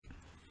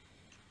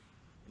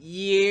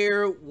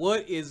Yeah,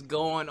 what is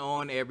going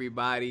on,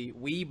 everybody?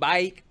 We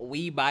bike,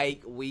 we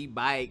bike, we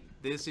bike.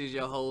 This is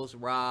your host,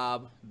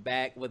 Rob,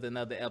 back with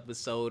another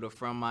episode of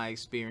From My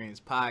Experience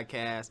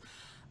podcast.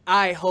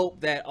 I hope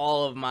that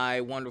all of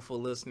my wonderful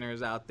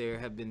listeners out there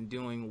have been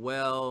doing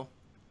well.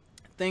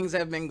 Things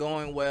have been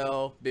going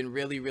well, been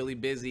really, really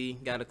busy.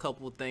 Got a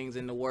couple of things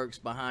in the works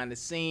behind the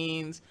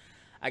scenes.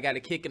 I got a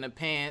kick in the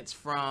pants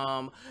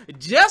from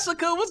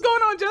Jessica. What's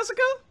going on,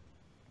 Jessica?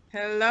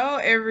 Hello,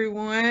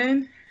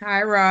 everyone.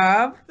 Hi,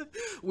 Rob. How's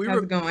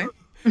it going?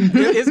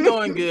 It's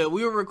going good.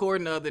 We were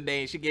recording the other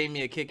day, and she gave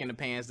me a kick in the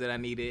pants that I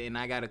needed, and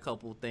I got a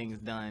couple things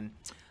done.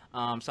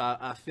 So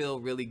I feel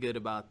really good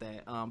about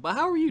that. But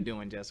how are you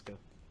doing, Jessica?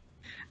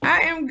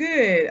 I am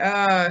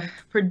good.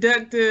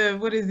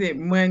 Productive. What is it?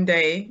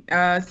 Monday.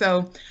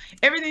 So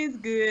everything's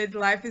good.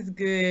 Life is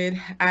good.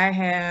 I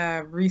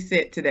have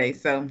reset today,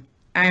 so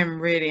I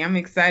am ready. I'm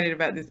excited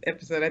about this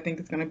episode. I think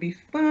it's gonna be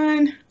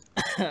fun.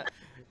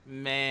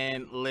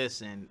 Man,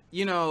 listen,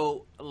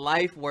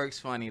 life works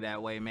funny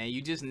that way, man.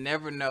 You just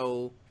never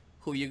know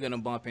who you're going to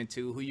bump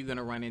into, who you're going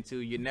to run into.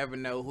 You never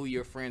know who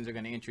your friends are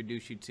going to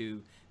introduce you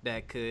to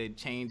that could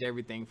change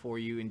everything for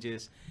you and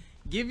just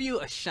give you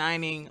a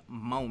shining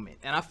moment.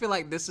 And I feel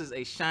like this is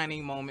a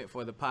shining moment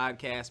for the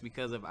podcast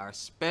because of our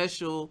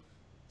special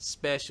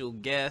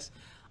guest.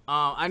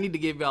 I need to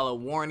give y'all a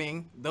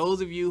warning. Those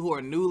of you who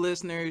are new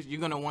listeners, you're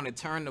going to want to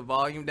turn the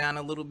volume down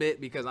a little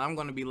bit because I'm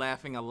going to be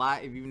laughing a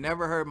lot. If you've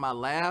never heard my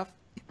laugh,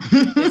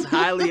 it's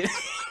highly,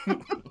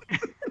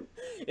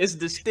 it's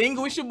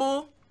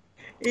distinguishable,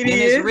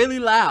 it's really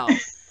loud.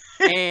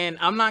 And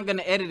I'm not going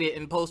to edit it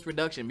in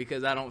post-production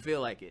because I don't feel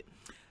like it.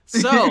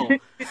 So,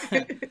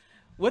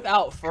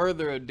 without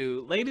further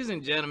ado, ladies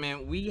and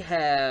gentlemen, we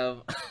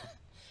have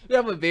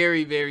a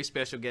very, very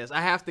special guest.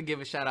 I have to give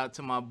a shout out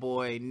to my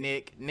boy,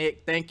 Nick.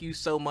 Nick, thank you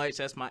so much.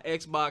 That's my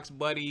Xbox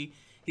buddy.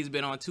 He's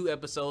been on 2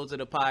 episodes of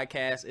the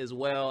podcast as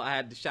well. I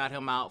had to shout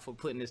him out for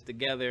putting this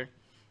together.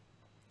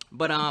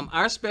 But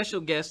our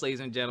special guest, ladies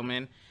and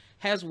gentlemen,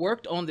 has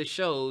worked on the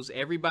shows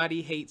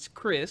Everybody Hates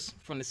Chris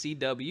from the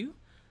CW,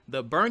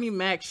 The Bernie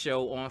Mac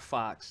Show on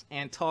Fox,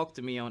 and Talk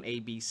to Me on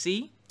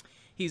ABC.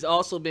 He's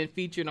also been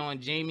featured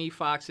on Jamie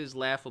Foxx's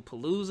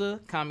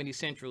Laugh-A-Palooza, Comedy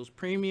Central's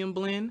Premium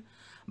Blend,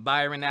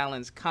 Byron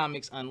Allen's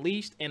Comics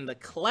Unleashed, and the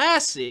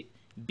classic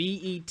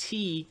BET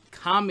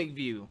Comic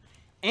View.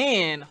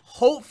 And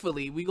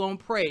hopefully, we gonna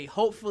pray,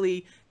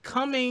 hopefully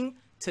coming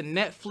to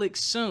Netflix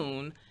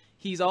soon,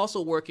 he's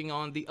also working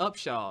on The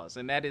Upshaws,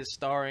 and that is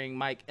starring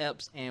Mike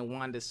Epps and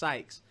Wanda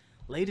Sykes.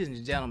 Ladies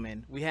and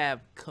gentlemen, we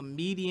have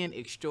comedian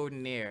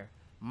extraordinaire,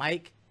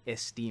 Mike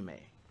Estime.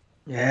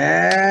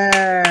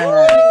 Yeah.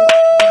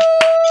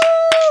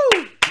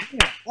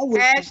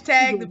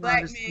 Hashtag the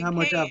black man. How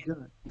much I've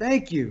done.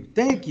 Thank you.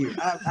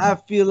 I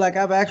feel like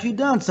I've actually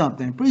done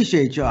something.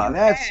 Appreciate y'all.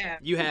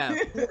 You have.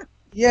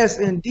 Yes,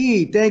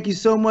 indeed. Thank you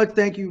so much.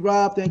 Thank you,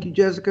 Rob. Thank you,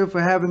 Jessica,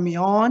 for having me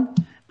on.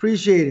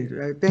 Appreciate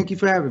it. Thank you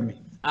for having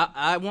me.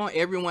 I want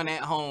everyone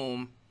at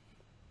home,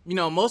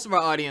 most of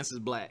our audience is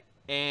black,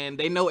 and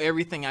they know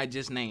everything I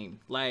just named.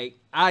 Like,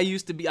 I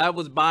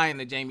was buying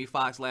the Jamie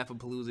Foxx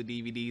Laugh-A-Palooza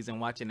DVDs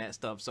and watching that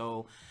stuff.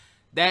 So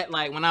that,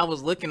 like, when I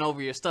was looking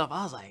over your stuff,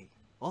 I was like,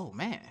 oh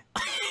man,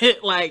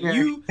 like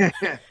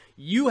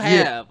you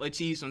have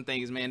achieved some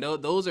things, man.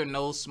 Those are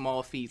no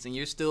small feats, and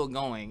you're still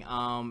going.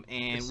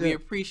 And we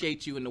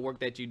appreciate you and the work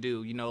that you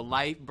do.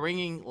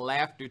 Bringing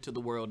laughter to the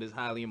world is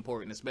highly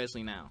important,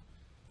 especially now.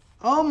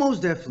 Oh,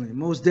 most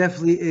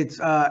definitely.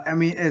 It's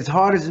as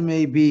hard as it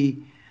may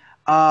be,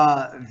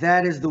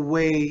 that is the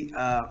way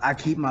I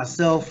keep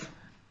myself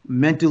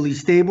mentally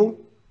stable.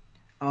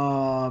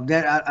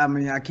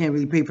 I can't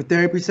really pay for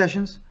therapy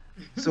sessions,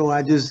 so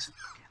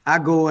I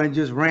go and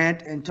just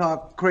rant and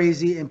talk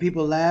crazy, and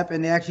people laugh,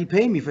 and they actually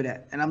pay me for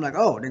that. And I'm like,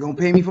 oh, they're gonna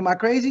pay me for my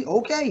crazy?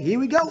 Okay, here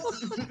we go.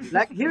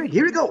 Here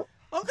we go.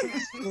 Okay.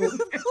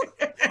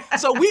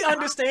 So we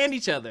understand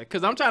each other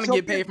because I'm trying to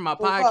get paid for my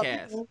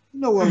podcast. You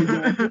know what we're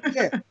doing?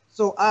 Yeah.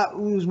 So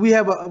we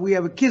have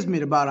a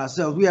kismet about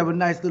ourselves. We have a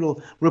nice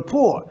little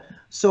rapport.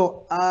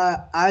 So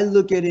I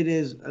look at it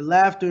as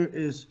laughter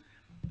is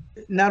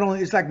not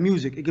only, it's like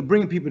music. It can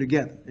bring people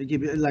together. It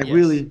can be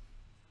really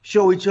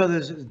show each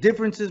other's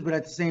differences, but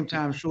at the same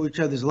time show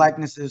each other's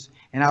likenesses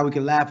and how we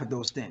can laugh at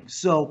those things.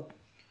 So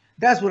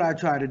that's what I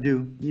try to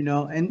do,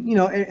 and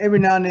every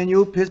now and then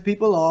you'll piss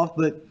people off,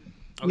 but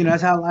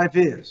that's how life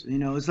is.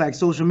 It's like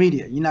social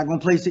media. You're not gonna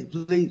please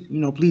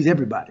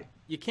everybody.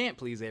 You can't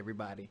please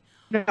everybody.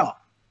 No.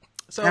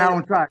 So I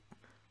don't try.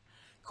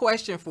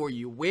 Question for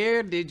you: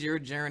 where did your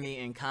journey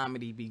in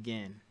comedy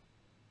begin?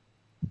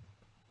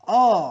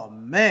 Oh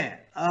man,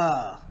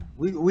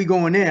 we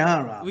going there,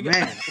 huh, Rob?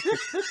 Man,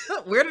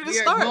 where did it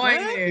start,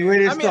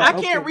 man? I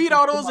can't read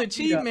all those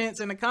achievements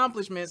and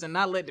accomplishments and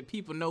not let the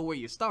people know where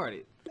you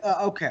started.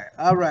 Okay,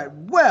 all right.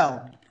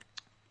 Well,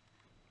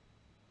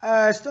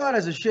 I started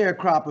as a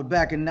sharecropper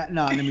back in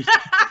no.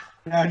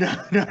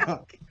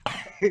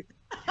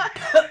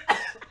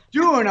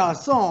 During our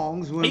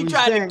songs when we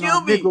sang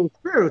our Negro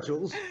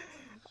spirituals.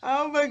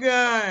 Oh my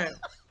God.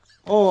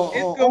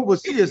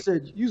 Overseer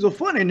said, "You's a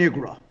funny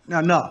Negro."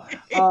 No.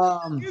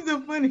 You's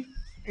a funny.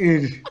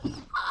 It,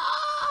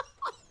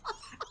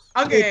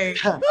 Okay.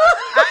 I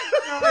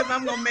don't know if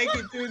I'm gonna make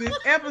it through this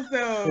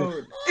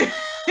episode.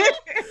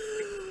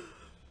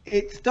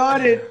 It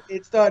started.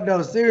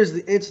 No,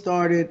 seriously, it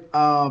started.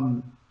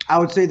 I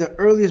would say the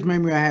earliest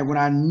memory I had when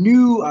I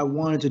knew I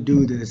wanted to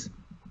do this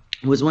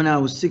was when I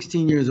was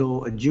 16 years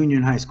old, a junior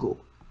in high school.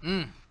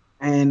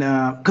 And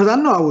because I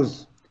know I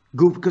was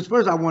goofy. Because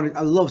first I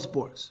love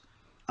sports.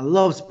 I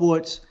love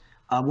sports.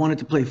 I wanted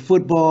to play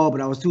football,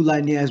 but I was too light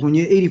in the ass. When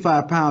you're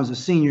 85 pounds, a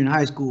senior in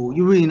high school,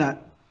 you're really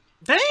not.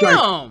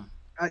 Damn.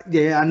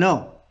 Yeah, I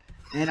know.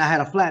 And I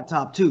had a flat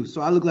top too,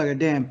 so I looked like a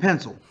damn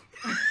pencil.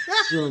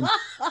 So,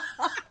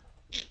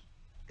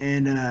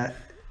 and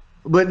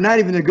but not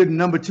even a good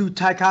number 2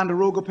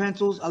 Ticonderoga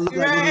pencils. I look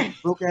like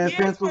broke ass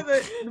pencils.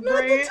 The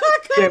brand.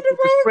 Yeah, with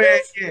the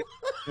spread. Yeah,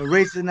 the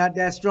eraser not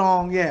that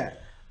strong. Yeah,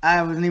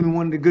 I wasn't even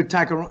one of the good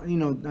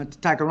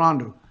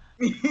Ticonderoga.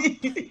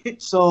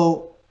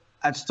 So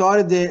I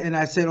started there, and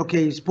I said,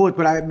 okay, sports,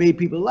 but I made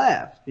people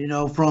laugh.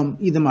 From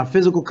either my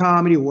physical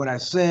comedy or what I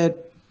said.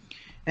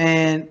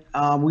 And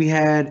we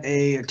had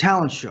a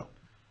talent show,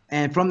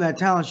 and from that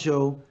talent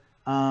show,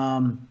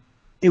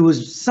 it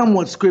was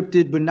somewhat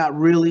scripted, but not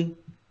really.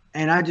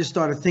 And I just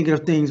started thinking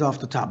of things off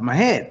the top of my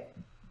head,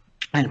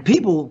 and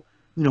people,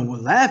 were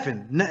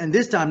laughing. And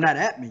this time, not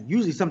at me.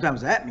 Usually,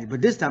 sometimes at me,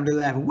 but this time they're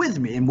laughing with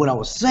me and what I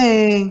was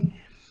saying,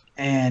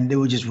 and they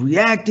were just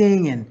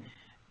reacting,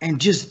 and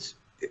just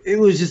it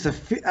was just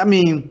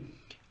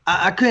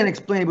I couldn't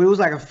explain it, but it was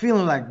like a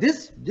feeling like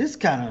this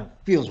kind of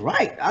feels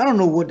right. I don't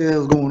know what the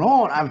hell's going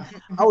on.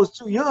 I was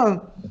too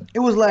young. It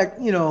was like,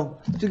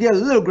 to get a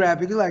little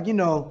graphic, it's like,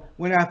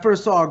 when I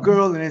first saw a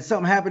girl and then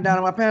something happened down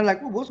in my pants,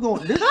 like, what's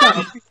going on? This kind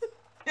of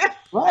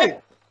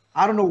right.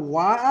 I don't know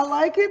why I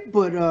like it,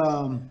 but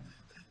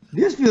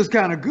this feels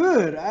kind of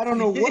good. I don't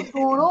know what's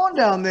going on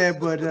down there,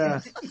 but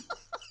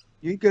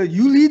you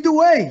lead the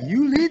way.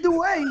 You lead the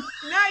way.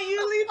 Not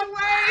you lead the way.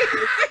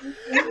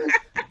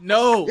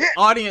 No,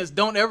 audience,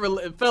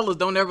 fellas,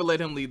 don't ever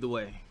let him lead the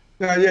way.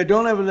 Yeah,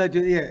 don't ever let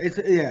you.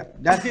 Yeah,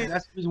 that's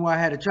the reason why I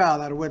had a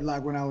child out of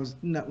wedlock when I was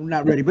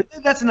not ready. But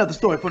that's another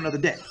story for another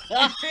day.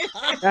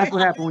 That's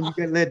what happened when you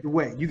get led the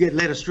way. You get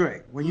led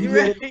astray. When you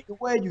led the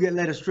way, you get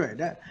led astray.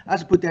 I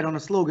should put that on a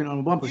slogan on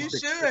a bumper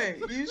sticker.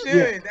 You should.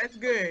 Yeah. That's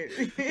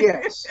good.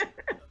 Yes.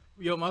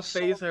 Yo, my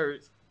face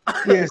hurts.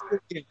 Yes,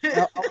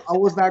 I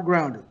was not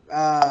grounded.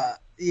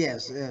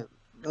 Yes.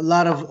 A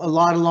lot of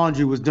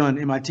laundry was done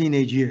in my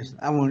teenage years.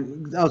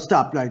 I'll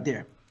stop right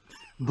there.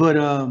 But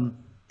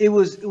it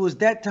was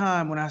that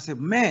time when I said,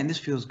 man, this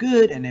feels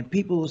good. And then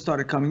people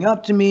started coming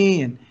up to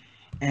me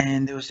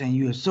and they were saying,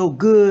 you are so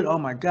good. Oh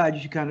my God,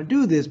 you should kind of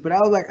do this. But I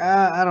was like,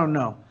 I don't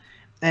know.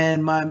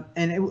 And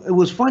it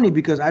was funny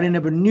because I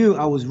never knew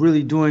I was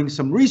really doing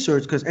some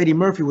research because Eddie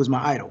Murphy was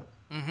my idol.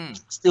 Mm-hmm.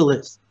 Still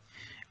is.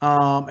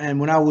 And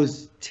when I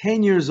was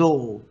 11 years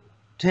old,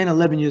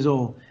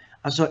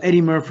 I saw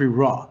Eddie Murphy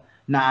Raw.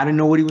 Now, I didn't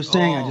know what he was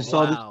saying. I just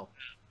saw this.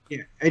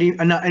 Yeah,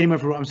 not Eddie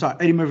Murphy. I'm sorry,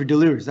 Eddie Murphy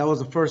Delirious. That was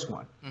the first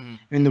one. Mm-hmm.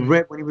 In the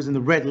red, when he was in the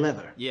red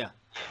leather. Yeah.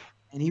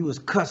 And he was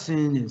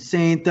cussing and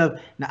saying stuff.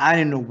 Now, I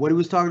didn't know what he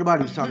was talking about.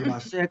 He was talking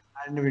about sex.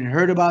 I never even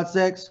heard about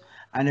sex.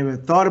 I never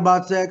thought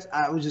about sex.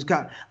 I was just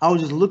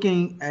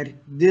looking at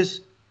this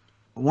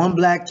one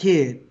black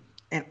kid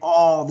and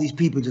all these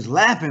people just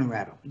laughing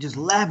at him, just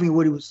laughing at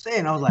what he was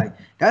saying. I was like,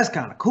 that's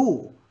kind of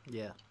cool.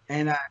 Yeah.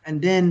 And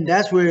then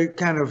that's where it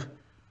kind of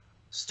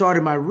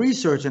started my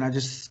research, and I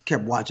just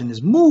kept watching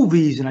his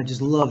movies, and I just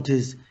loved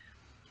his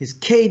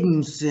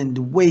cadence and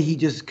the way he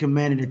just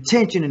commanded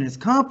attention and his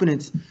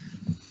confidence.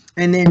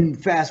 And then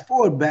fast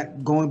forward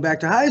going back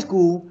to high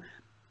school,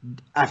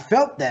 I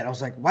felt that. I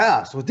was like,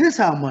 wow, so this is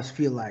how it must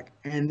feel like.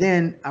 And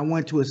then I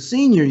went to a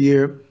senior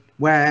year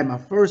where I had my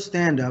first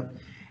stand-up,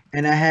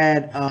 and I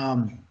had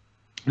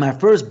my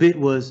first bit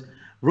was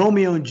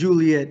Romeo and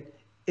Juliet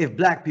if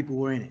black people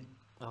were in it.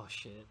 Oh,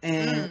 shit.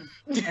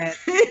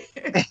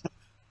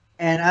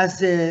 And I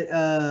said,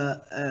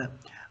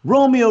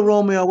 Romeo,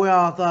 Romeo, where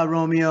art thou,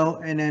 Romeo?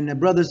 And then the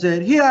brother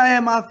said, here I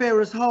am, my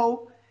fairest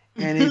hoe.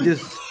 And it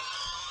just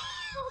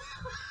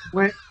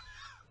went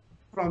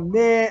from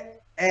there.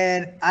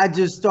 And I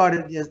just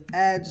started just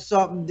add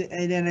something.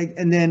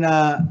 And then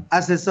I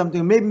said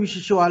something, maybe we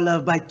should show our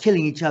love by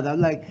killing each other.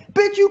 I'm like,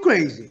 bitch, you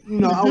crazy.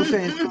 I was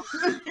saying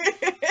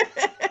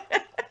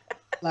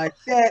like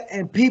that.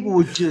 And people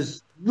were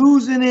just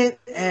losing it.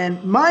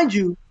 And mind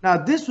you, now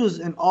this was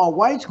an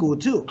all-white school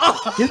too.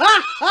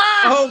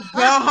 Oh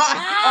God!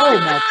 Oh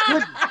my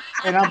goodness!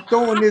 And I'm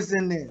throwing this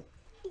in there,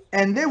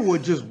 and they were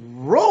just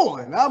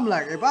rolling. I'm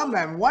like, if I'm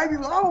having white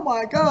people, oh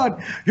my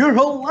God, you're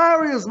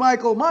hilarious,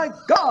 Michael. My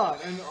God,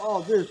 and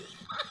all this.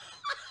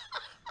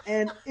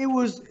 And it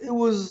was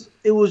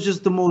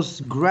just the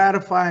most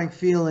gratifying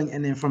feeling.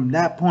 And then from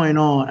that point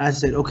on, I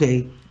said,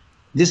 okay,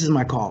 this is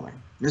my calling.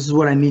 This is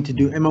what I need to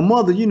do. And my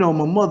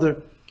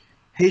mother,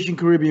 Haitian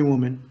Caribbean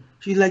woman,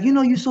 she's like,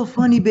 you're so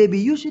funny, baby.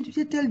 You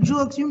should tell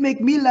jokes. You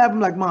make me laugh. I'm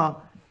like, Mom,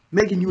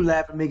 making you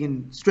laugh and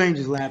making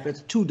strangers laugh.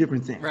 It's two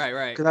different things.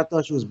 Right. Because I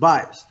thought she was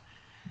biased.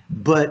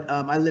 But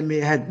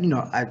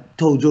I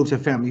told jokes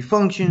at family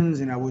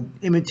functions, and I would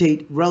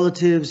imitate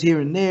relatives here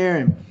and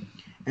there,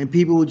 and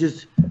people would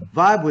just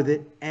vibe with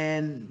it.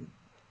 And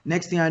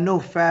next thing I know,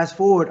 fast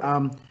forward,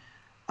 I'm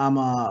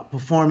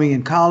performing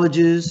in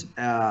colleges.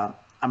 I'm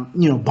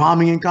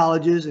bombing in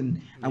colleges,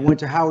 and I went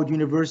to Howard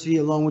University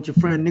along with your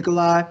friend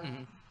Nikolai.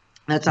 Mm-hmm.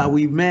 That's how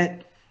we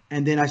met.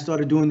 And then I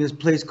started doing this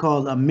place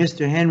called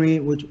Mr. Henry,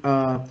 which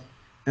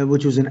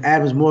was in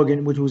Adams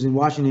Morgan, which was in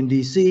Washington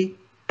D.C.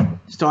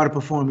 Started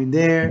performing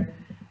there,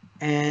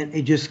 and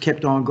it just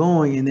kept on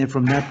going. And then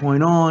from that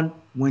point on,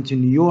 went to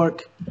New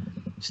York,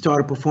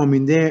 started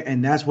performing there,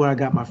 and that's where I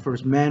got my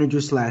first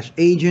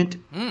manager/agent.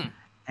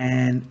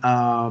 And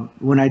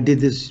when I did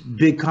this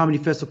big comedy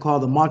festival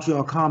called the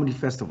Montreal Comedy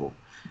Festival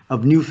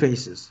of New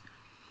Faces,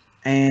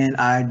 and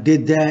I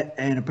did that,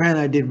 and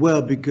apparently I did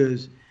well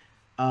because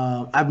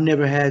I've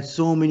never had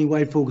so many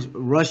white folks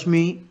rush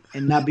me,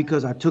 and not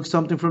because I took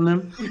something from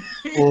them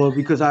or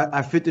because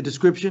I fit the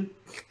description.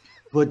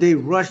 But they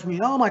rushed me.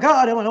 Oh my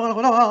God! Come on!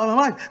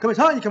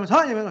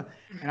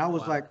 And I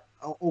was like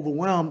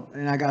overwhelmed,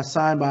 and I got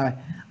signed by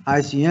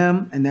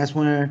ICM, and that's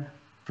when,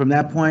 from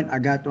that point, I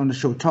got on the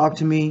show Talk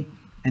to Me,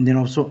 and then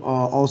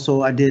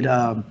also I did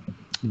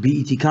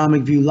BET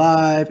Comic View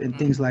Live and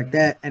things like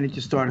that, and it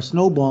just started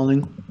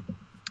snowballing,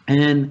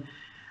 and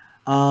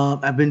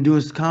I've been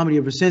doing comedy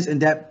ever since,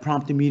 and that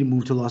prompted me to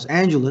move to Los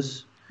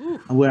Angeles,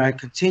 where I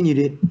continued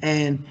it,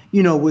 and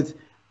with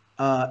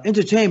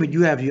entertainment,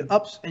 you have your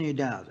ups and your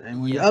downs.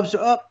 And when your ups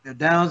are up, your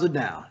downs are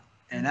down.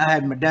 And I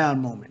had my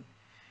down moment.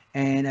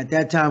 And at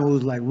that time, it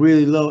was like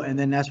really low. And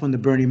then that's when the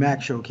Bernie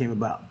Mac show came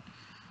about.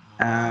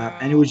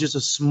 And it was just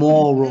a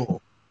small role.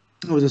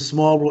 It was a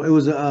small role. It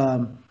was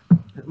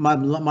my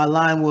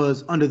line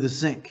was under the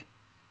sink.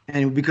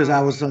 And because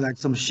I was like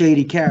some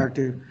shady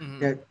character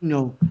that,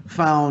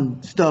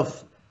 found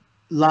stuff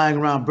lying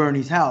around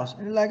Bernie's house.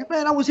 And like,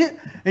 man, I was hit.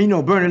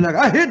 And, Bernie like,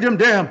 I hit them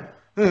damn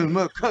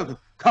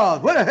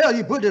cars. Where the hell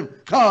you put them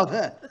cars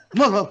at?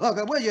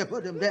 Motherfucker, where you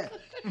put them at?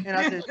 And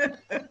I said,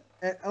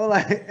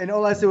 and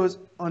all I said was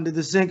under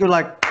the sink.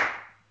 Like,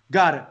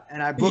 got it.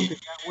 And I booked it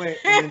that way.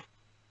 And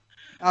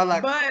I was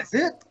like, that's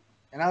it.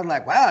 And I was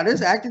like, wow,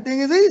 this acting thing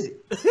is easy.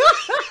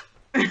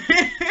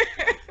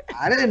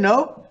 I didn't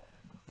know.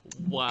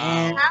 Wow.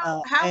 And,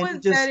 how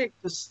was that?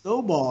 Just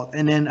snowballed.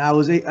 And then I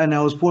was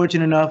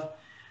fortunate enough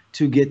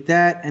to get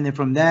that. And then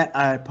from that,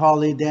 I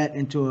parlayed that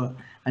into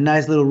a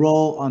nice little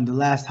role on The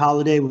Last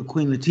Holiday with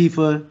Queen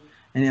Latifah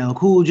and LL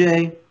Cool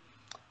J.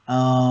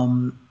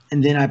 And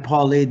then I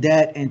parlayed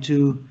that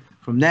into,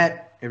 from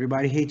that,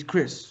 Everybody Hates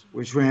Chris,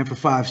 which ran for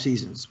 5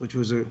 seasons, which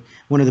was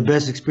one of the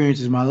best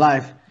experiences of my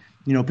life.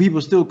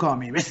 People still call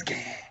me risky.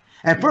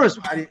 At first,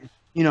 I didn't,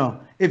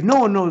 if no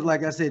one knows,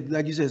 like I said,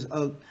 like you said,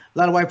 a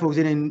lot of white folks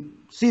didn't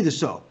see the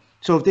show.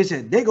 So if they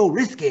said, they go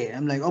risky,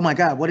 I'm like, oh my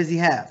God, what does he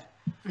have?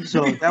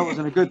 So that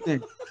wasn't a good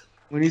thing.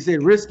 When he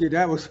said risky,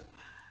 they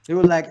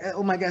were like,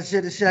 oh my God,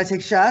 should I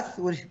take shots?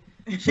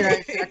 Should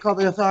I call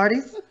the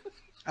authorities?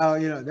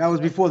 That was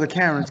before the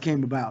Karens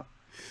came about.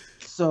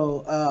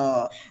 So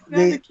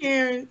the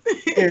Karens.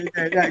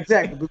 yeah,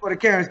 exactly. Before the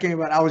Karens came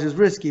about, I was just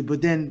risky.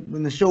 But then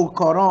when the show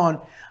caught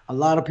on, a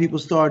lot of people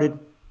started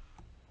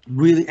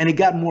really, and it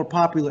got more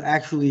popular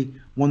actually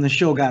when the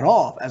show got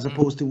off as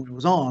opposed to when it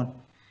was on.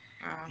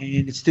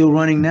 And it's still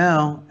running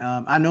now.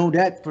 I know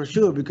that for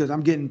sure because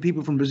I'm getting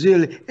people from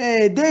Brazil.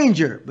 Hey,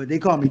 Danger, but they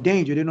call me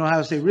Danger. They don't know how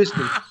to say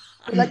risky.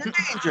 They're like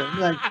Danger. I'm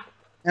like,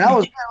 and I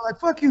was like,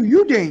 fuck you,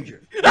 you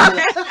Danger.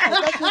 Like,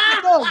 that's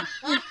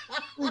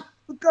what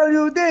we call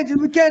you Danger.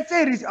 We can't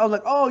say this. I was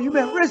like, oh, you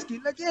meant risky.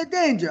 Like, yeah,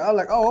 Danger. I was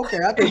like, oh, okay.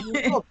 I thought you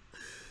were talking.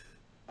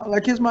 I was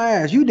like, kiss my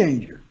ass, you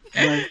Danger.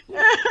 Like,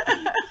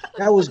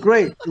 that was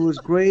great. It was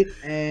great,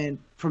 and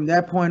from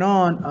that point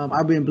on,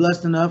 I've been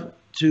blessed enough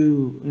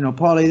to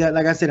parlay that.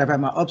 Like I said, I've had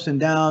my ups and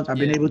downs. I've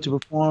been able to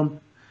perform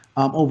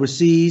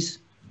overseas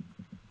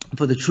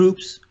for the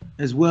troops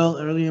as well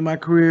early in my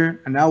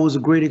career, and that was a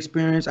great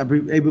experience. I've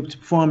been able to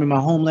perform in my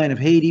homeland of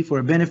Haiti for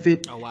a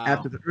benefit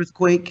after the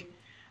earthquake.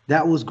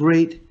 That was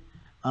great.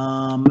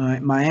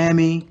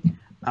 Miami,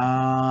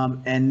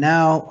 and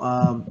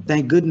now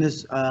thank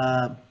goodness,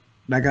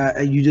 like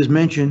you just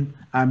mentioned,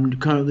 I'm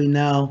currently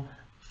now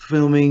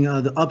filming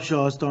The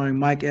Upshaw starring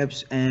Mike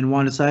Epps and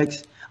Wanda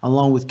Sykes,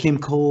 along with Kim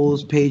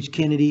Coles, Paige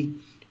Kennedy.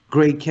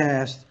 Great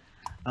cast.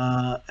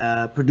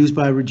 Produced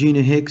by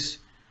Regina Hicks,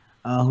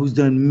 who's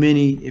done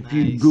many. If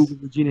you Google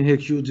Regina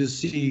Hicks, you'll just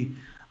see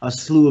a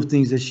slew of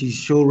things that she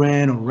show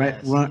ran or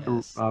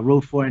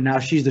wrote for, and now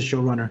she's the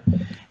showrunner.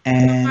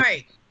 And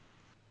Mike,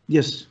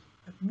 yes.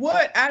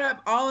 What out of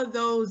all of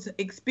those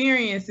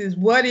experiences,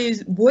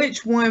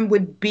 which one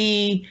would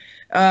be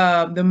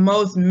the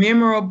most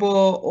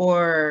memorable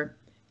or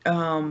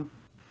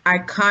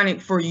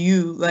iconic for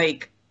you?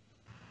 Like,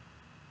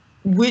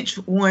 which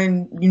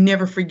one you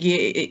never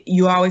forget?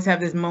 You always have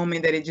this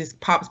moment that it just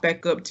pops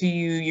back up to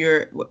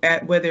you.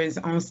 Whether it's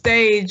on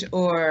stage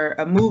or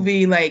a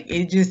movie, like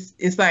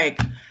it's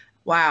like,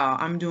 wow,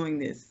 I'm doing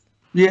this.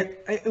 Yeah,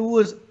 it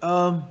was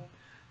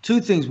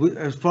two things.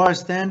 As far as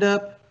stand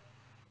up,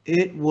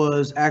 it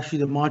was actually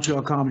the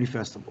Montreal Comedy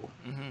Festival.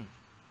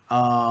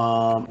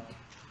 Um,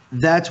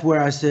 that's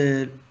where I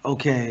said,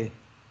 okay,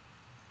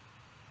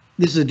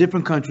 this is a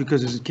different country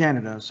because it's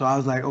Canada. So I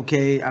was like,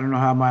 okay, I don't know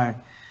how my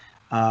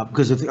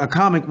because a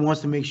comic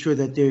wants to make sure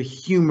that their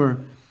humor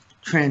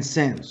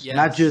transcends,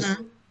 not Yes. just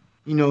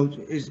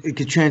it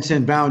could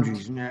transcend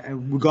boundaries,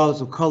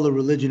 regardless of color,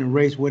 religion, and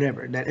race,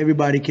 whatever. That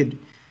everybody could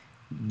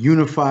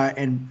unify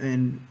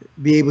and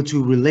be able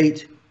to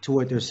relate to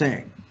what they're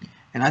saying.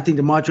 And I think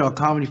the Montreal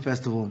Comedy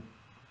Festival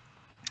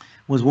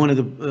was one of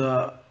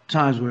the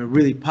times where it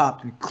really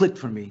popped and clicked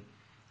for me,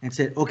 and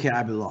said, okay,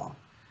 I belong.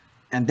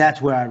 And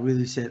that's where I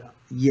really said,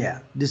 yeah,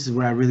 this is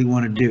what I really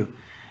want to do.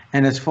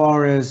 And as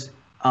far as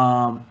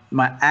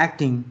my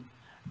acting,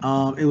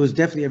 it was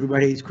definitely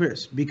Everybody Hates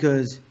Chris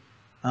because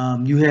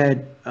you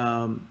had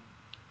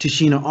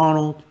Tashina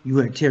Arnold, you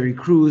had Terry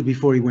Crews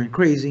before he went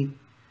crazy.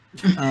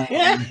 T,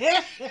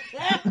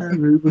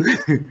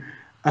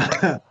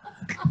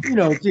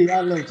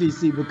 I love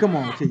TC, but come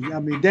on, T. I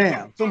mean,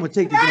 damn, someone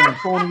take the damn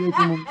phone away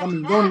from him. I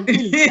mean, don't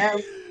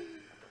even.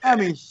 I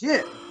mean,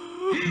 shit.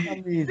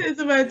 I mean, Did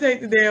somebody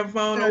take the damn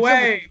phone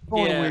away?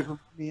 Away from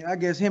me. I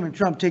guess him and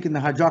Trump taking the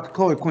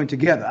hydroxychloroquine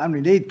together. I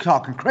mean, they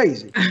talking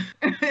crazy.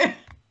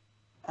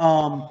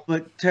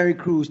 But Terry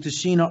Crews,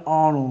 Tashina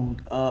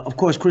Arnold, of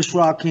course, Chris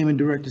Rock came and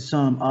directed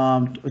some.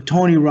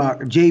 Tony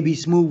Rock, JB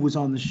Smooth was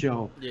on the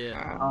show.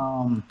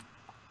 Yeah.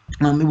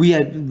 We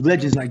had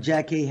legends like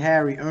Jack A.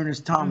 Harry,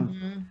 Ernest Thomas.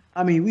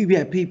 I mean, we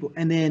had people,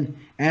 and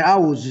I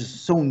was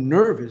just so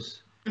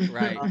nervous.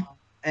 Right.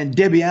 And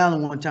Debbie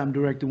Allen one time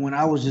directed one.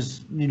 I was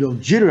just,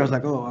 jittery. I was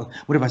like, oh,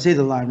 what if I say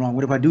the line wrong?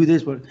 What if I do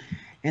this?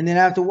 And then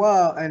after a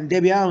while, and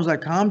Debbie Allen was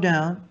like, calm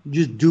down.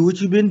 Just do what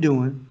you've been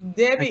doing.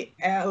 Debbie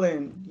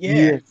Allen.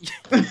 Yes.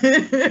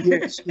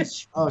 Yes.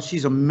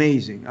 She's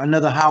amazing.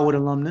 Another Howard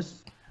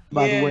alumnus,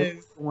 by the way,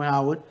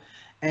 Howard.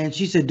 And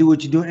she said, do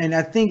what you're doing. And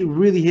I think it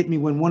really hit me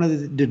when one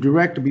of the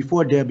director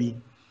before Debbie,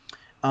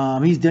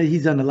 he's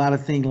done a lot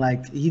of things.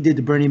 Like he did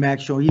the Bernie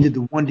Mac show. He did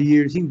the Wonder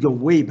Years. He can go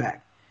way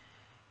back.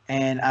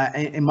 And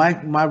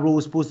my role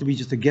was supposed to be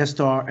just a guest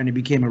star, and it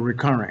became a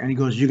recurrent. And he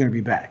goes, "You're gonna be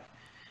back."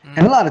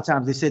 And a lot of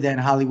times they said that in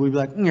Hollywood, be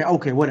like, "Yeah,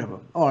 okay, whatever,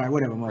 all right,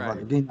 whatever,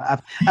 motherfucker." Right.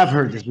 I've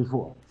heard this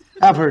before.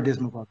 I've heard this,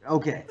 motherfucker.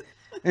 Okay,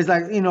 it's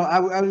like I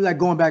was like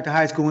going back to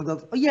high school and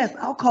goes, "Oh yes,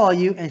 I'll call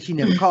you," and she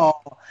never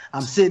called.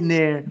 I'm sitting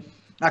there.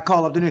 I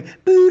call up the name.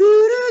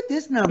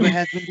 This number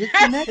has been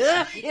disconnected.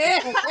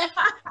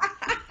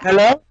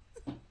 Hello.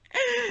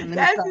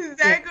 That's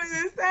exactly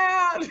the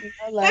sound.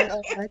 I'm like,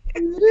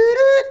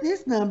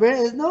 this number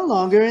is no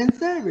longer in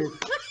service.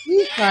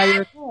 Please try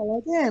your call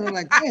again. I'm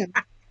like,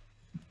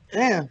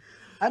 damn.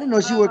 I didn't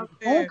know she worked at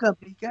the phone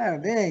company.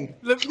 God dang.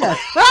 She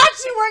worked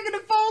at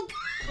the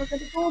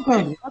phone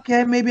company.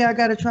 Okay, maybe I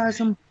gotta try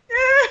some.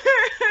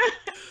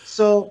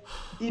 So,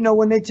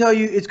 when they tell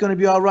you it's gonna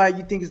be all right,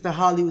 you think it's the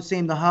Hollywood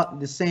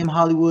the same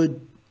Hollywood,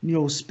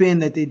 spin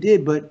that they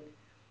did. But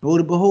lo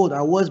and behold,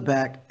 I was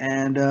back,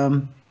 and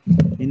that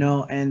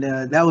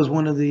was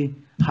one of the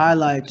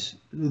highlights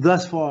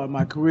thus far in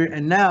my career.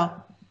 And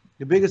now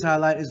the biggest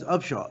highlight is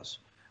Upshaws,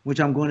 which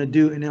I'm going to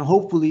do. And then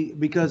hopefully,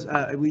 because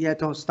we had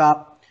to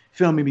stop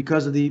filming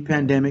because of the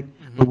pandemic,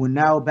 but we're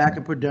now back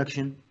in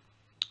production.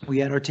 We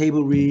had our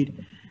table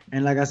read.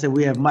 And like I said,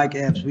 we have Mike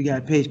Epps. We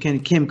got Paige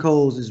Kennedy. Kim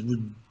Coles is,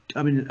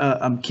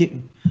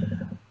 Kim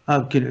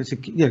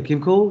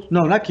Coles?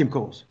 No, not Kim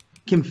Coles.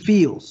 Kim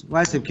Fields.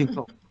 Why I said Kim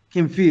Coles?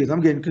 Kim Fields.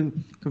 I'm getting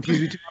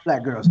confused between my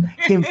black girls.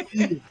 Kim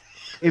Fields.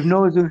 If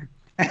no one's doing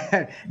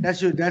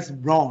that's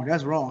wrong.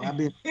 That's wrong. I've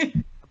been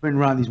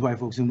around these white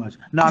folks too much.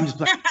 No, I'm just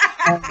like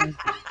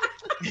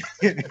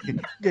getting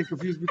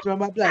confused between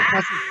my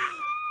black.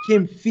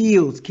 Kim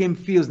Fields,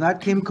 not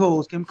Kim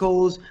Coles. Kim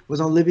Coles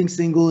was on Living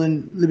Single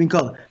and Living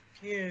Color.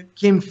 Yeah.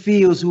 Kim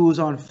Fields, who was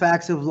on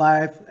Facts of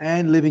Life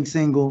and Living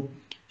Single,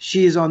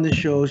 she is on the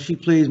show. She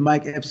plays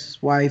Mike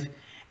Epps' wife,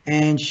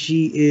 and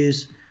she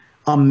is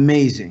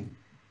amazing.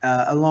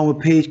 Along with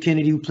Paige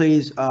Kennedy, who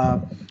plays a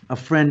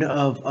friend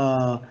of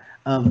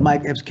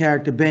Mike Epps'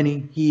 character,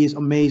 Benny. He is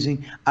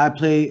amazing. I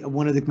play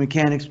one of the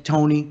mechanics,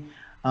 Tony,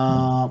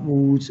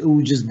 who's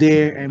just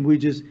there, and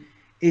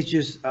it's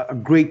just a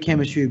great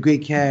chemistry, a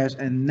great cast,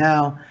 and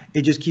now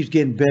it just keeps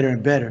getting better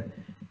and better.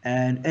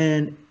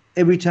 And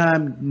every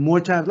time, more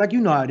times, like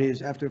how it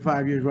is after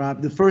 5 years,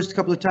 Rob, the first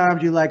couple of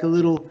times you're like a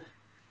little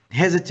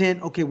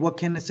hesitant. Okay, what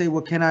can I say?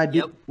 What can I do?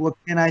 Yep. What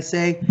can I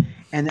say?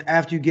 And then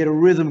after you get a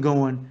rhythm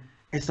going,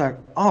 it's like,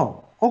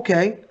 oh,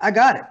 okay, I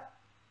got it.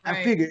 Right.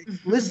 I figured.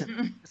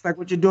 Listen, it's like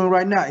what you're doing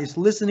right now. It's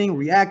listening,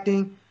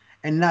 reacting,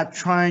 and not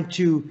trying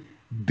to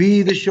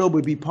be the show,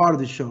 but be part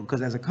of the show.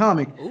 Because as a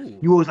comic,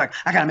 you always like,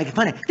 I gotta make it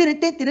funny, and you're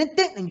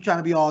trying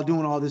to be all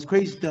doing all this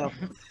crazy stuff,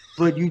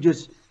 but you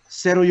just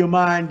settle your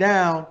mind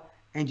down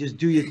and just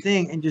do your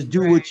thing and just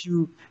do what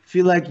you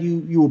feel like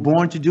you were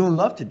born to do and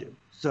love to do.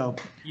 So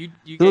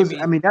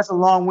that's a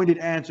long-winded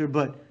answer,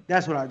 but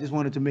that's what I just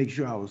wanted to make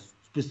sure I was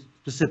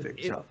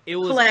specific. It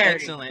was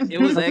excellent.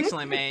 It was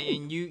excellent, man.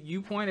 And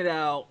you pointed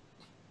out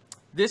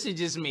this is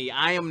just me.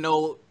 I am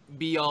no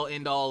be all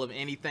end all of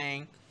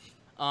anything.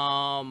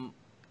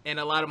 And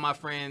a lot of my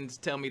friends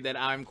tell me that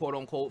I'm quote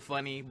unquote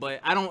funny, but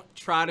I don't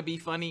try to be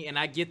funny, and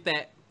I get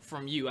that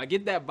from you. I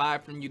get that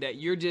vibe from you that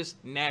you're just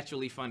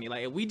naturally funny.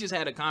 Like if we just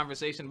had a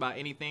conversation about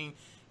anything,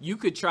 you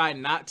could try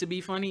not to be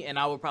funny and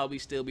I would probably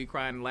still be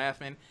crying and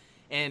laughing.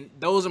 And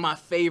those are my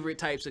favorite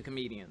types of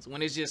comedians.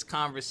 When it's just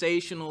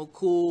conversational,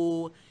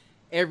 cool,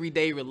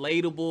 everyday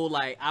relatable,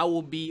 like I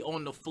will be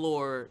on the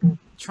floor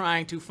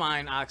trying to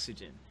find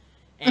oxygen.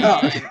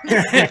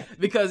 And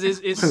because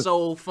it's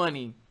so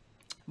funny.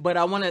 But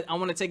I want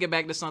to take it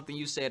back to something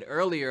you said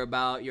earlier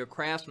about your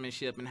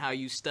craftsmanship and how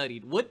you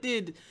studied. What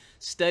did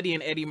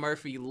studying Eddie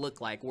Murphy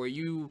look like? Were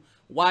you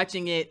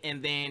watching it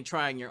and then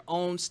trying your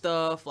own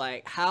stuff?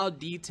 Like, how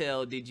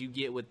detailed did you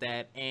get with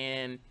that?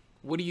 And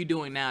what are you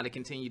doing now to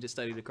continue to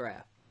study the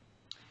craft?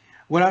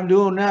 What I'm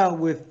doing now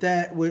with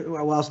that,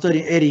 while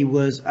studying Eddie,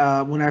 was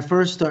when I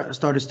first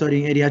started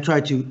studying Eddie, I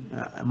tried to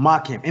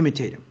mock him,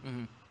 imitate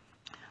him,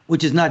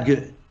 which is not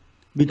good.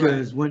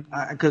 Because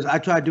because I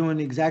tried doing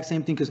the exact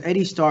same thing, because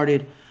Eddie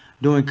started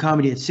doing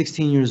comedy at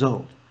 16 years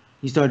old.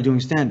 He started doing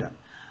stand-up.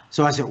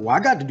 So I said, well,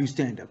 I got to do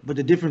stand-up. But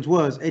the difference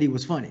was Eddie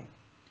was funny.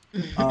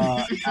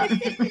 Yeah,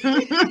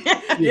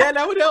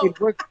 that would help.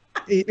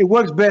 It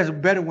works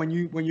better when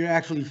you're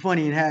actually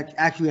funny and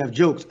actually have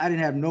jokes. I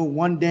didn't have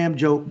one damn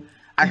joke.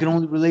 I could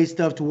only relate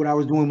stuff to what I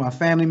was doing with my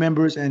family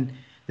members. And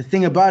the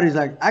thing about it is,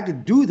 like, I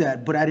could do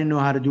that, but I didn't know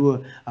how to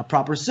do a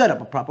proper setup,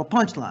 a proper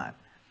punchline.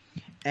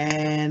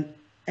 And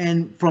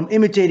from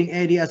imitating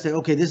Eddie, I said,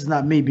 okay, this is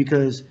not me,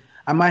 because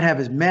I might have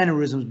his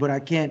mannerisms, but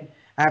I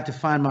have to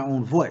find my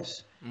own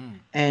voice.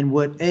 And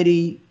what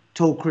Eddie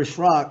told Chris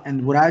Rock,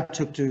 and what I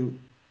took to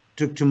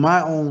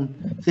my own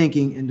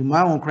thinking and to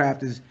my own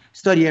craft, is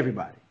study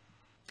everybody.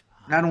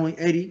 Not only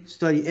Eddie,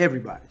 study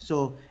everybody.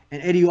 So,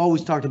 and Eddie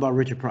always talked about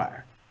Richard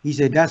Pryor. He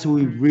said that's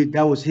who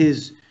that was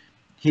his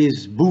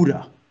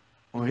Buddha,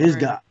 or his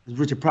God, was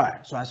Richard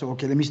Pryor. So I said,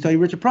 okay, let me study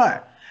Richard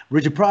Pryor.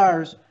 Richard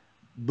Pryor's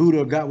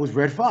Buddha God was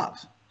Red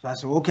Fox. So I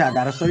said, okay, I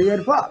got to study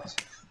Red Fox.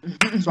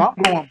 So I'm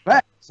going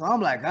back. So I'm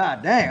like,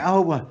 God dang, I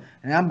hope,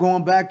 and I'm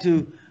going back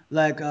to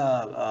like,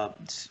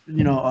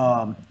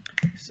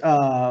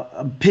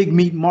 Pig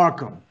Meat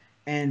Markham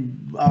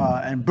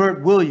and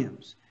Burt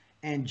Williams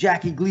and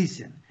Jackie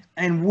Gleason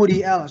and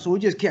Woody Allen. So we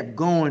just kept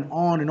going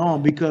on and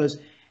on, because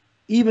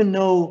even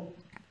though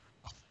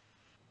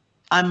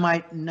I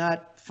might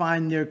not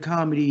find their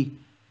comedy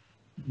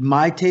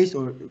my taste,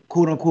 or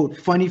quote unquote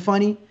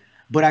funny,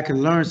 but I could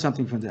learn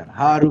something from them.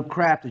 How to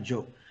craft a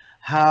joke,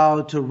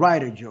 how to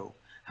write a joke,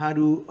 how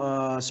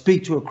to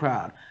speak to a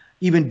crowd.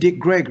 Even Dick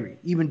Gregory.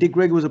 Dick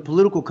Gregory was a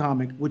political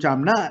comic, which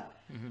I'm not,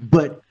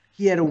 but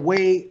he had a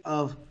way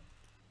of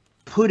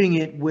putting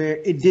it where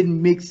it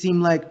didn't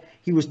seem like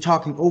he was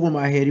talking over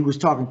my head. He was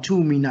talking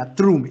to me, not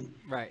through me.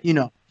 Right. You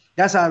know,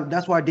 that's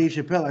why Dave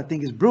Chappelle, I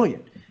think, is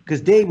brilliant,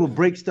 because Dave will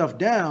break stuff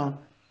down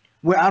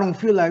where I don't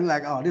feel like,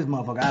 oh, this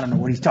motherfucker, I don't know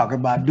what he's talking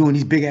about, doing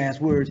these big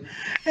ass words.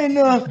 And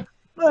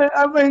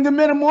I mean, the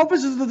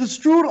metamorphosis of the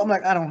strudel. I'm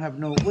like, I don't have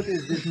what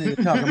is this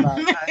nigga talking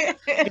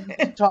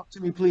about? Talk to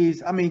me,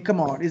 please. I mean, come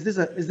on. Is this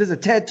a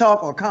TED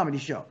Talk or a comedy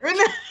show?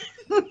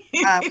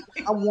 I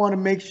want to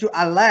make sure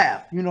I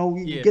laugh. You know,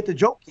 you get the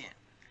joke in.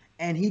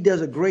 And he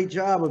does a great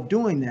job of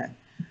doing that.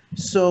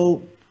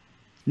 So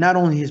not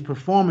only his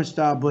performance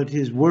style, but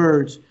his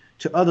words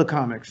to other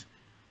comics,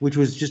 which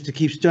was just to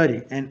keep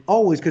studying. And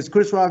always, because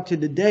Chris Rock to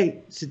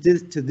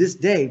this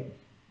day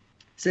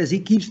says he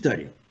keeps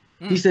studying.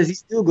 He says he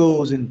still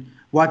goes and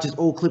watches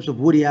old clips of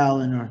Woody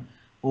Allen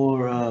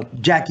or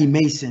Jackie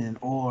Mason,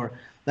 or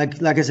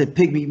like I said,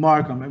 Pig Meat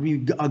Markham. I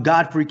mean,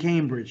 Godfrey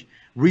Cambridge.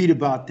 Read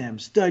about them,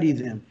 study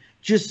them,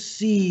 just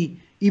see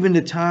even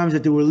the times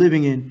that they were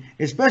living in,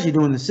 especially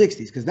during the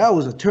 60s, because that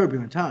was a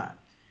turbulent time.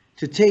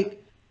 To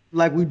take,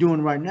 like we're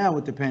doing right now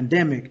with the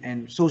pandemic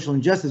and social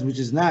injustice, which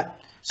is not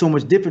so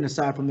much different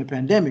aside from the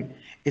pandemic,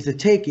 is to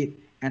take it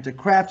and to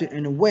craft it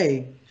in a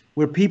way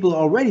where people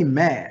are already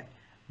mad,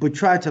 but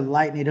try to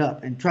lighten it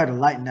up and try to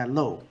lighten that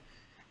load.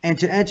 And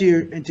to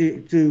answer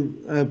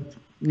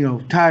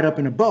tie it up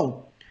in a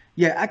bow,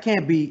 I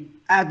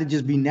have to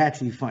just be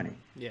naturally funny.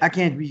 Yeah. I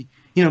can't be,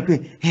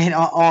 head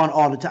on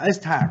all the time. It's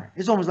tiring.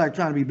 It's almost like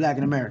trying to be black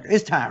in America.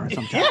 It's tiring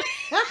sometimes.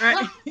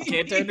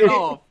 Can't turn it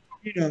off.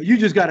 You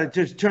just got to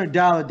just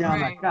dial it down.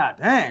 Like, God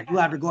dang, you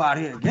have to go out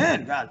here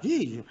again. God,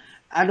 geez.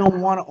 I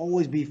don't want to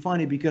always be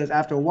funny, because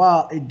after a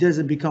while, it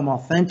doesn't become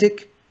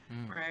authentic.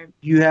 Right.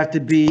 You have to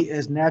be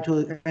as natural.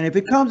 And if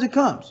it comes, it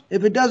comes.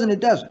 If it doesn't, it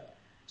doesn't.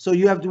 So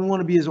you have to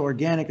want to be as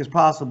organic as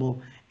possible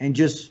and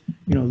just,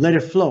 let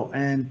it flow.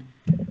 And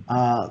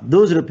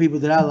those are the people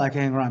that I like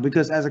hanging around,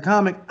 because as a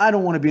comic, I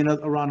don't want to be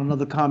around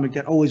another comic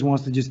that always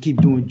wants to just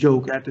keep doing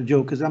joke after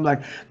joke. Because I'm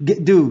like,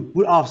 dude,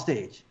 we're off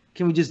stage.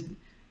 Can we just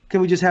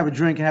have a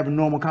drink and have a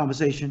normal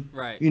conversation?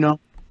 Right.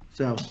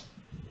 So.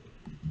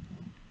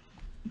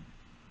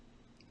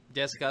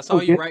 Jessica, I saw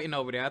you writing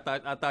over there. I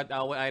thought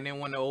I didn't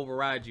want to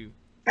override you.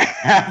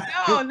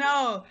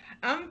 No,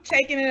 I'm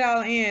taking it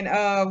all in.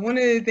 One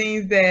of the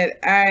things that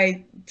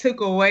I took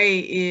away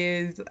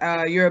is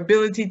your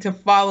ability to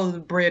follow the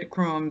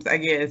breadcrumbs, I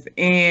guess,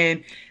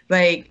 and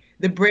like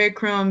the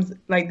breadcrumbs,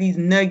 like these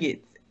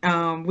nuggets.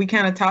 We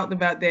kind of talked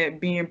about that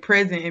being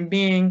present and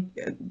being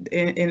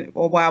in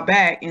a while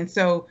back, and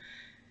so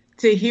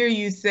to hear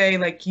you say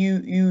like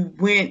you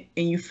went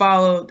and you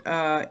followed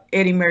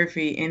Eddie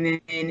Murphy, and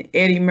then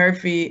Eddie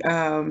Murphy,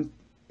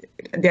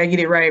 did I get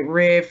it right?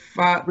 Red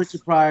Fox,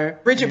 Richard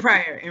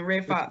Pryor, and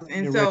Red Fox,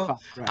 and so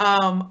Fox,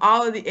 right.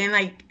 All of the and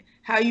like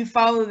how you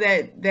follow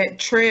that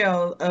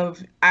trail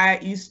of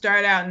you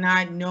start out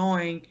not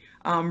knowing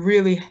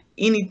really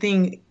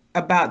anything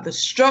about the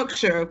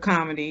structure of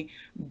comedy,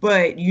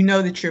 but you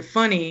know that you're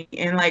funny,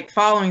 and like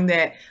following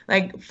that,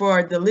 like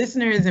for the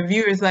listeners and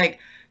viewers, like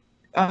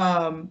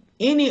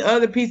any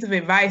other piece of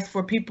advice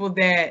for people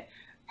that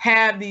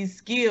have these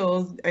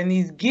skills and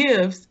these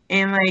gifts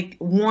and like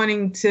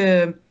wanting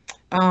to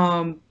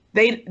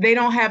they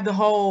don't have the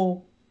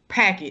whole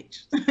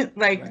package.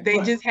 Like right. They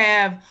just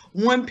have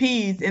one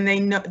piece and they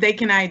know they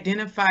can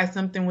identify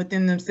something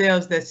within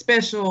themselves that's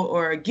special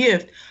or a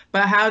gift,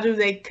 but how do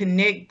they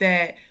connect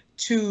that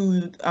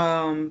to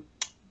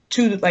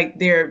like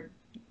their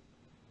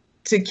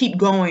to keep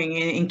going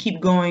and keep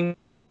going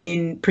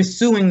in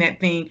pursuing that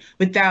thing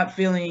without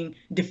feeling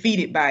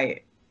defeated by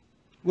it?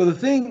 Well, the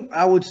thing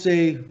I would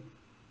say,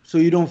 so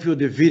you don't feel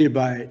defeated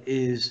by it,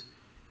 is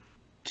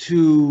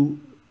to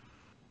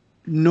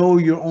know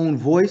your own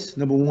voice,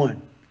 number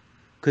one.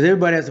 Because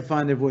everybody has to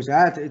find their voice.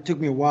 It took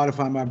me a while to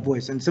find my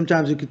voice. And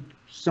sometimes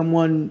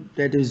someone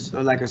that is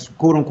like a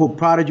quote-unquote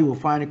prodigy will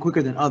find it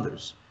quicker than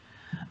others.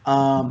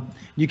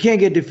 You can't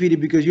get defeated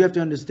because you have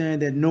to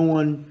understand that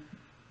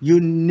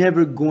you're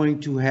never going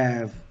to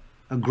have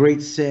a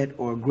great set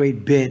or a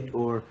great bit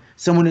or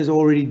someone has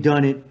already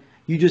done it.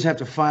 You just have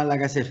to find,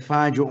 like I said,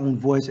 find your own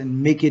voice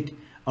and make it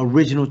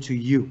original to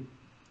you.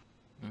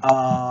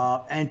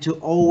 And to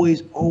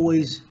always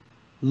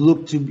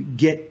look to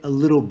get a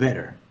little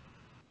better.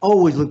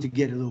 Always look to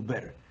get a little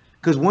better.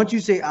 Because once you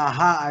say,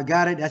 aha, I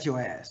got it, that's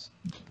your ass.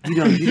 You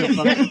don't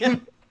fuck up.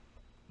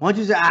 Once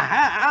you say,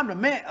 aha, I'm the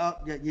man,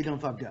 you don't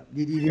fucked up.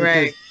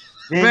 Right.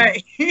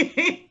 Right.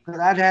 Because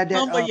I've had that.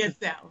 Humble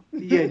yourself.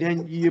 Yeah,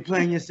 then you're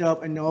playing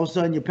yourself, and all of a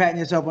sudden you're patting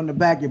yourself on the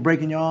back, you're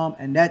breaking your arm,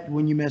 and that's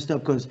when you messed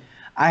up. Because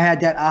I had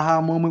that aha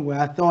moment where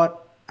I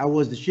thought I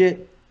was the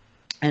shit,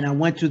 and I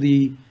went to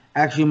it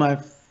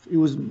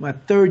was my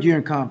third year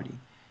in comedy,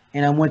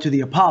 and I went to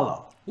the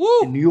Apollo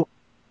in New York.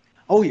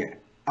 Oh yeah,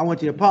 I went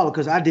to the Apollo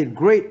because I did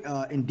great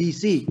in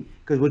DC.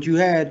 Because what you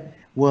had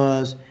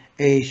was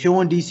a show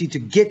in DC to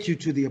get you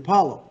to the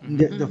Apollo,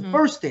 the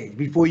first stage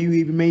before you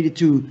even made it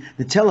to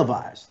the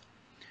televised.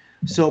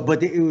 So,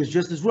 but it was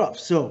just as rough.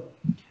 So,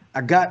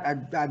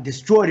 I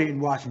destroyed it in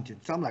Washington.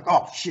 So I'm like,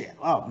 oh shit,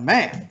 oh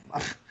man,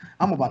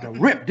 I'm about to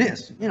rip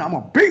this. I'm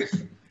a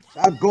beast. So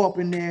I go up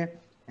in there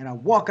and I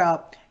walk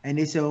out, and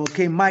they say,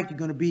 okay, Mike, you're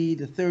gonna be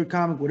the third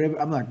comic, whatever.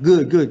 I'm like,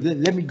 good.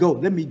 Let me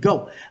go.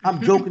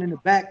 I'm joking in the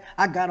back.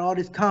 I got all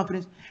this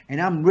confidence,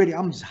 and I'm ready.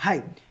 I'm just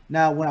hyped.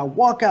 Now, when I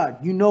walk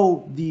out,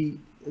 the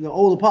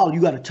old Apollo,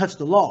 you got to touch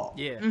the log.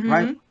 Yeah.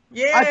 Right?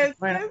 Yes.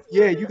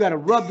 You got to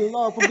rub the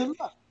log from the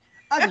log.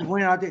 I just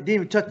went out there, didn't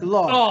even touch the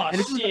log. Oh,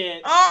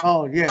 shit.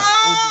 Oh, yeah.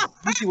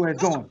 You see where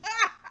it's going.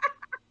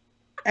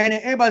 And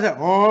then everybody's like,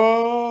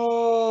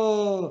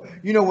 oh.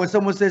 When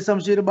someone says some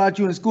shit about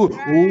you in school,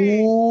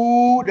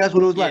 ooh, that's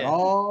what it was like.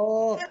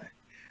 Oh.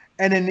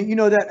 And then,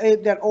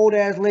 that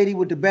old-ass lady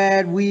with the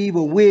bad weave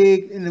or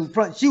wig in the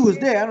front, she was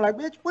there. I'm like,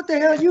 bitch, what the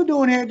hell are you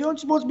doing here? Don't you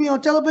supposed to be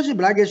on television?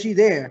 But I guess she's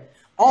there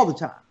all the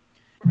time.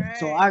 Right.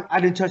 So I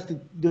didn't touch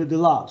the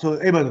log. So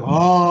everybody's like,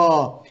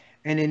 oh.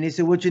 And then they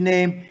said, what's your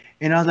name?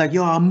 And I was like,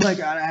 yo, I'm Mike.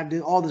 I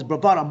did all this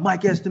bravado.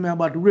 Mike Estimate. I'm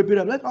about to rip it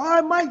up. Like, all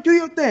right, Mike, do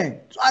your thing.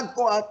 So I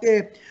go out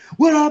there.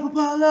 What up,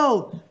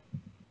 Apollo?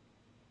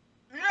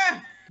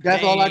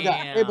 That's all I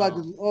got. Everybody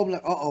just, I'm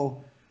like,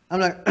 uh-oh. I'm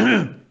like,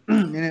 and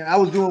then I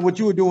was doing what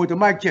you were doing with the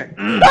mic check.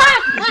 Oh,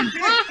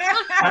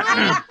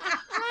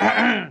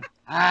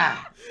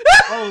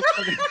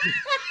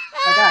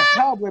 like I had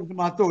cobwebs in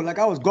my throat, like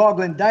I was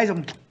gargling dice.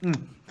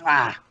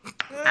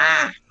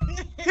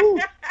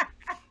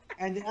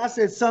 And then I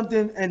said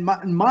something, and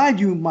mind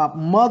you, my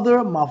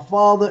mother, my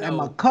father, and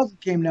my cousin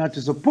came down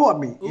to support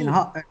me in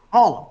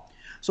Harlem.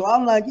 So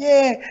I'm like,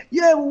 yeah,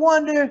 you ever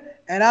wonder?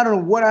 And I don't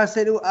know what I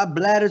said. I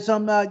blattered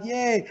something out.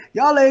 Yeah,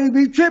 y'all ladies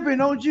be tripping,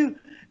 don't you?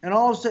 And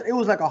all of a sudden, it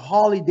was like a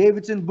Harley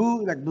Davidson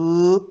boo, like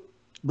boo,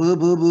 boo,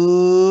 boo,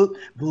 boo,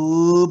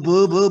 boo,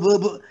 boo, boo, boo,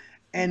 boo.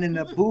 And then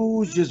the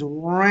boos just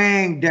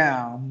rang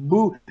down.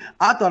 Boo.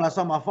 I thought I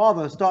saw my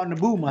father starting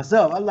to boo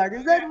myself. I was like,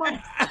 is that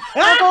my...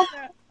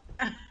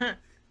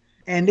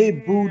 And they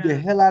booed the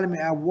hell out of me.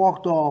 I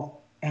walked off,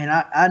 and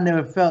I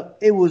never felt...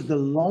 It was the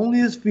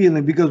loneliest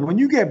feeling, because when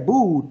you get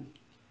booed,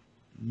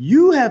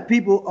 you have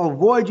people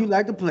avoid you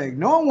like the plague.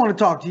 No one want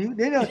to talk to you.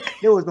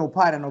 There was no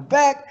pat on no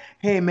back.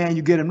 Hey, man,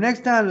 you get him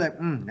next time. Like,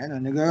 that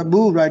nigga got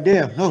booed right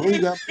there. Oh, he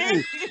got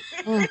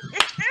booed.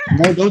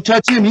 No, don't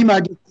touch him. He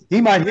might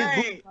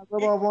hit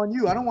rub off on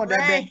you. I don't want that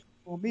back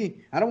on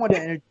me. I don't want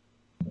that energy.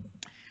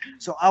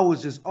 So I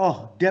was just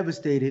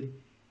devastated.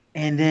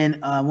 And then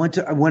I went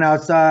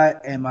outside,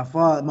 and my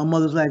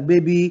mother's like,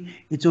 "Baby,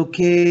 it's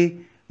okay,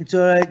 it's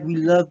all right. We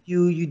love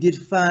you. You did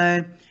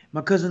fine."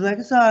 My cousin's like,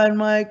 "It's all right,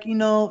 Mike.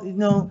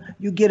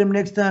 You get him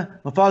next time."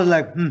 My father's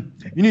like,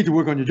 "You need to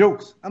work on your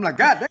jokes." I'm like,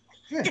 "God,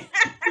 damn, shit."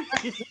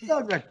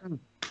 I was like,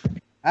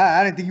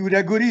 I didn't think you were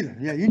that good either.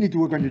 Yeah, you need to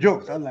work on your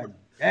jokes. I was like,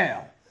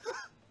 "Damn."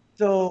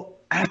 So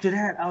after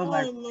that, I was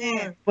like, Oh "Man."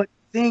 Lord. But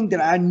the thing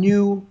that I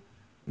knew,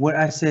 what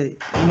I said,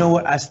 you know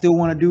what? I still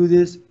want to do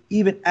this,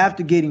 even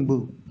after getting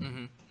booed.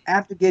 Mm-hmm.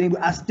 After getting,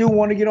 I still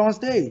want to get on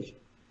stage.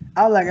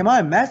 I was like, am I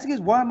a masochist?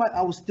 Why am I?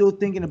 I was still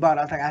thinking about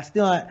it. I was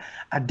like,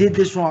 I did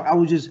this wrong. I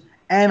was just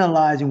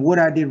analyzing what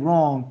I did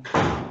wrong.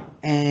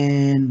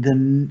 And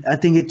then I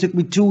think it took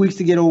me 2 weeks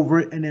to get over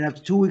it. And then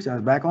after 2 weeks, I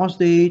was back on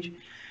stage.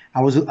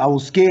 I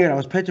was scared. I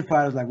was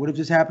petrified. I was like, what if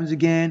this happens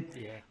again?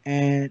 Yeah.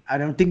 And I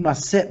don't think my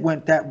set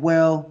went that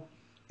well.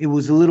 It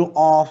was a little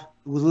off.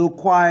 It was a little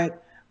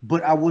quiet,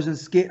 but I wasn't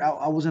scared.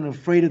 I wasn't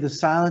afraid of the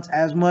silence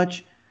as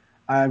much.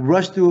 I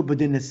rushed through it, but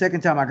then the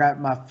second time I got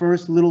my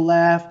first little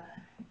laugh,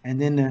 and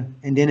then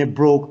it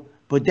broke.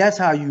 But that's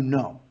how you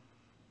know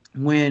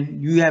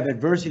when you have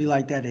adversity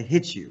like that, it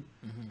hits you,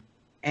 Mm-hmm.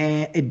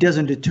 and it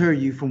doesn't deter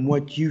you from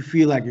what you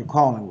feel like your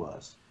calling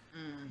was.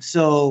 Mm.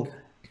 So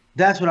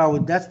that's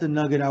the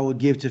nugget I would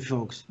give to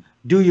folks.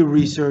 Do your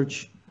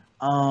research.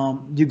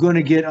 You're going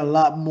to get a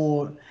lot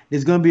more.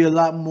 There's going to be a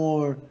lot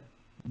more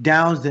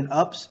downs than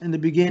ups in the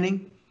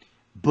beginning,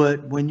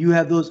 but when you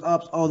have those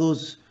ups, all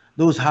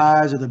those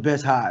highs are the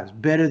best highs.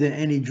 Better than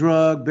any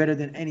drug, better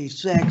than any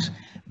sex,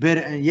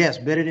 better, and yes,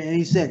 better than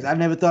any sex. I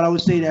never thought I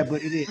would say that,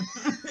 but it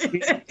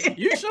is.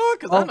 You sure?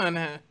 Cause I Oh, done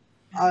had.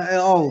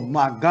 oh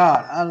my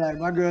God! I like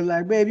my girl.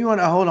 Like, babe, you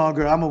wanna hold on,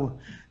 girl? I'm gonna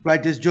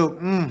write this joke.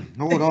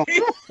 Hold on.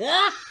 Yeah,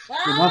 yeah.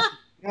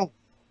 Oh,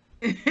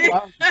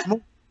 I was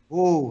smoke-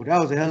 oh, that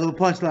was a hell of a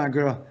punchline,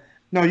 girl.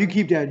 No, you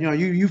keep that.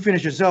 You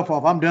finish yourself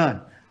off. I'm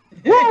done.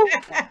 Woo!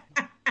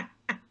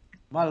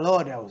 My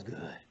Lord, that was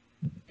good.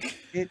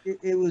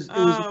 It was.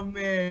 Oh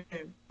man.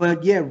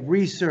 But yeah,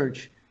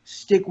 research,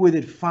 stick with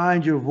it,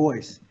 find your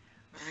voice.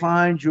 Right.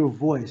 Find your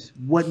voice.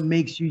 What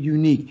makes you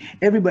unique?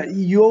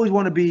 You always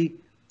want to be,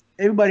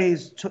 everybody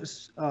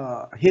has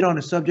hit on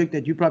a subject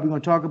that you're probably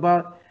going to talk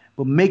about,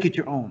 but make it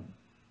your own.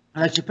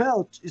 Like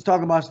Chappelle is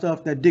talking about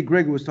stuff that Dick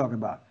Gregory was talking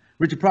about,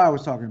 Richard Pryor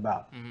was talking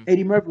about, Mm-hmm.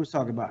 Eddie Murphy was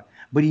talking about,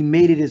 but he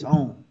made it his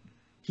own.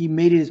 He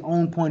made it his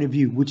own point of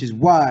view, which is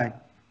why,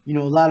 a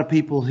lot of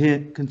people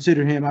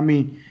consider him, I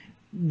mean,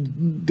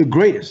 the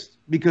greatest Yeah.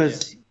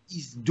 because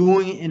he's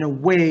doing it in a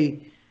way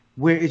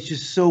where it's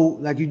just so,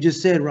 like you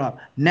just said, Rob,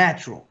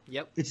 natural.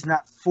 Yep. It's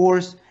not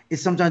forced. It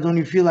sometimes don't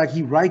even feel like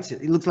he writes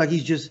it. It looks like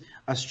he's just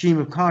a stream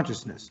of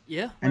consciousness.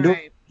 Yeah. And those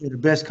Right. are the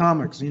best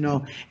comics. And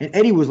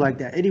Eddie was like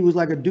that. Eddie was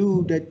like a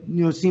dude that,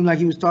 seemed like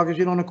he was talking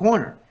shit on the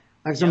corner.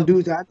 Like some Yep.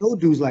 dudes, I know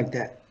dudes like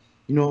that.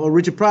 Or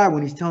Richard Pryor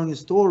when he's telling his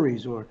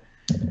stories, or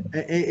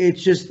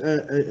it's just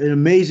an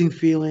amazing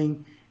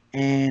feeling.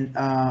 And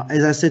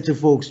as I said to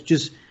folks,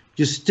 just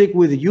stick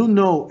with it. You'll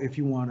know if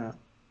you want to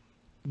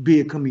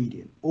be a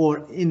comedian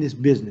or in this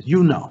business.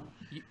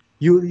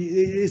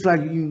 It's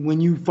like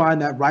when you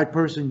find that right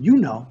person.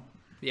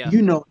 Yeah.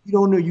 You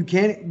don't know. You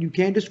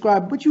can't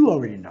describe, but you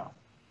already know.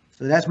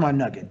 So that's my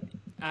nugget.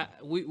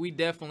 We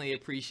definitely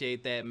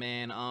appreciate that,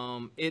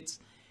 man. It's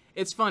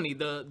funny.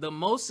 The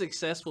most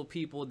successful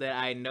people that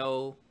I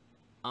know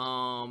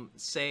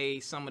say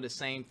some of the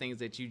same things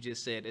that you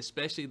just said,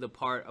 especially the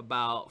part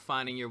about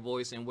finding your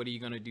voice and what are you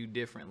going to do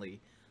differently.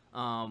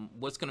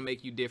 What's going to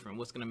make you different?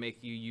 What's going to make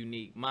you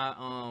unique?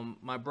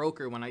 My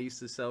broker, when I used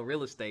to sell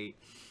real estate,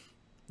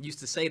 used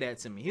to say that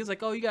to me. He was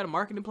like, "Oh, you got a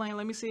marketing plan?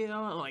 Let me see it."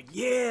 I'm like,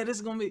 "Yeah, this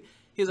is gonna be."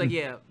 He was like,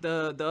 "Yeah,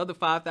 the other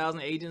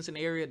 5,000 agents in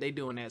the area, they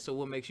doing that. So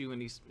what makes you in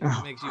these?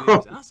 Makes you?" In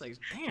these? I was like,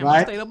 "Damn, I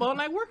Right? stayed up all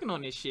night working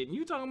on this shit, and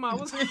you talking about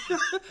what's?"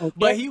 Okay.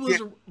 But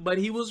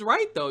he was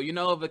right though. If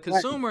a Right.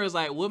 consumer is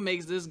like, "What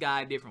makes this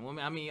guy different?"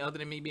 I mean, other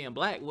than me being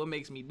black, what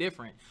makes me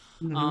different?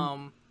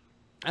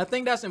 I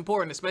think that's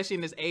important, especially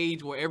in this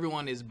age where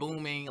everyone is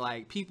booming.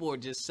 Like, people are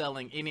just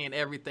selling any and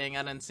everything.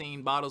 I done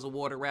seen bottles of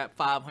water wrapped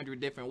 500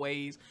 different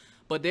ways.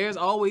 But there's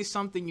always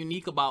something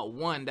unique about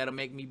one that'll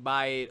make me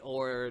buy it,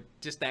 or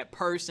just that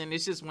person.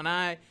 It's just when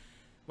I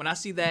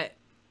see that,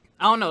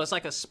 I don't know, it's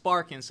like a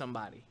spark in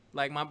somebody.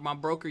 Like my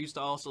broker used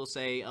to also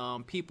say,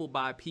 people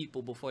buy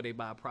people before they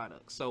buy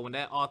products. So when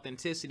that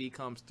authenticity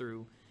comes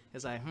through,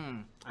 it's like,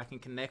 I can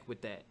connect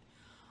with that.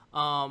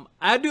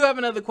 I do have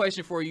another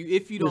question for you,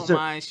 if you Yes, don't sir.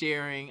 mind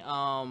sharing.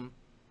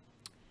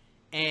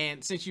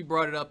 And since you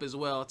brought it up as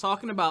well,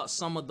 talking about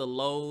some of the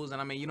lows, and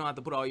I mean, you don't have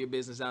to put all your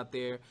business out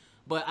there,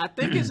 but I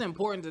think it's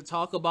important to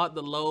talk about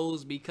the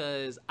lows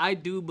because I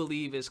do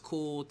believe it's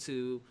cool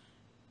to,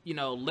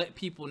 let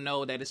people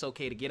know that it's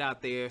okay to get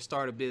out there,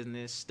 start a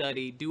business,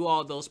 study, do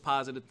all those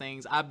positive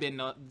things. I've been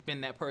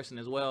that person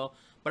as well.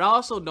 but I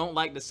also don't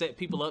like to set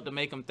people up to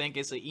make them think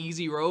it's an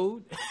easy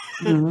road.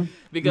 Mm-hmm.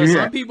 Because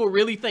some people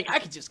really think I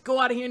could just go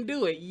out of here and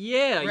do it.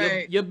 Yeah,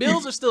 Right. your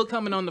bills are still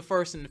coming on the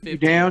 1st and the 15th.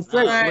 Damn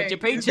straight. But your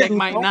paycheck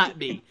might not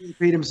be.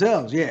 Pay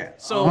themselves, yeah.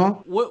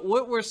 So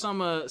what were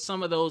some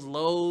of those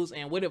lows,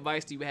 and what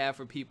advice do you have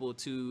for people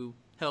to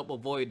help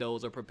avoid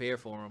those or prepare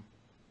for them?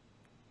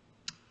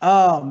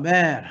 Oh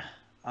man,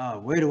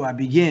 where do I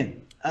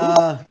begin?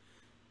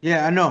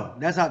 Yeah, I know.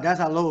 That's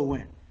how low it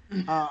went.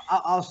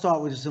 I'll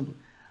start with the simple.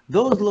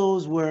 Those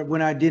lows were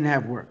when I didn't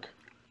have work,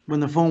 when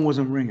the phone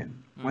wasn't ringing,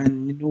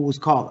 when no one was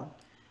calling,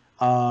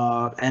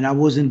 and I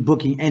wasn't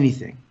booking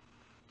anything.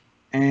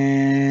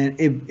 And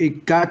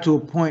it got to a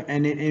point,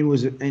 and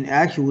it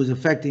actually was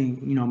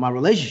affecting my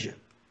relationship.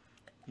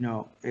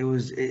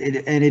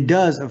 It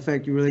does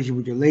affect your relationship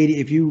with your lady.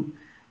 If you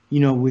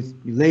with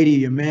your lady,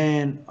 your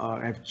man,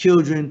 have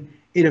children,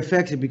 it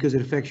affects it because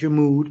it affects your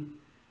mood,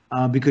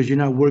 because you're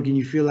not working.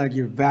 You feel like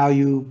your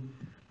value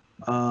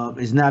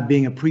is not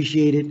being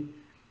appreciated.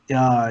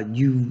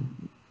 You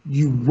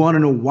want to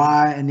know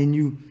why, and then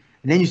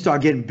you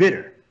start getting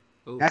bitter.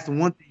 Ooh. That's the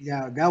one thing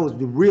that was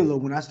the real low,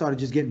 when I started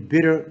just getting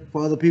bitter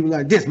for other people,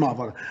 like this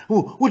motherfucker.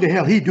 What the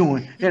hell he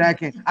doing that I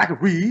can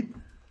read?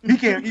 He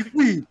can't even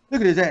read.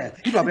 Look at his ass.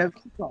 He probably have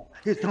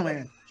his dumb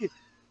ass. Shit.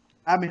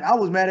 I mean, I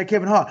was mad at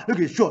Kevin Hart. Look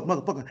at his short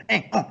motherfucker.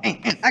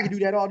 I can do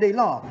that all day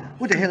long.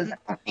 What the hell is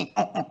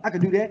that? I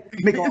can do that.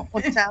 Make all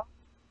fun sound.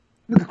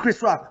 Look at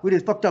Chris Rock with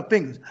his fucked up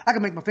fingers. I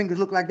can make my fingers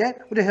look like that.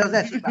 What the hell is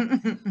that shit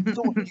about?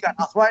 So you got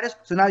arthritis,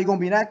 so now you're gonna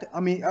be an actor? I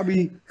mean,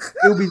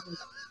 it'll be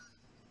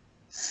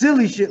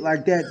silly shit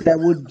like that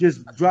would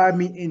just drive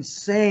me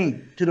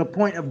insane to the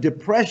point of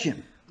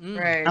depression.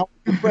 Right. A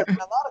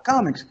lot of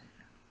comics,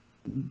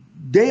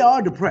 they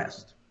are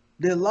depressed.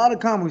 There are a lot of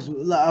comics.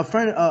 A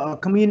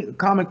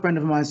comic friend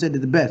of mine said it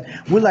the best.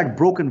 We're like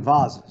broken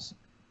vases.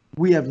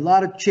 We have a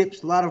lot of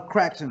chips, a lot of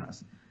cracks in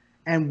us,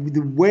 and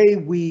the way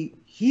we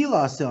heal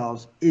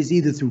ourselves is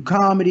either through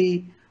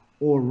comedy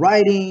or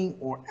writing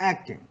or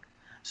acting.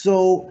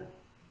 So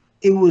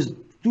it was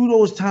through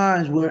those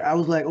times where I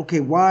was like, okay,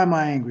 why am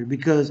I angry?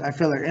 Because I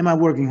felt like, am I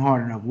working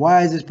hard enough?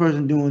 Why is this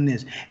person doing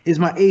this? Is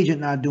my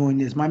agent not doing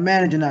this? My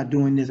manager not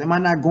doing this? Am I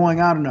not going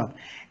out enough?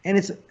 And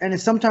it's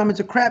sometimes it's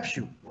a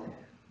crapshoot.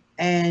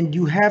 And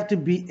you have to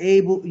be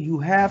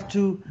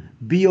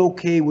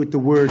okay with the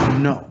word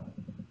no.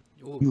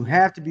 You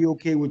have to be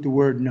okay with the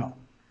word no.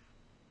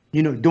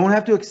 Don't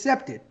have to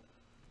accept it,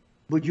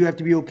 but you have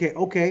to be okay.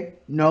 Okay,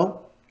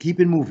 no, keep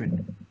it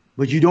moving.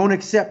 But you don't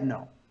accept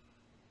no.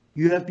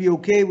 You have to be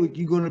okay with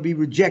you're going to be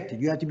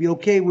rejected. You have to be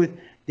okay with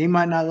they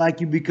might not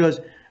like you because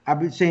I've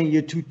been saying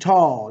you're too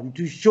tall, you're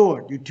too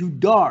short, you're too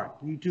dark,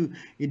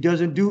 it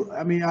doesn't do.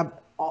 I mean,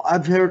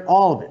 I've heard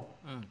all of it.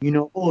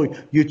 Oh,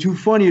 you're too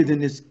funnier than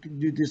this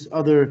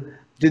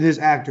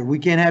actor. We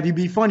can't have you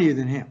be funnier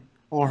than him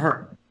or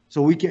her.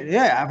 So we can.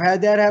 Yeah, I've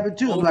had that happen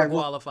too.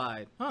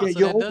 Overqualified. So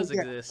that does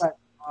exist.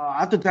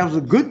 I thought that was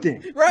a good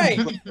thing. Right.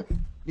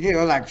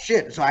 Yeah, like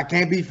shit. So I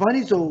can't be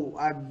funny. So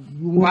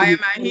why am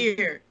I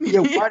here?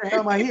 Yeah, why the hell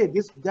am I here?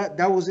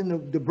 That was in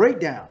the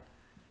breakdown.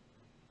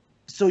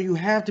 So you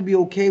have to be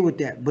okay with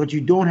that, but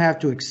you don't have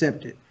to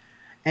accept it.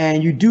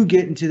 And you do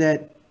get into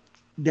that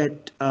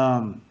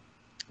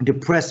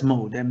depressed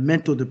mode, that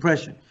mental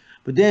depression.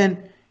 But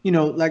then,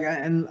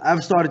 and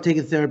I've started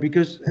taking therapy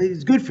because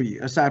it's good for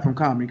you, aside from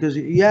comedy, because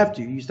you have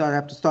to. You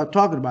have to start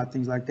talking about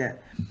things like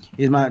that.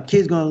 Is my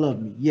kids gonna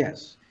love me?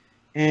 Yes.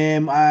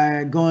 Am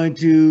I going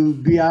to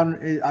be out?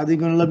 Are they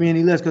going to love me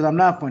any less because I'm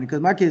not funny? Because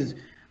my kids,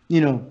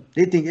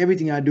 they think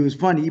everything I do is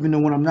funny, even though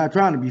when I'm not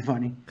trying to be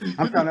funny,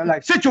 I'm trying to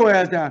like, sit your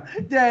ass down.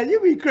 Dad, you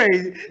be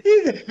crazy.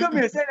 Come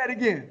here, say that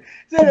again.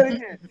 Say that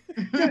again.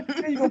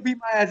 You're going to beat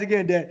my ass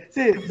again, Dad.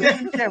 Say it.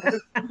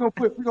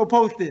 We're going to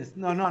post this.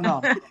 No. I'm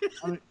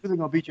really going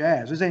to beat your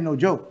ass. This ain't no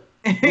joke.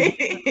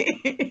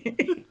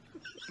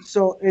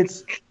 So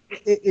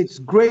it's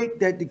great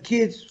that the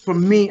kids,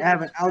 from me,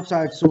 have an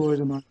outside source,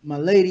 and my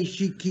lady,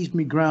 she keeps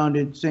me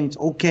grounded, saying it's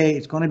okay,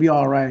 it's gonna be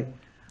all right.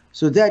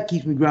 So that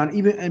keeps me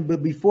grounded.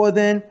 But before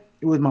then,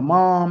 it was my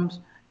mom's,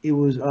 it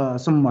was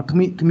some of my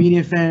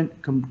comedian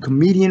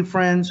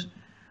friends.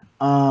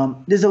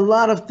 There's a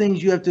lot of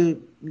things you have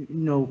to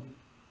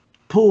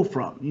pull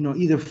from,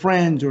 either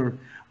friends or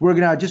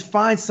working out. Just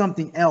find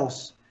something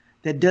else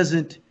that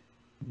doesn't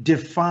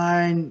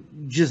define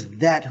just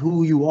that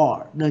who you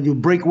are. Now you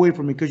break away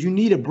from it because you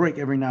need a break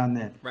every now and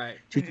then, right?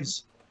 To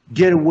just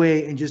get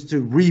away and just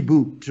to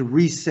reboot, to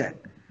reset,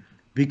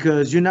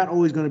 because you're not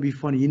always going to be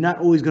funny. You're not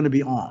always going to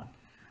be on.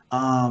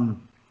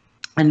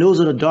 And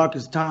those are the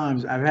darkest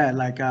times I've had.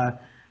 Like I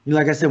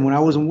said, when I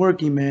wasn't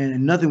working, man,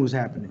 and nothing was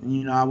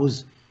happening. I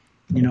was,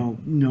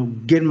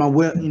 getting my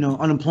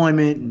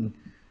unemployment, and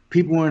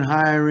people weren't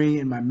hiring,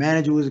 and my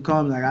manager was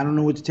calling like, I don't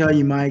know what to tell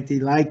you, Mike. They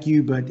like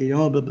you, but they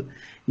don't. But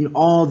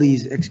all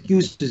these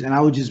excuses, and I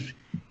would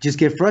just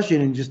get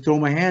frustrated and just throw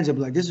my hands up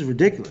like, this is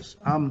ridiculous.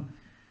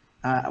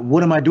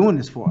 What am I doing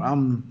this for?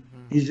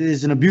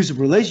 It's an abusive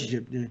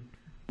relationship.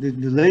 The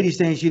lady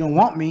saying she don't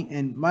want me,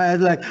 and my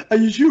ass like, are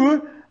you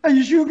sure? Are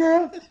you sure,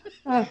 girl?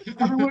 I've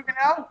been working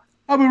out.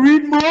 I've been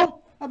reading more.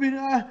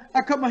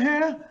 I cut my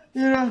hair.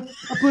 I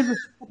put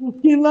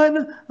skin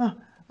lightener.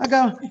 I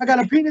got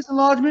a penis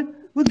enlargement.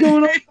 What's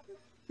going on?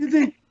 You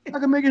think I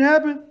can make it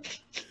happen?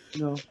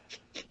 No,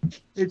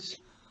 it's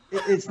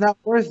not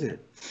worth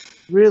it.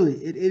 Really,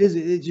 it is.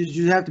 It just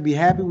you have to be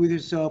happy with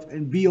yourself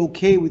and be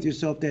okay with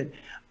yourself. That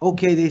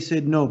okay, they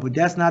said no, but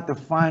that's not the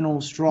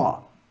final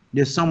straw.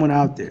 There's someone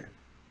out there,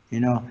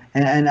 and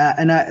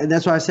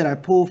that's why I said I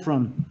pull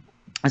from,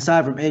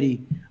 aside from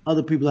Eddie,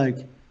 other people like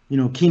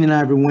Keenan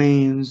Ivory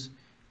Wayans.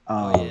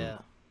 Yeah.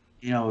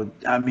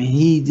 I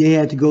mean, they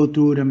had to go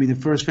through it. I mean, the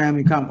first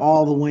family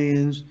all the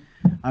Wayans.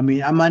 I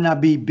mean, I might not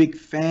be big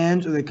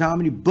fans of the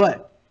comedy,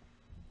 but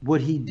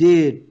what he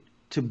did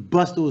to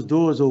bust those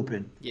doors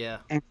open,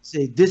 and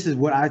say this is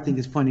what I think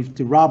is funny.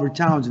 To Robert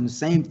Townsend, the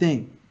same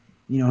thing.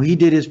 He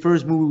did his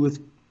first movie with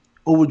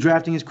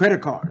overdrafting his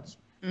credit cards.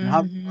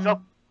 Mm-hmm.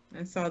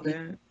 I saw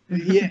that.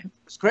 Yeah,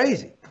 it's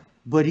crazy,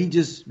 but he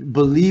just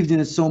believed in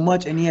it so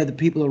much, and he had the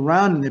people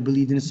around him that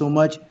believed in it so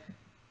much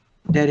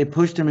that it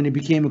pushed him, and it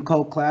became a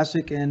cult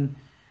classic. And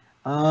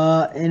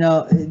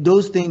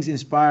those things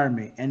inspire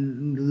me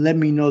and let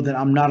me know that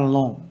I'm not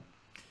alone.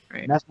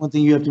 Right. That's one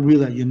thing you have to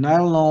realize. You're not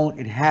alone.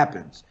 It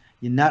happens.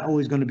 You're not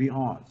always going to be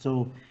on.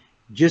 So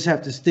just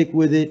have to stick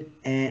with it.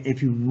 And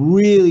if you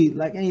really,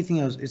 like anything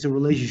else, it's a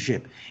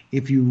relationship.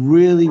 If you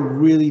really,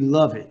 really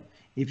love it,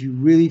 if you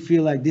really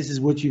feel like this is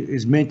what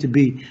is meant to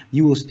be,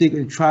 you will stick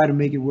and try to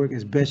make it work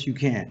as best you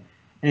can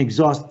and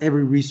exhaust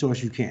every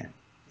resource you can.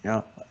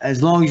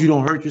 As long as you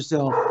don't hurt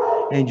yourself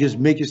and just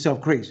make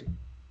yourself crazy.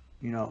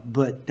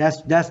 But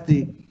that's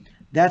the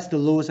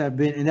lowest I've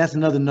been. And that's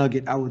another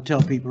nugget I would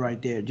tell people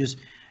right there. Just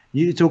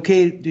it's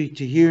okay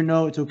to hear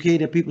no. It's okay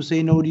that people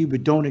say no to you,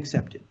 but don't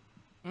accept it.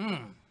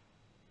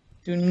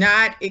 Do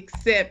not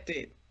accept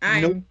it.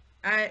 Nope.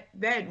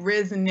 That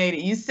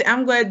resonated.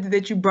 I'm glad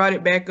that you brought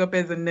it back up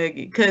as a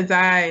nugget, because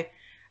I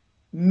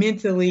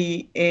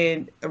mentally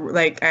and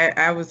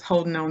I was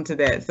holding on to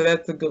that. So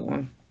that's a good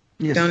one.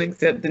 Yes. Don't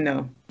accept the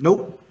no.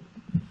 Nope.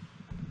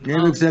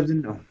 Never accept the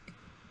no.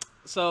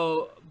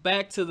 So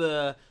back to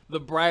the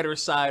brighter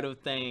side of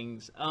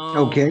things.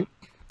 Okay.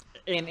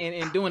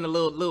 And doing a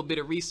little bit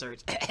of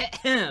research.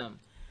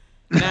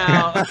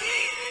 Now,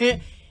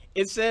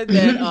 it said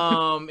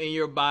that in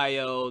your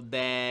bio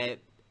that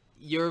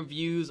your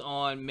views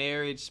on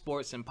marriage,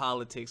 sports, and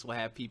politics will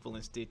have people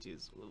in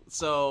stitches.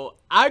 So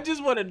I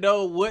just want to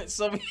know what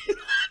the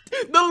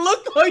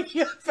look on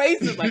your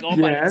face is like. Oh, I'm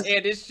about to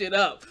tear this shit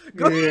up.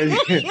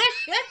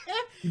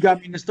 You got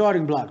me in the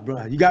starting block,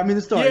 bro. You got me in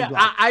the starting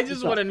block. I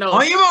just want to know.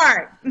 On your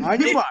mark. On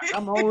your mark.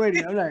 I'm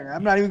already.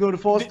 I'm not even going to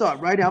false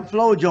start right now. I'm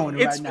flow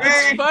joining right now.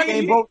 It's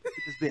funny. Both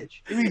this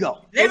bitch. Here we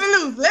go. Let me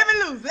loose.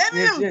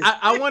 Yes.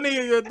 I want to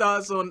hear your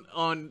thoughts on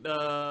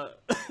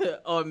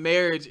on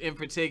marriage in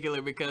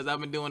particular, because I've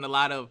been doing a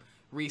lot of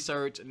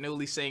research.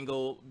 Newly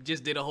single,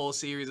 just did a whole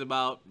series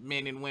about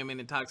men and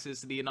women and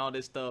toxicity and all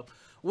this stuff.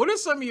 What are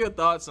some of your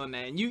thoughts on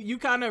that? And you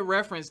kind of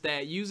referenced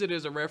that, use it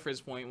as a reference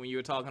point when you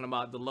were talking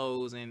about the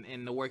lows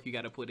and the work you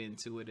got to put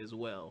into it as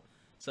well.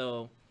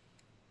 So,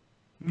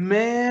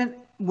 man,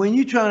 when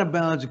you're trying to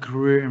balance a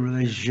career and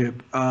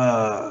relationship,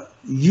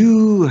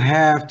 you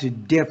have to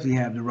definitely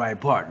have the right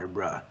partner,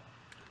 bro.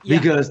 Yeah.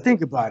 Because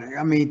think about it.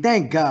 I mean,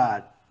 thank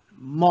God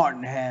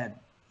Martin had,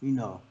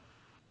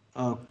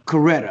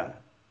 Coretta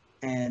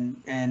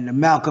and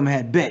Malcolm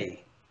had Betty.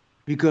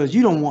 Because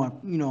you don't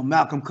want,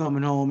 Malcolm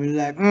coming home and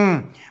like,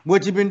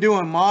 what you been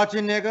doing,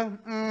 marching, nigga?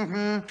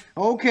 Mm-hmm.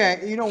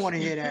 Okay. You don't want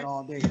to hear that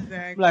all day.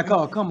 Exactly. Like,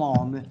 oh, come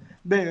on, man.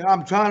 Baby,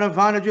 I'm trying to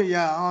find a dream.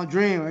 Yeah,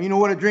 dream. You know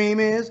what a dream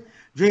is?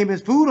 Dream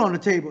is food on the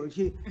table.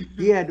 He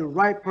had the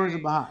right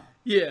person behind.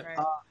 Yeah.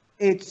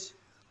 It's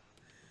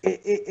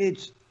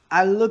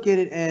I look at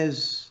it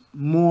as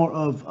more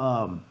of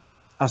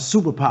a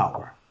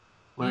superpower,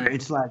 where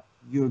it's like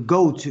your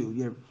go-to,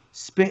 your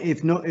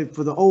if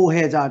for the old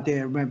heads out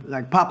there, remember,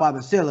 like Popeye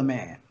the Sailor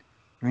Man,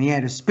 and he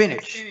had a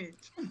spinach.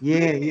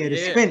 Yeah, he had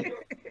a spinach.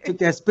 Took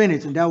that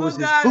spinach, and that was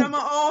his food. I'm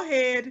an old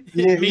head.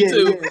 Yeah, me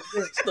too.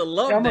 Still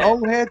love I'm that. an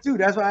old head too.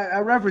 That's why I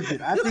reference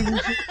it. I think you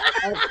should.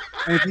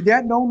 And if you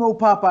don't know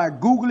Popeye,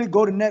 Google it.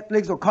 Go to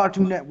Netflix or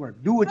Cartoon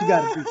Network. Do what you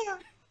got to do.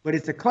 But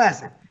it's a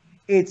classic.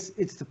 It's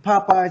the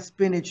Popeye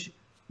spinach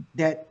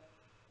that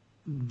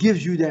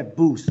gives you that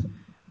boost.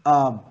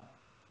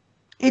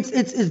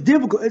 It's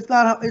difficult. It's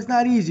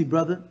not easy,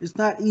 brother. It's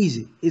not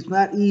easy. It's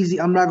not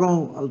easy. I'm not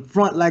going to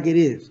front like it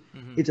is.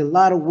 Mm-hmm. It's a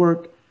lot of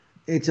work.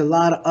 It's a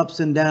lot of ups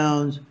and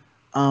downs.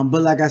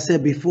 But like I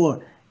said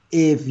before,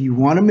 if you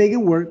want to make it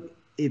work,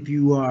 if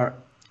you are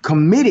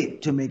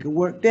committed to make it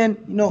work, then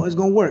it's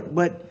going to work.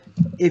 But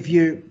if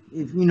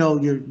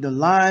the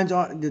lines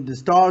are the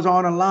stars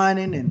aren't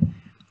aligning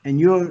and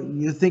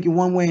you're thinking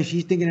one way and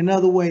she's thinking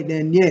another way,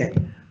 then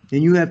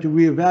you have to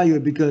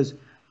reevaluate, because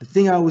the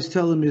thing I always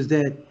tell them is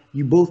that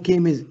you both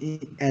came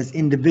as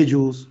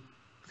individuals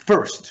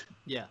first.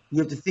 Yeah. You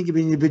have to think of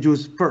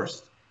individuals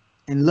first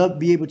and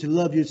be able to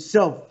love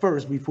yourself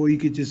first before you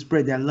could just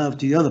spread that love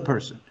to the other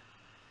person.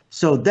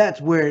 So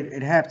that's where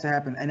it has to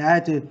happen. And I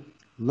had to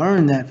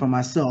learn that for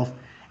myself.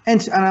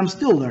 and I'm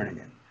still learning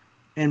it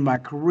in my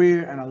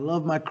career, and I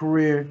love my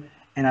career,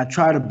 and I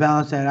try to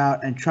balance that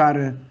out and try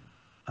to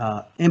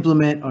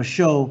implement or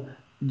show,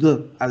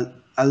 look,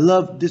 I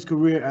love this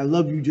career, I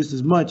love you just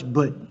as much,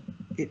 but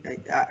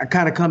I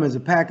kind of come as a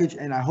package,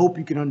 and I hope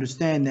you can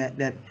understand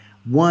that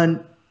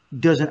one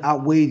doesn't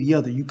outweigh the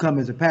other. You come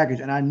as a package,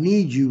 and I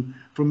need you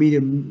for me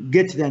to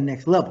get to that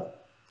next level.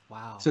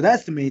 Wow. So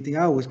that's the main thing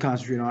I always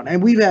concentrate on.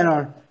 And we've had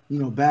our,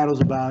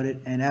 battles about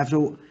it. And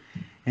after,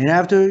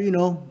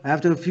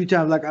 after a few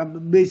times, like I've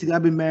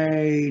been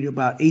married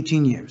about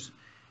 18 years,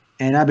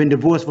 and I've been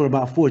divorced for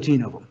about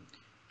 14 of them.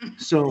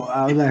 So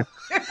I was like,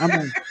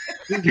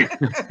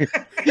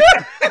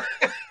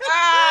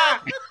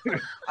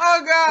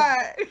 oh God.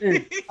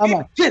 I'm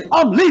like, shit,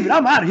 I'm leaving.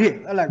 I'm out of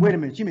here. I'm like, wait a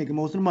minute. She making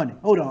most of the money.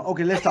 Hold on.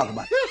 Okay, let's talk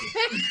about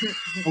it.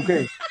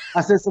 Okay.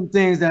 I said some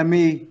things that I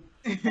may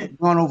have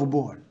gone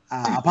overboard.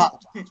 I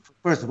apologize.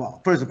 First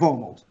and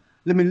foremost.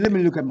 Let me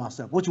look at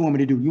myself. What you want me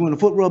to do? You want a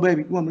foot rub,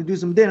 baby? You want me to do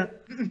some dinner?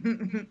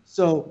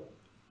 So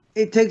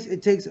it takes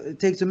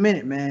a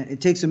minute, man.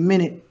 It takes a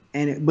minute,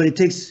 but it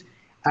takes.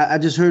 I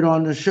just heard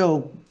on the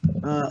show,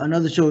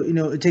 another show.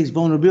 It takes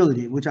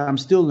vulnerability, which I'm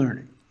still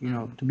learning.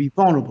 To be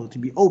vulnerable, to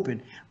be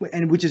open,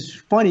 and which is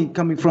funny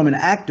coming from an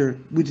actor,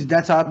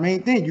 that's our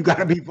main thing. You got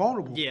to be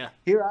vulnerable. Yeah.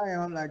 Here I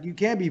am, like you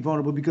can't be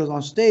vulnerable because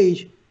on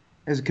stage,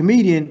 as a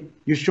comedian,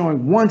 you're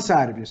showing one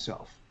side of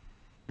yourself.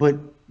 But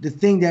the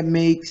thing that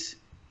makes,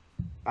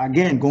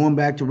 again, going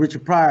back to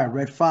Richard Pryor,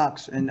 Red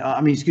Fox, and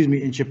and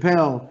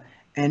Chappelle,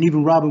 and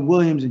even Robin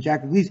Williams and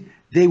Jackie Leese,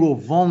 they were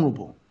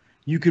vulnerable.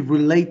 You could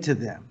relate to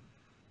them.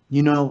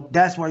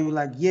 That's why you're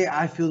like, yeah,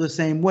 I feel the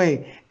same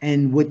way.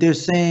 And what they're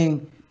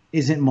saying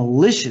isn't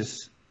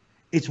malicious.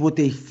 It's what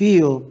they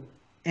feel,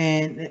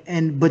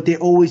 but they're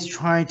always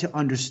trying to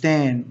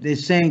understand. They're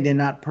saying they're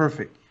not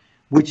perfect,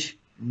 which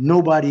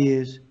nobody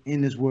is in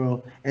this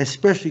world,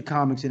 especially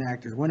comics and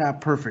actors. We're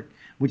not perfect,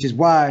 which is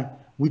why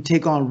we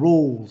take on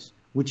roles,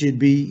 which would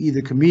be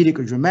either comedic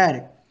or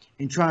dramatic,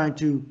 and trying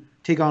to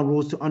take on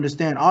roles to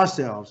understand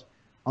ourselves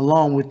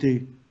along with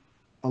the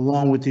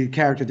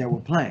character that we're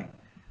playing.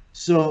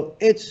 So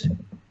it's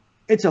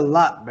a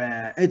lot,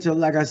 man.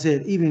 Like I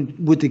said, even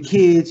with the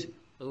kids,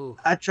 ooh.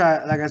 I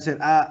try. Like I said,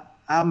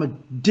 I'm a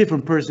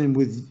different person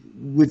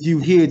with you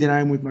here than I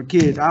am with my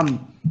kids.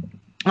 I'm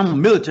a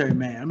military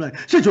man. I'm like,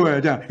 sit your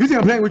ass down. You think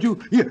I'm playing with you?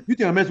 Yeah. You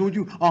think I'm messing with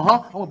you? I'm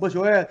gonna bust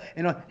your ass.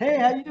 And hey,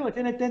 how you doing?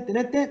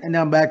 And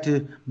now I'm back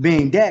to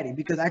being daddy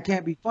because I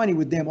can't be funny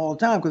with them all the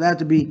time because I have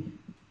to be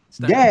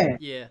dad.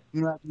 Yeah. I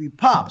have to be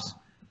pops.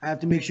 I have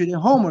to make sure their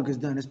homework is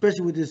done,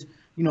 especially with this,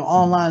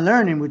 online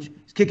learning, which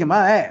is kicking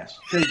my ass.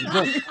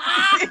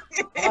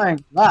 I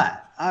ain't lie.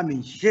 I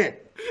mean,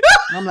 shit.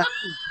 I'm like,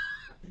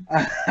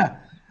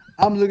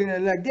 I'm looking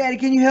at it like, Daddy,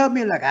 can you help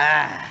me? Like,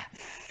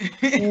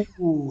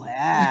 ooh,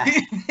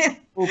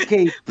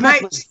 okay.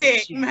 Mic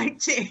check.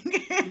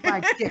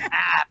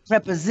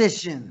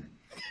 Preposition.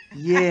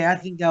 Yeah, I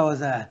think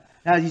that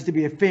used to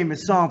be a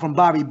famous song from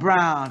Bobby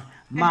Brown.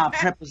 My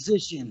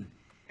preposition.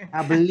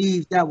 I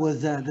believe that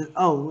was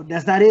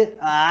that's not it?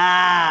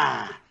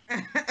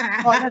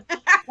 Why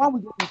don't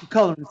we go back to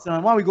coloring,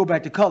 son? Why don't we go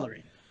back to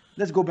coloring?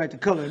 Let's go back to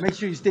coloring. Make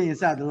sure you stay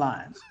inside the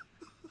lines.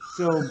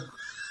 So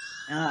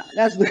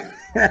that's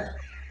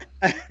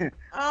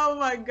oh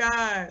my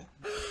God.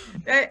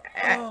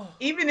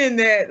 Even in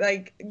that,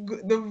 like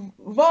the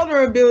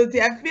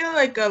vulnerability, I feel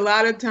like a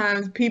lot of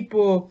times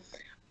people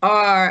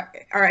are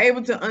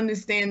able to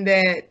understand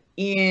that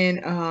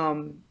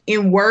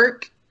in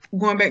work,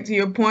 going back to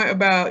your point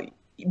about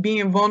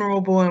being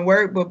vulnerable in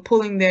work, but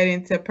pulling that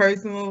into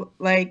personal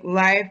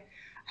life.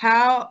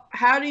 How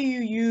do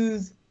you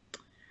use,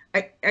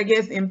 I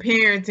guess, in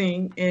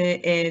parenting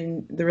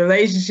and the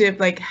relationship,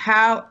 like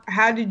how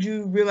did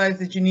you realize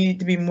that you needed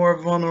to be more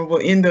vulnerable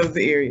in those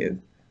areas?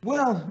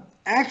 Well,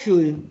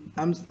 actually,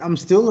 I'm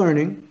still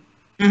learning.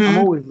 Mm-hmm. I'm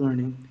always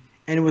learning.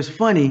 And it was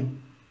funny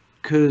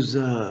because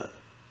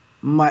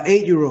my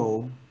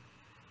 8-year-old,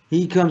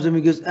 he comes to me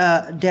and goes,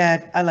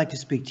 Dad, I'd like to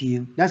speak to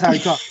you. That's how he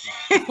talks.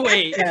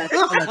 Wait. Dad,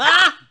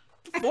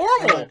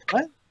 formal. Like,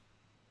 what?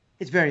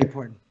 It's very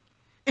important.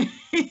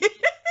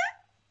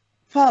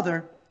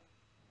 Father,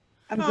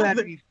 I'm glad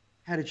we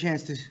had a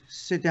chance to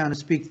sit down and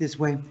speak this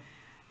way.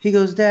 He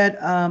goes, Dad,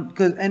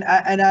 because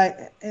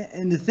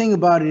and the thing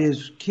about it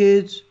is,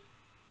 kids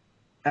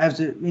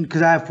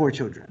because I have 4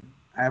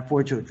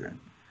 children.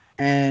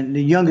 And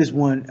the youngest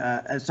one,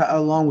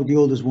 along with the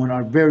oldest one,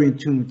 are very in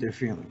tune with their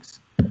feelings.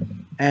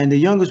 And the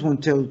youngest one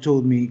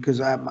told me, because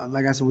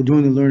like I said, we're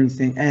doing the learning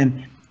thing,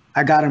 and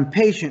I got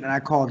impatient and I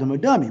called him a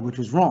dummy, which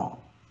was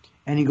wrong.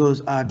 And he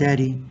goes,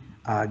 Daddy,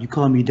 you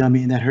called me a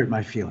dummy, and that hurt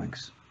my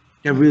feelings.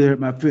 That really hurt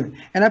my feelings.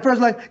 And at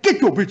first, like, get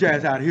your bitch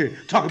ass out of here.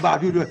 Talk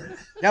about you.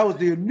 That was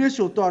the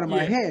initial thought in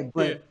my head.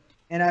 But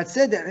and I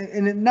said that,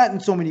 and not in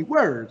so many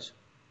words.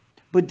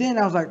 But then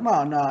I was like,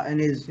 Mom, nah. And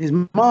his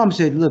mom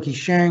said, look, he's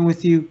sharing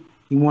with you.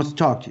 He wants to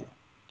talk to you.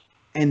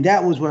 And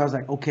that was where I was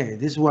like, okay,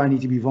 this is where I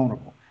need to be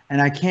vulnerable.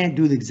 And I can't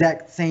do the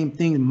exact same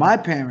thing my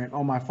parent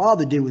or my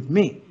father did with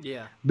me.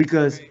 Yeah.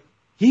 Because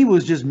he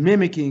was just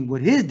mimicking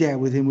what his dad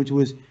with him, which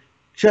was,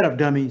 shut up,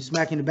 dummy,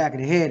 smack you in the back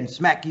of the head and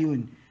smack you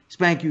and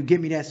spank you,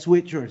 get me that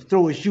switch or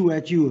throw a shoe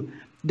at you.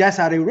 That's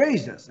how they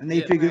raised us. And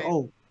they figured,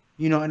 oh,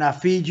 you know, and I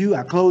feed you,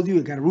 I clothe you,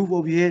 I got a roof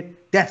over your head.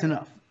 That's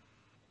enough.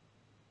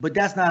 But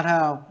that's not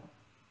how,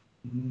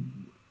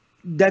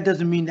 that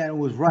doesn't mean that it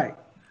was right.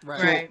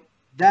 Right. So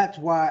that's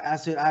why I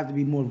said I have to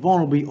be more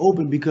vulnerable, be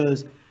open,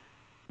 because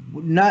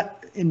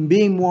not in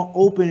being more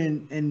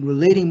open and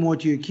relating more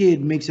to your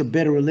kid makes a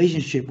better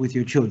relationship with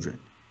your children.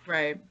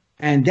 Right.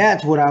 And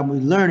that's what I was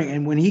learning.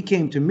 And when he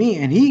came to me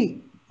and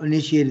he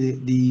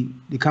initiated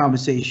the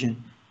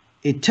conversation,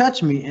 it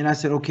touched me. And I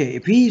said, okay,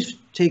 if he's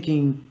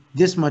taking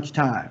this much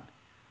time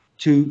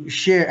to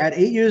share at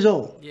 8 years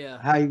old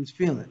how he was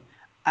feeling,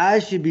 I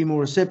should be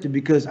more receptive,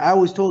 because I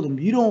always told him,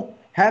 you don't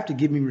have to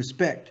give me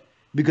respect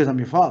because I'm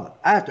your father.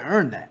 I have to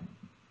earn that.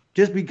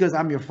 Just because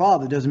I'm your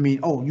father doesn't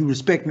mean, oh, you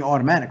respect me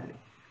automatically.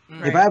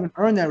 Right. If I haven't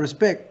earned that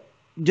respect,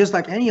 just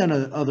like any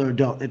other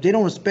adult, if they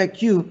don't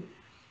respect you,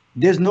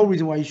 there's no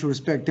reason why you should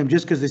respect them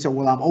just because they say,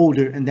 well, I'm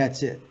older and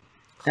that's it.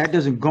 That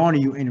doesn't garner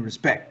you any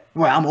respect.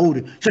 Well, I'm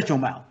older. Shut your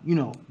mouth. You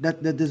know,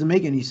 that doesn't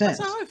make any sense.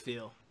 That's how I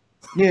feel.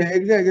 Yeah,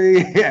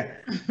 exactly. Yeah.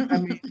 I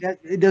mean,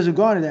 it doesn't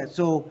garner that.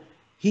 So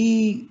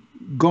he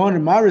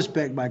garnered my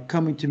respect by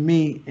coming to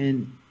me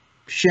and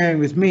sharing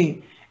with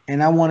me.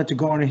 And I wanted to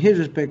garner his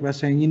respect by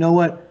saying, you know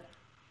what?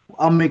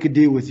 I'll make a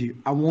deal with you.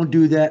 I won't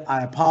do that.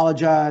 I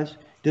apologize.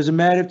 Doesn't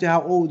matter if they're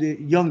how old,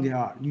 young they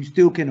are. You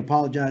still can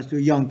apologize to a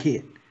young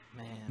kid.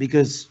 Man.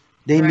 Because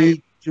they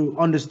need to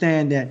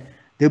understand that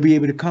they'll be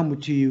able to come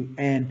to you,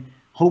 and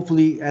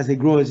hopefully as they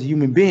grow as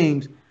human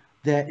beings,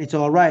 that it's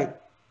all right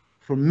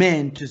for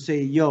men to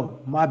say, yo,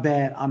 my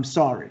bad, I'm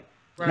sorry.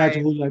 Right. Not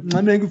to be like,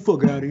 man, get the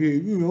fuck out of here.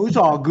 You know, it's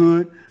all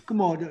good.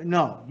 Come on.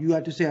 No, you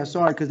have to say I'm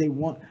sorry, because they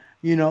want,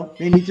 you know,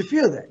 they need to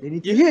feel that. They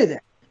need to hear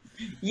that.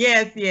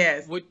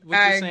 Yes. What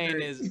you're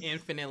saying is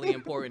infinitely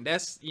important.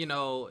 That's, you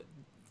know,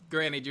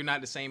 granted, you're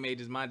not the same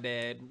age as my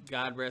dad.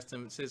 God rest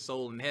his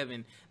soul in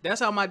heaven. That's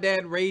how my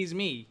dad raised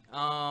me.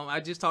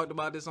 I just talked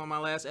about this on my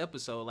last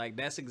episode. Like,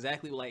 that's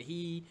exactly, like,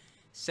 he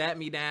sat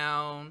me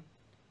down.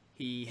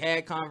 He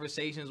had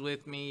conversations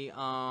with me.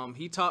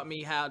 He taught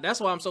me how. That's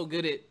why I'm so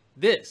good at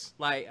this.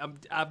 Like,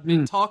 I've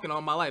been talking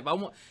all my life.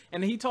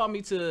 And he taught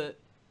me to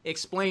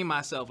explain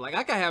myself. Like,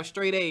 I could have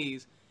straight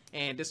A's.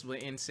 And this was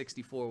when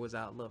N64 was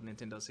out. Love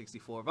Nintendo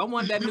 64. If I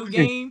want that new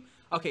game,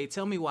 okay,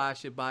 tell me why I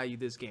should buy you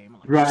this game.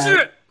 I'm like,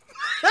 shit.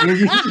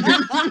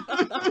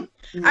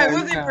 I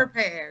wasn't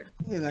prepared.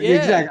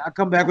 Exactly. I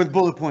come back with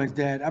bullet points,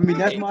 Dad. I mean,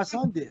 that's what my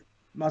son did.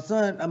 My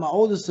son, my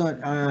oldest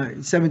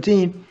son,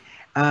 17,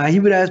 he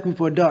would ask me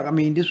for a dog. I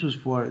mean, this was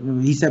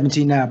he's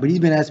 17 now, but he's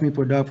been asking me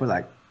for a dog for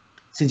like,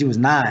 since he was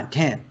 9,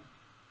 10.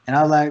 And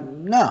I was like,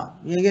 no,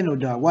 you ain't getting no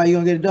dog. Why are you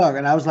going to get a dog?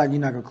 And I was like, you're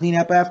not going to clean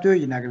up after it?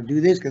 You're not going to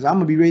do this? Because I'm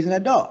going to be raising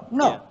that dog.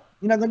 No,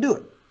 you're not going to do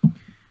it.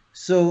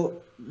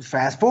 So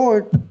fast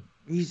forward,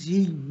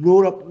 he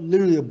wrote up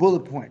literally a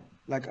bullet point,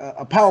 like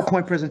a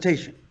PowerPoint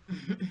presentation.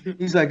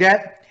 He's like,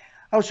 Dad,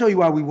 I'll show you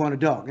why we want a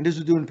dog. And this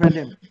was during the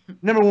pandemic.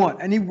 Number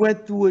one. And he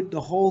went through it, the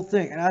whole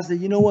thing. And I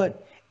said, you know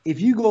what? If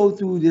you go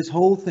through this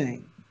whole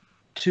thing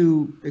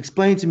to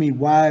explain to me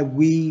why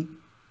we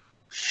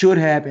should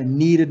have and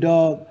need a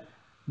dog,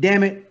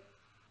 damn it,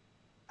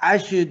 I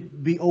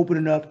should be open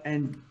enough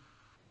and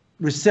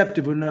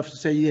receptive enough to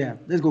say, yeah,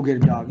 let's go get a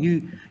dog.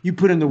 You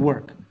put in the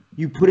work.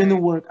 You put in the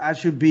work. I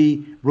should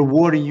be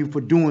rewarding you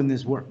for doing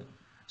this work.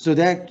 So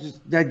that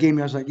gave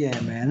me, I was like, yeah,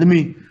 man,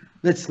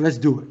 let's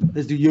do it.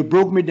 Let's do. You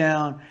broke me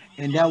down,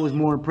 and that was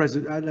more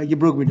impressive. You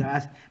broke me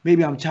down.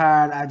 Maybe I'm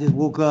tired. I just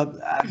woke up.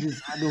 I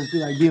don't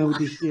feel like dealing with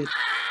this shit.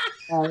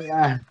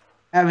 I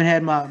haven't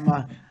had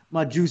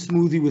my juice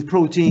smoothie with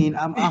protein.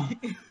 I'm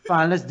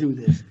fine. Let's do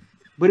this.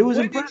 But it was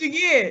impressive. What did you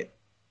get?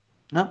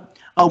 Huh?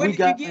 Oh, we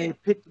got a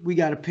pit. We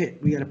got a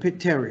pit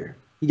terrier.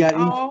 He got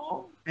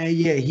and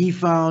yeah, he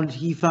found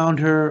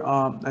her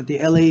at the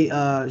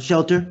LA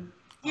shelter.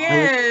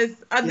 Yes,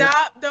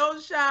 adopt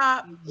those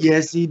shop.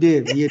 Yes, he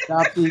did. He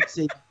adopted.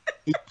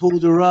 He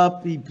pulled her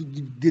up. He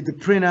did the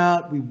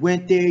printout. We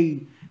went there.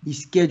 He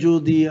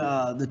scheduled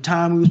the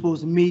time we were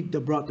supposed to meet. They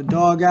brought the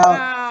dog out.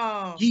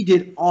 Wow. He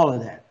did all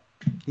of that.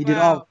 He did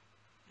all.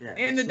 Yeah.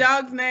 And the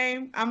dog's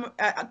name? I'm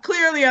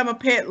clearly I'm a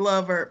pet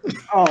lover.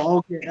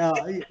 Oh,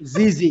 okay.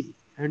 Zizi.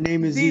 Her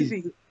name is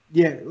Zizi.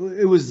 Yeah,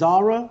 it was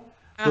Zara,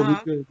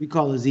 but we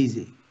call her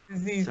Zizi.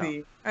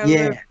 Zizi. So,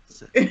 yeah.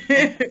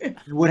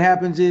 What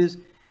happens is,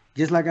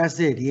 just like I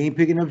said, he ain't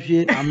picking up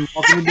shit. I'm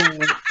walking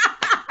him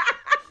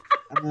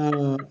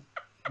down.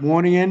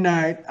 Morning and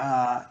night.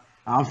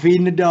 I'm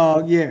feeding the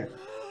dog. Yeah.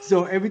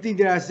 So everything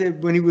that I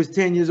said when he was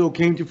 10 years old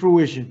came to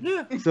fruition.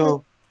 Yeah.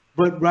 So.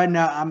 But right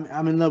now,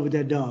 I'm in love with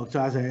that dog. So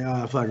I say,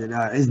 fuck it.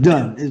 It's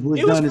done. It was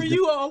done. For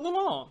you all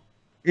along.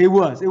 It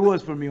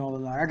was for me all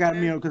along. I got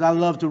me because I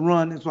love to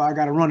run, and so I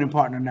got a running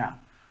partner now.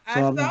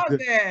 So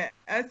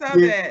I saw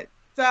that.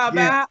 So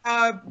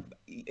about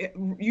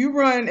you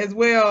run as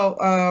well,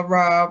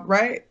 Rob,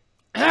 right?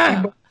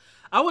 I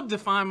would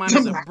define mine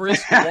as a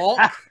brisk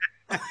walk.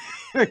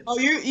 Oh,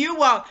 you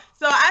walk.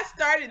 So I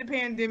started the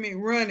pandemic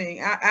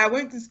running. I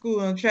went to school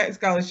on track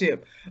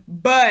scholarship,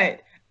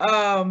 but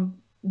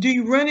do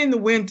you run in the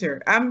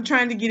winter? I'm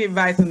trying to get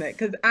advice on that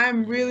because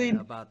I'm really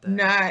about that.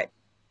 not.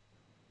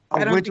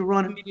 I A don't winter think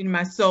runner. it's in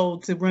my soul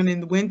to run in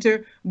the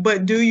winter.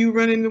 But do you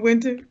run in the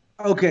winter?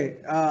 Okay.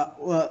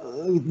 Well,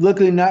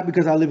 luckily not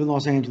because I live in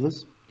Los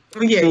Angeles.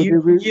 Oh, yeah, So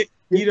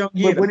you don't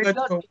but get when it much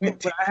does, for winter.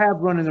 but I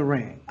have run in the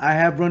rain. I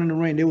have run in the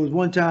rain. There was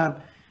one time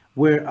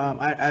where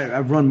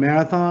I've run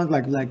marathons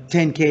like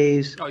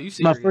 10Ks. Oh, you It's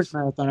my serious? first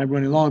marathon I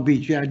run in Long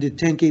Beach. Yeah, I did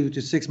 10Ks, which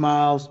is 6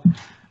 miles.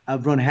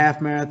 I've run half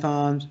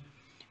marathons,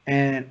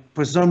 and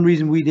for some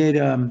reason we did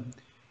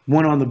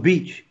one on the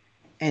beach.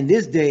 And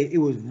this day it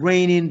was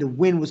raining. The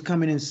wind was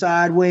coming in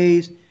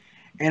sideways,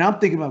 and I'm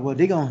thinking about, well,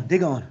 they're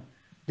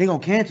gonna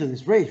cancel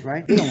this race,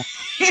 right?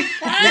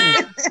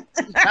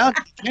 I'll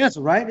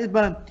cancel, right?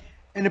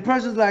 And the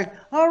person's like,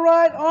 all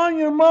right, on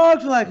your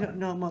marks. Like,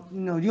 no,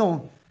 you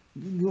don't,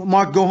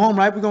 Mark, go home,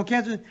 right? We're going to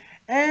cancel it.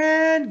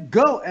 And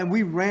go. And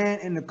we ran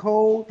in the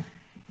cold.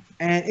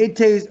 And it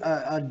takes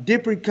a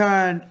different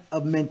kind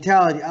of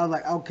mentality. I was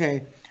like,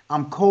 okay,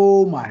 I'm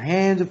cold. My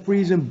hands are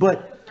freezing.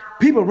 But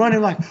people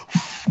running like,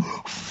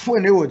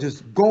 and they were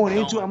just going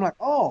into it. I'm like,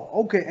 oh,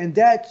 okay. And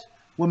that's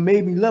what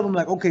made me love them.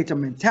 Like, okay, it's a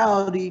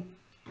mentality.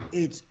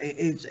 It's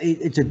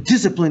a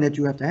discipline that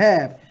you have to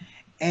have.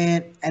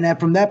 And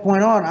from that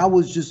point on, I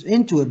was just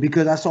into it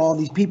because I saw all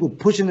these people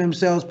pushing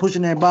themselves,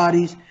 pushing their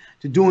bodies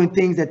to doing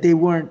things that they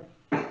weren't,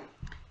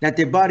 that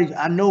their bodies,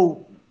 I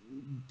know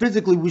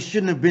physically we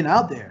shouldn't have been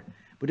out there,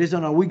 but they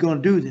said, no, we're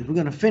going to do this. We're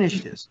going to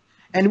finish this.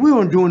 And we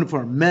weren't doing it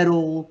for a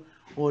medal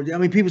or, I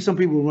mean, some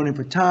people were running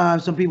for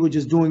time. Some people were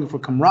just doing it for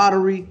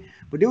camaraderie,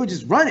 but they were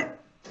just running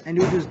and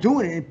they were just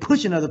doing it and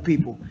pushing other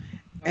people.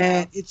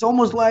 And it's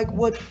almost like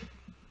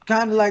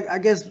kind of like, I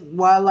guess,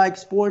 why I like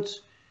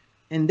sports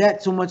and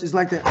that so much is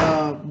like the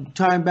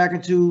tying back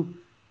into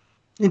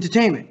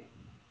entertainment.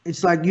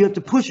 It's like you have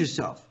to push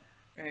yourself,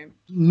 Right.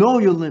 know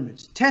your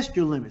limits, test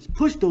your limits,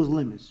 push those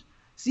limits,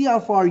 see how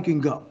far you can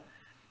go.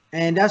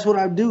 And that's what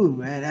I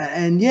do.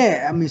 And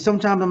yeah, I mean,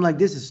 sometimes I'm like,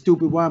 this is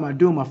stupid. Why am I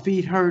doing? My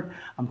feet hurt.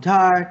 I'm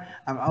tired.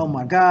 Oh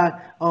my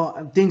God.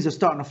 Oh, things are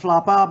starting to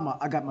flop out.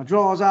 I got my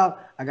drawers out.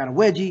 I got a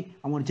wedgie.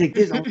 I want to take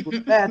this. I want to go to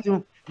the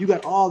bathroom. You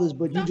got all this,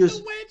 but you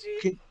just,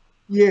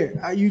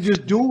 you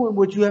just doing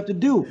what you have to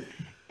do.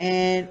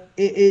 And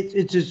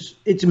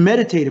it's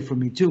meditative for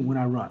me too when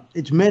I run.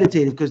 It's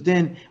meditative because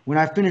then when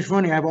I finish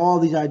running, I have all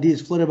these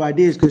ideas, flood of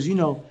ideas, because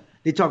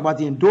they talk about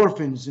the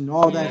endorphins and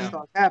all that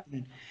starts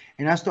happening.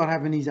 And I start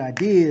having these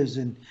ideas,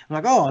 and I'm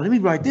like, oh, let me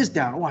write this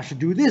down. Oh, I should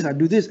do this. I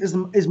do this.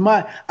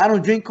 I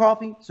don't drink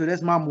coffee, so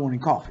that's my morning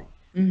coffee.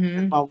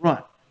 Mm-hmm. I'll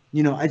run.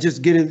 I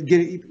just get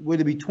it,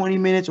 whether it be 20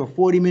 minutes or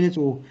 40 minutes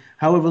or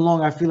however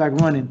long I feel like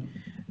running.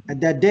 At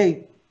that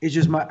day, it's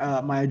just my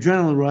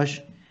adrenaline rush,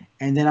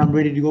 and then I'm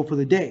ready to go for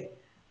the day.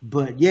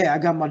 But yeah, I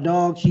got my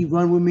dog. She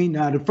run with me.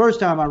 Now, the first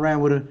time I ran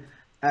with her,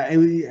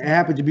 it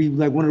happened to be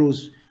like one of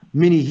those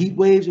mini heat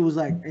waves. It was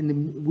like,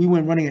 we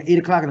went running at 8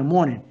 o'clock in the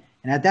morning.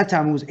 And at that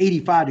time, it was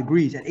 85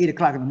 degrees at 8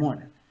 o'clock in the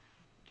morning.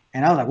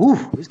 And I was like,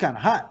 ooh, it's kind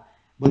of hot.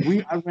 But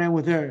I ran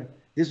with her.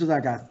 This was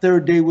like our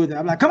third day with her.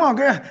 I'm like, come on,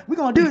 girl. We're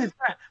going to do this.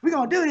 We're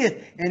going to do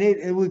this.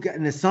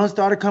 And the sun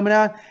started coming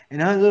out, and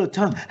her little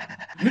tongue.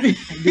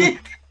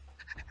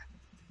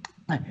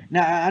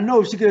 Now, I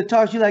know if she could have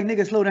talked, she's like,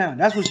 nigga, slow down.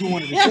 That's what she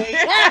wanted to say.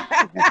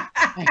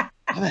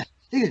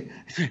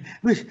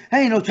 I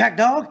ain't no track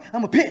dog.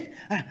 I'm a pit.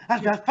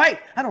 I fight.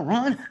 I don't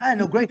run. I ain't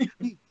no great.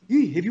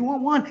 If you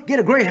want one,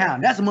 get a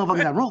greyhound. That's a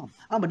motherfucker that run.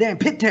 I'm a damn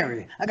pit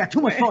terrier. I got too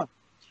much fun.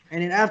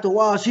 And then after a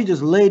while, she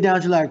just laid down.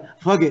 She's like,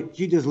 fuck it.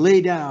 She just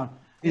laid down.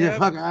 She said,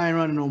 fuck it, I ain't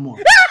running no more.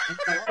 I'm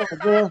like, oh,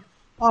 girl,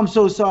 I'm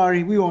so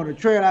sorry. We were on the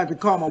trail. I had to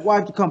call my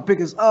wife to come pick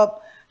us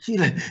up. She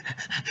like,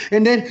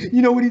 and then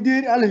you know what he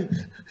did?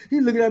 He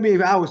looking at me.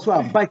 If I was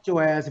trying to bite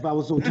your ass if I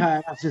was so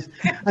tired.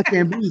 I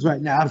can't breathe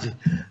right now. I was just,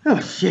 oh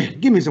shit,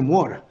 give me some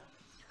water.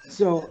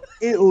 So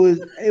it was.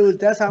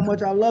 That's how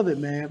much I love it,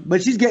 man.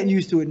 But she's getting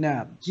used to it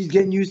now.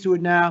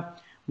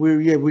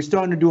 We're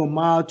starting to do a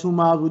mile, 2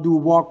 miles. We'll do a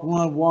walk,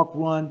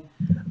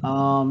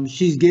 run.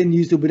 She's getting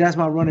used to it. But that's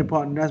my running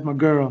partner. That's my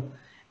girl.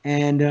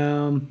 And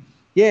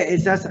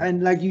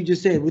and like you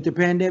just said, with the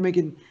pandemic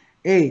and.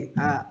 Hey,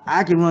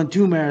 I can run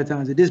 2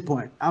 marathons at this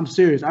point. I'm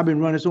serious. I've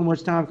been running so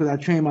much time because I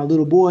train my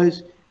little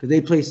boys because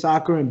they play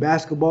soccer and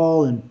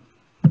basketball. And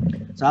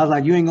so I was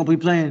like, you ain't going to be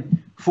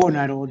playing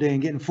Fortnite all day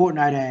and getting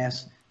Fortnite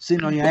ass,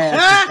 sitting on your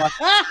ass,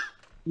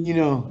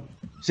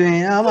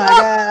 saying, oh my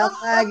God,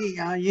 I'm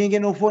laggy. You ain't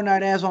getting no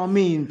Fortnite ass on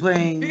me and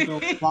playing,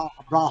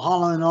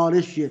 Brawlhalla and all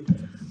this shit.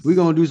 We're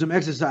going to do some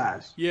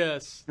exercise.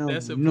 Yes,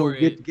 that's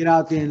important. Get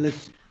out there and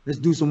let's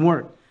do some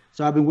work.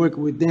 So I've been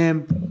working with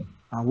them.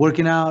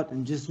 Working out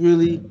and just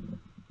really,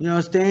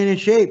 staying in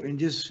shape and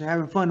just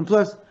having fun. And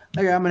plus,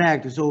 I'm an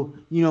actor, so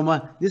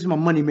this is my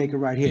money maker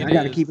right here. I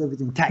got to keep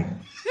everything tight.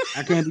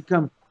 I can't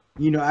become,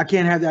 I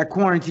can't have that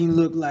quarantine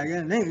look like.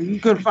 You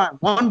couldn't find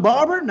one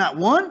barber, not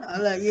one.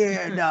 I'm like,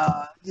 yeah,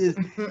 nah, just,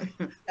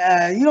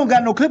 you don't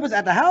got no clippers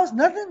at the house,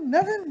 nothing,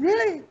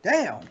 really.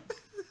 Damn.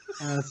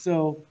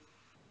 So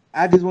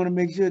I just want to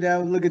make sure that I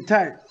was looking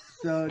tight.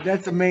 So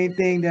that's the main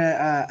thing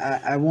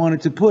that I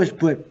wanted to push.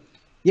 But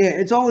yeah,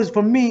 it's always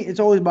for me. It's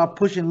always about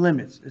pushing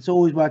limits. It's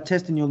always about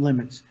testing your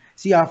limits.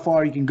 See how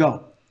far you can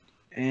go,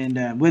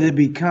 and whether it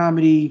be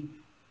comedy,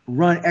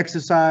 run,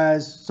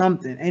 exercise,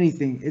 something,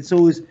 anything. It's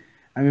always.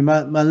 I mean,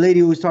 my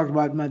lady always talked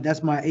about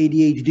that's my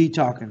ADHD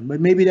talking, but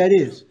maybe that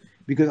is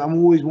because I'm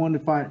always wanting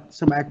to find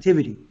some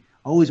activity.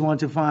 I always want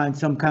to find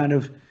some kind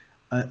of,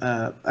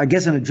 I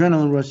guess, an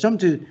adrenaline rush,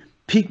 something to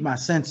pique my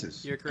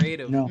senses. You're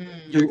creative. You know,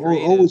 You're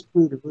creative. always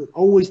creative,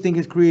 always think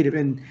it's creative.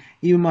 And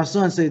even my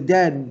son said,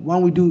 "Dad, why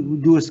don't we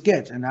do a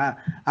sketch?" And I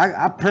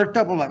perked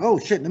up. I'm like, "Oh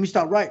shit, let me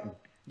start writing."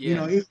 Yeah. You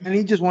know, and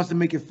he just wants to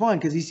make it fun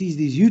because he sees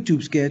these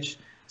YouTube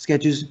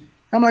sketches.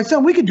 I'm like,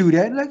 "Son, we could do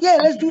that." And like, yeah,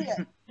 let's do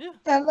that. Yeah.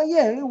 I'm like,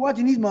 yeah, you're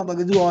watching these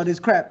motherfuckers do all this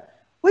crap.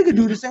 We could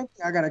do the same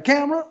thing. I got a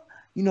camera.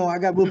 You know,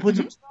 we'll put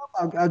some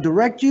stuff. I'll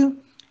direct you.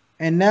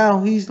 And now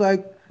he's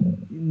like,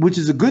 which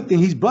is a good thing.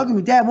 He's bugging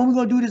me, Dad, when we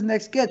gonna do this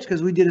next sketch?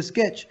 Because we did a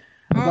sketch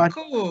about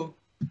cool.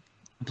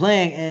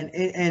 playing,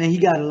 and he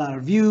got a lot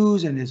of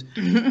views, and his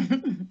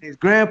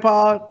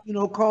grandpa, you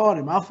know, called,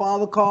 and my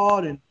father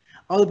called, and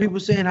other people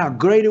saying how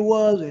great it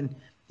was, and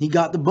he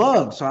got the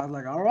bug. So I was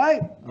like, all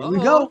right, here we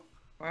go.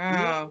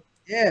 Wow.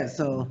 Yeah,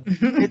 so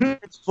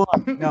it's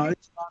fun. No,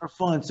 it's a lot of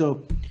fun.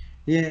 So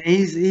yeah,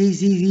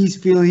 he's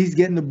feeling he's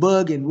getting the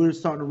bug, and we're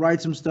starting to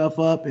write some stuff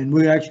up, and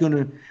we're actually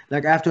gonna,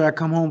 like, after I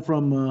come home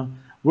from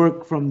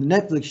work from the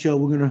Netflix show,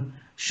 we're gonna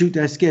shoot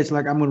that sketch.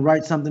 Like, I'm gonna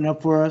write something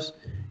up for us,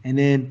 and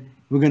then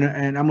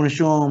I'm gonna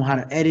show him how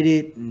to edit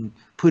it and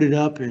put it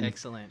up. And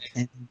excellent.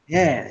 And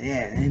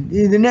and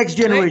the next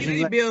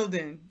generation, like,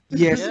 building.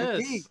 Yes,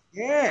 indeed.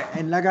 Yeah,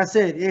 and like I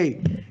said,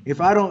 hey,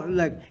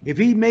 if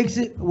he makes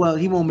it, well,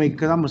 he won't make it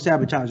because I'm gonna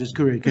sabotage his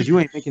career because you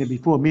ain't making it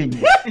before me.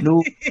 Man.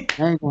 No, that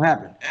ain't gonna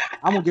happen.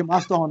 I'm gonna get my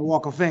star on the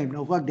Walk of Fame.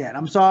 No, fuck that.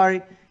 I'm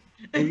sorry.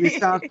 It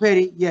sounds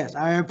petty. Yes,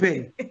 I am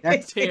petty.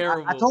 That's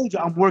terrible. I told you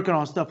I'm working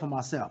on stuff for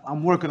myself.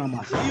 I'm working on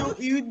myself.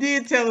 You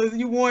did tell us,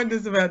 you warned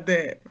us about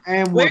that.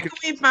 And where can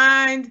we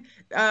find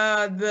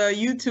the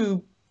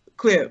YouTube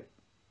clip?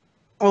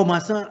 Oh, my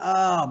son.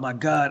 Oh my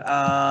God.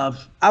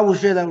 I will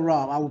share that with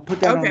Rob. I will put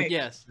that on.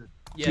 Yes.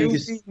 Yeah,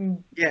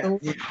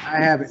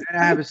 I have it. And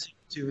I have it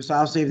too. So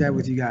I'll save that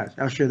with you guys.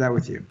 I'll share that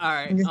with you. All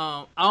right.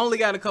 I only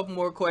got a couple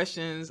more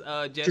questions.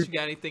 Jess, you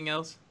got anything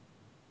else?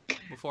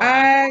 Before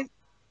I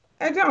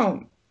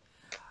don't.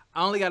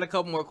 I only got a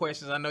couple more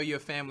questions. I know you're a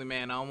family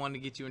man. I don't want to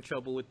get you in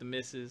trouble with the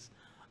missus.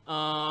 It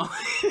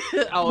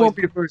won't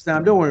be the first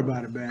time. Don't worry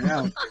about it, man. I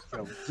don't get in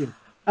trouble.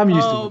 I'm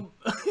used to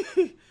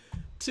it.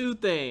 Two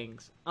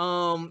things.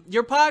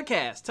 Your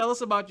podcast. Tell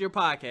us about your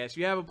podcast.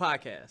 You have a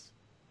podcast.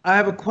 I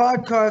have a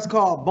podcast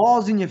called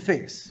Balls in Your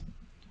Face.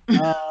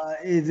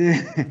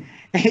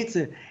 It's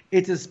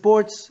a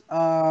sports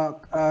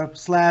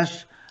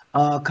slash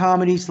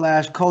comedy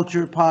slash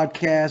culture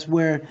podcast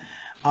where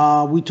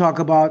we talk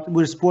about,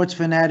 we're sports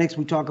fanatics.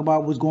 We talk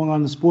about what's going on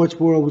in the sports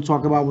world. We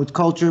talk about what's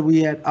culture.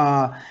 We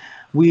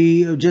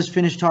just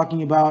finished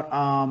talking about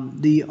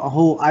the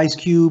whole Ice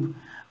Cube,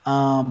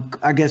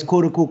 I guess,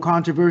 quote unquote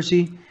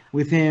controversy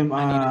with him.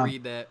 I need to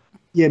read that.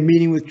 Yeah,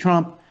 meeting with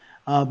Trump,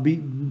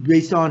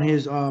 based on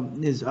his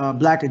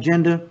black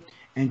agenda,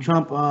 and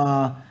Trump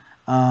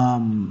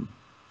calling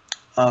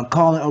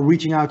or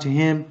reaching out to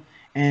him,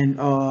 and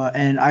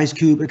Ice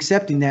Cube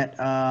accepting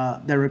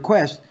that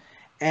request,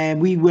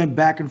 and we went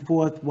back and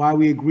forth why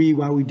we agree,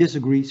 why we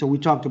disagree. So we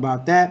talked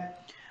about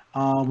that.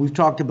 We've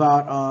talked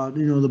about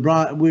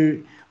LeBron.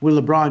 We're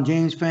LeBron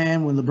James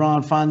fan when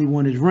LeBron finally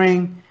won his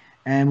ring,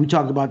 and we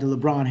talked about the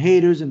LeBron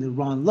haters and the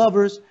LeBron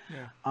lovers.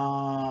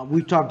 Yeah.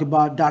 We talked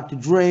about Dr.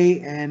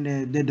 Dre and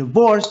the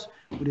divorce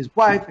with his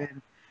wife,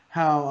 and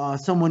how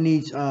someone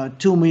needs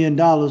 $2 million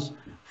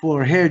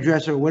for a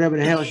hairdresser or whatever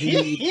the hell she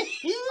needs.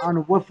 I don't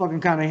know what fucking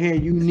kind of hair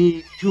you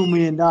need $2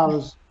 million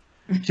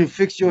to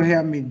fix your hair.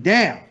 I mean,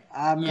 damn.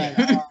 I'm like,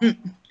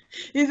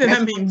 he said,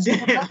 I mean,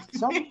 damn.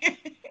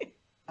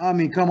 I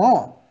mean, come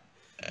on.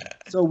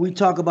 So we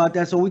talk about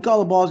that. So we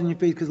call it Balls in Your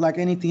Face because, like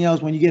anything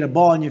else, when you get a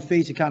ball in your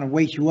face, it kind of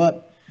wakes you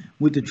up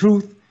with the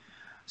truth.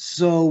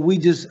 So we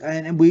just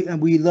and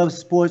we love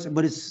sports,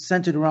 but it's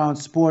centered around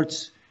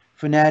sports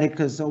fanatic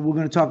because we're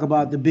going to talk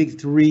about the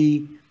big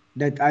three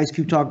that Ice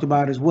Cube talked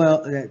about as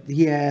well that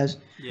he has.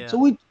 Yeah. So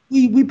we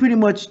pretty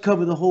much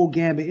cover the whole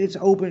gambit. It's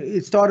open.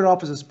 It started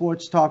off as a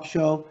sports talk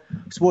show,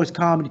 sports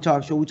comedy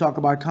talk show. We talk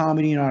about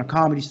comedy and our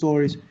comedy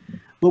stories,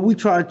 but we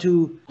try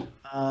to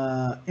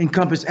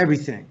encompass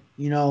everything.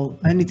 You know,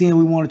 anything that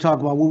we want to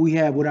talk about, what we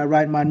have, what I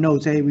write in my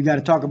notes. Hey, we got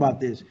to talk about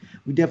this.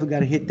 We definitely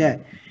got to hit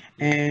that.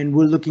 And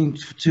we're looking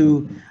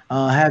to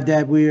have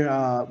that. We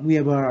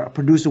have our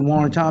producer,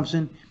 Warren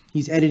Thompson.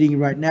 He's editing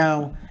right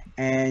now.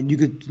 And you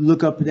could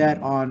look up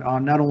that on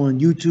not only on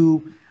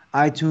YouTube,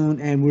 iTunes,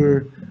 and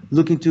we're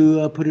looking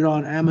to put it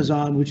on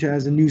Amazon, which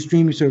has a new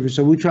streaming service.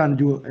 So we're trying to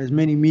do as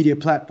many media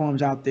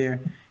platforms out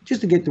there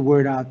just to get the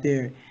word out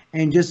there.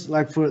 And just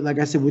like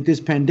I said, with this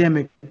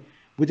pandemic,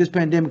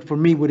 for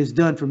me, what it's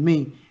done for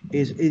me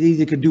is it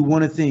either could do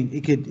one thing.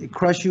 It could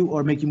crush you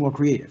or make you more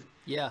creative.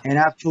 Yeah. And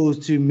I've chose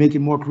to make it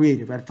more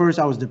creative. At first,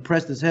 I was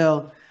depressed as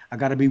hell. I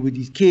got to be with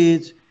these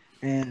kids,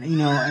 and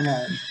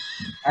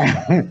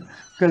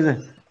because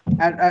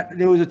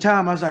there was a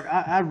time I was like,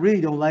 I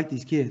really don't like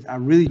these kids. I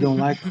really don't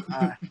like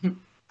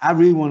them. I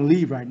really want to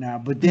leave right now.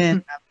 But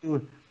then after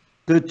a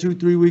good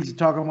 2-3 weeks of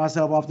talking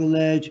myself off the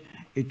ledge,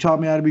 it taught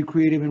me how to be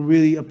creative and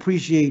really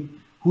appreciate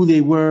who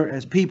they were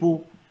as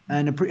people,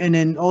 and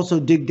then also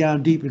dig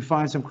down deep and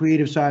find some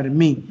creative side of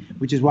me,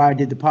 which is why I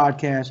did the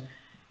podcast.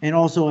 And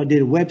also I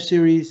did a web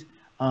series.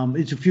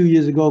 It's a few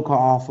years ago called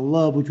All for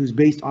Love, which was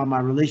based on my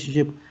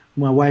relationship with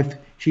my wife.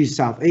 She's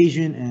South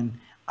Asian, and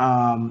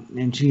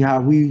how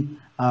we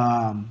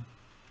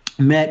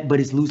met, but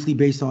it's loosely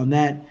based on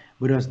that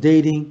with us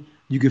dating.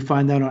 You can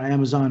find that on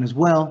Amazon as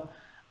well.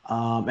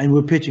 And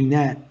we're pitching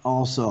that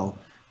also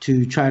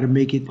to try to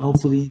make it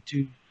hopefully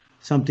to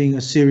something,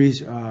 a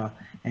series,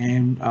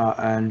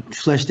 and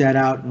flesh that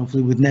out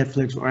hopefully with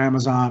Netflix or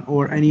Amazon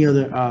or any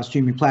other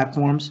streaming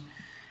platforms.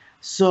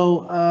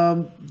 So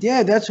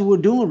yeah, that's what we're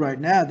doing right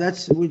now.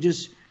 We're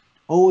just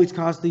always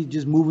constantly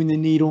just moving the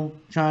needle,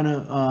 trying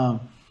to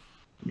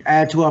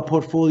add to our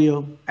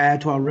portfolio,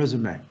 add to our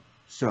resume.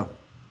 So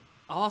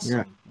awesome.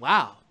 Yeah.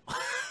 Wow.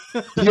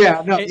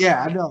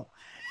 Yeah, I know.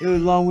 It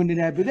was long-winded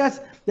that, but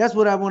that's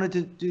what I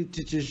wanted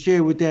to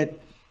share with the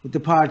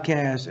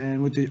podcast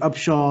and with the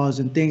Upshaws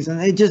and things.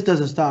 And it just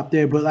doesn't stop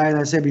there. But like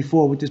I said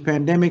before, with this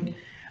pandemic,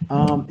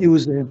 it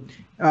was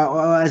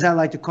as I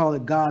like to call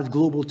it, God's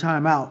global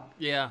timeout.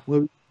 Yeah.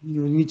 Where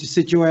you need to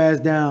sit your ass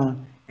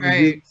down and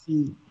really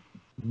see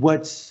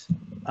what's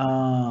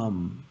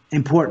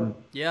important.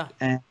 Yeah.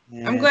 And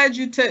I'm glad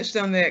you touched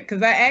on that,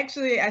 because I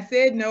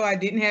said no, I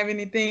didn't have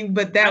anything,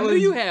 but that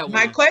was you had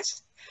my one. question.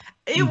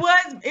 It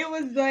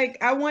was like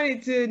I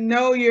wanted to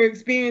know your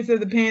experience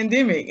of the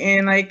pandemic,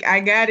 and like I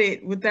got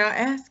it without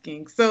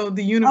asking. So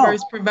the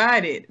universe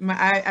provided.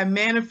 I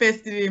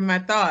manifested it in my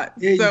thoughts.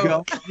 There you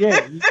go.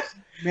 Yeah, you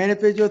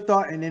manifest your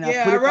thought, and then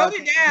I wrote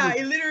it down.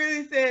 It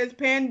literally says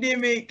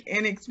pandemic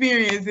and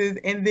experiences,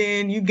 and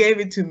then you gave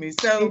it to me.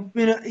 So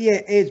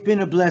it's been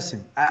a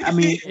blessing.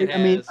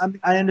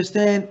 I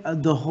understand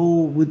the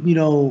whole with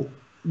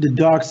the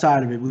dark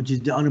side of it, which is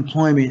the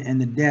unemployment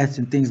and the deaths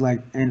and things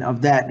and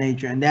of that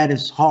nature, and that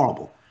is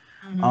horrible.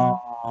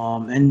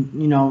 Mm-hmm.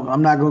 And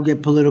I'm not gonna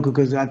get political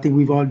because I think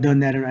we've all done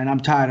that, and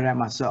I'm tired of that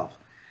myself.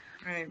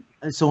 Right.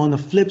 And so on the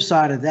flip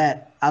side of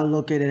that, I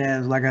look at it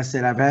as, like I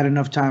said, I've had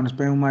enough time to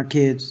spend with my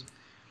kids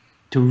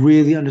to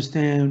really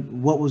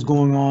understand what was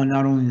going on,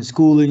 not only in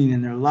schooling and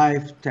in their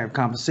life, to have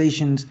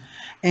conversations,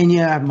 and I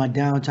have my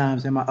down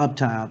times and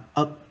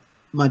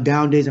my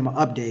down days and my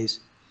up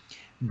days.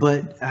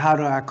 But how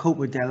do I cope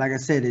with that? Like I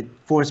said, it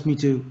forced me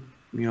to,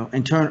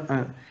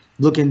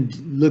 look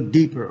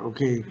deeper.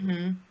 Okay,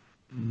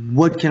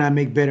 what can I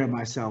make better of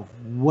myself?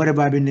 What have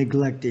I been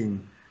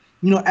neglecting?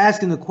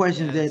 Asking the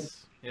questions that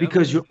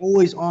because you're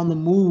always on the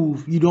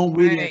move, you don't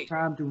really have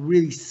time to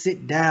really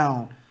sit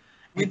down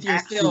with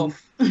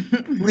yourself.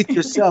 With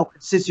yourself.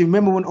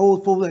 Remember when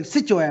old folks like,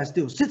 sit your ass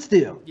still, sit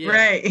still. Yeah.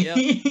 Right. Yep.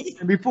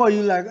 And before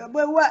you like,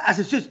 but what? I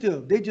said, sit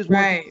still. They just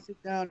want you to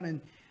sit down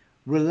and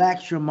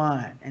relax your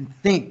mind and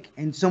think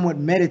and somewhat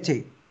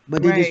meditate,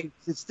 but they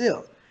just sit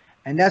still.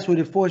 And that's what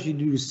it forces you to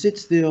do, to sit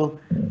still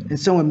and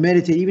somewhat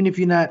meditate, even if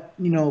you're not,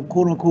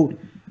 quote unquote,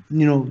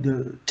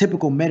 the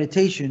typical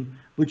meditation,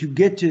 but you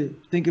get to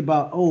think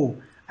about, oh,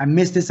 I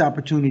missed this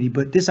opportunity,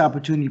 but this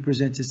opportunity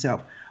presents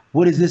itself.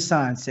 What does this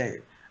sign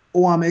say?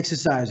 Oh, I'm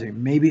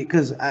exercising. Maybe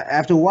because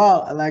after a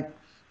while,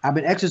 I've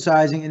been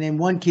exercising, and then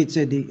one kid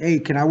said, hey,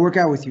 can I work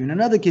out with you? And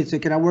another kid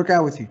said, can I work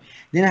out with you?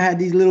 Then I had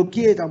these little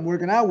kids I'm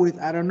working out with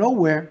out of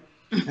nowhere,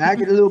 and I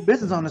get a little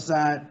business on the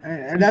side.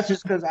 And that's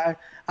just because I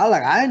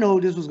didn't know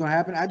this was going to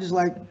happen. I just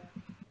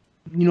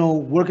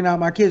working out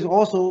my kids.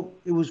 Also,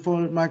 it was for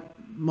my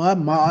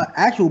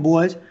actual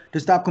boys to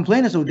stop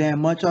complaining so damn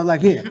much. So I was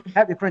like, here,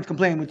 have your friends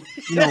complain with,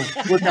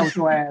 working out with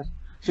your ass.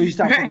 So you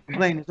stop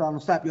complaining, so I'm going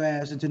to slap your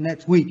ass until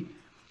next week.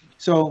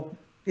 So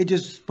it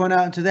just spun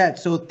out into that.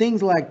 So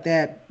things like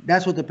that,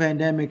 that's what the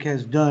pandemic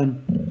has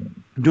done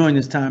during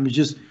this time, is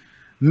just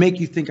make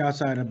you think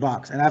outside the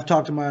box. And I've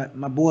talked to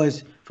my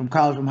boys from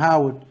college, from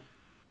Howard.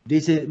 They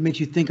said it makes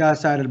you think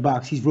outside of the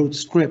box. He's wrote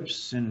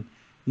scripts, and,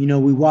 we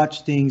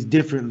watch things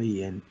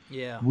differently, and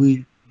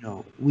we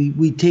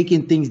take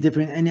in things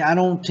different. And I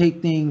don't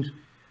take things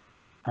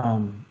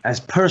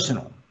as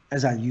personal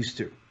as I used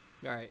to.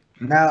 Right.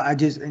 Now I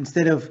just,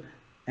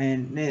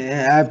 and I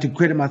have to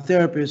credit my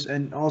therapist,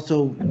 and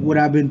also what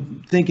I've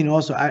been thinking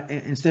also,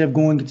 instead of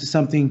going into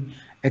something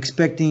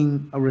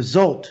expecting a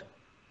result,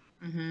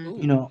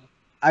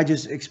 I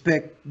just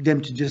expect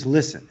them to just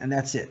listen, and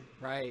that's it.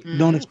 Right.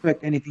 Don't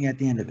expect anything at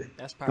the end of it.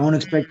 That's powerful. Don't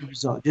expect the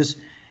result. Just,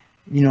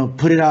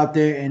 put it out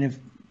there, and if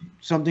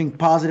something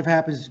positive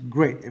happens,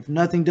 great. If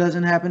nothing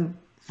doesn't happen,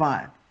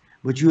 fine.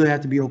 But you have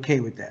to be okay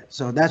with that.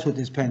 So that's what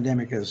this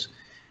pandemic has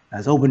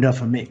opened up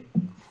for me.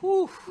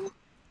 Whew.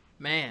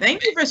 Man.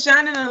 Thank you for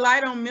shining a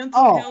light on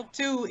mental health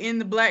too in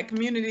the Black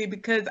community,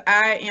 because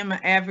I am an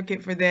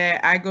advocate for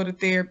that. I go to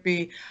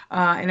therapy,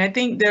 and I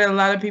think that a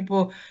lot of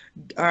people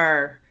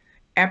are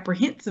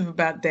apprehensive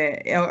about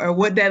that or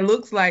what that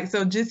looks like.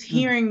 So just Mm.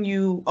 hearing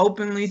you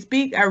openly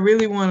speak, I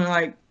really want to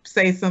like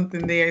say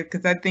something there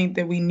because I think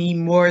that we need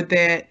more of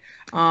that.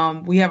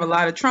 We have a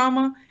lot of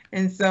trauma,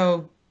 and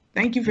so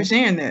thank you for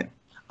sharing that.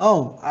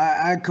 Oh,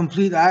 I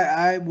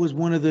was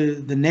one of the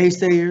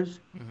naysayers,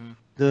 Hmm.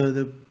 the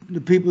the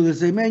the people that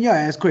say, man, your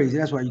ass crazy.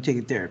 That's why you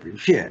taking therapy.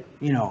 Shit,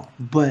 you know.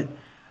 But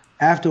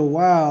after a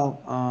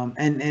while,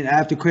 and I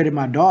have to credit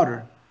my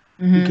daughter,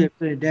 who Hmm. kept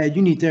saying, Dad,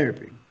 you need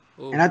therapy.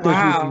 And Oh, I thought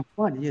she was Wow. being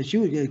funny. Yeah, she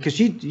was, yeah, because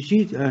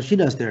she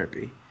does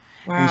therapy,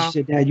 and she Wow.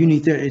 said, Dad, you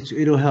need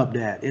therapy. It'll help,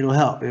 Dad. It'll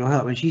help. It'll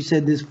help. And she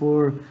said this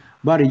for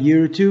about a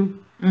year or two.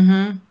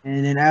 Hmm.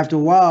 And then after a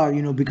while,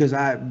 you know, because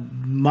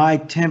my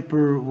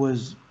temper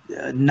was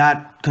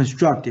not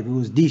constructive, it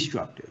was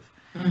destructive.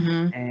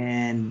 Hmm.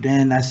 And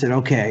then I said,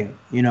 okay,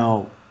 you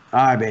know,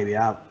 all right, baby,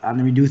 I'll let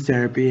me do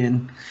therapy.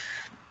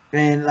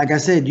 And like I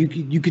said,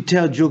 you could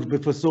tell jokes,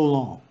 but for so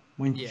long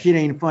when yeah. shit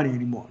ain't funny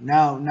anymore.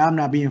 Now I'm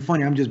not being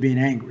funny. I'm just being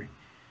angry.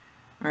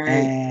 Right.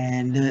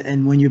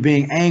 And when you're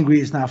being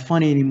angry, it's not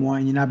funny anymore,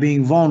 and you're not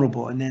being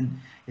vulnerable, and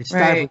then it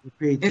stifles Right.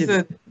 the It's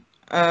creativity.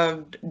 a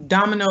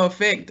domino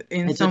effect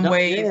in It's a some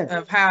ways yeah.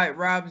 of how it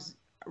robs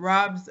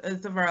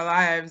us of our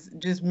lives.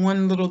 Just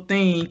one little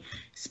thing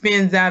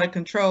spins out of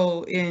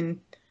control, and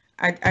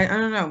I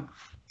don't know.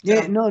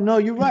 Yeah, So. no,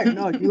 you're right.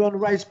 No, you're on the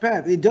right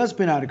path. It does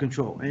spin out of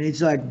control, and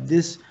it's like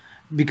this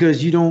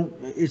because you don't.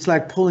 It's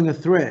like pulling a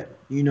thread.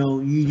 You know,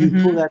 you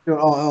pull Hmm. that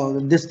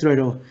thread. This thread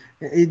will.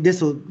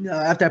 This will.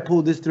 After I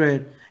pull this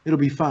thread, it'll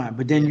be fine.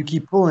 But then Yeah. you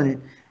keep pulling it,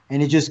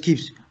 and it just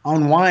keeps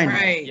unwinding,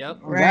 Right.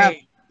 Yep. unraveling.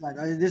 Right. Like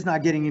this is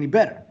not getting any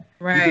better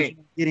because Right. you're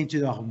not getting to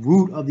the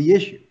root of the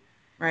issue.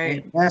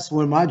 And Right. that's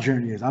where my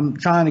journey is. I'm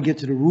trying to get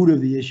to the root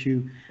of the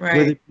issue, whether,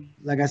 Right. it be,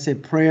 like I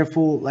said,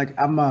 prayerful. Like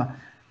I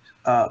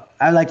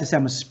like to say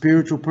I'm a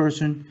spiritual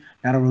person,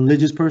 not a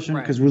religious person,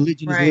 Right. because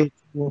religion is a little Right.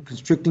 more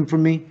constricting for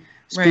me. Right.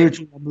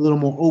 Spiritual, I'm a little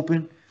more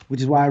open,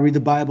 which is why I read the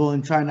Bible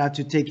and try not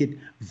to take it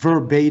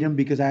verbatim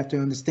because I have to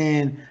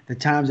understand the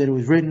times that it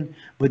was written.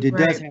 But it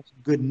does Right. have some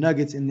good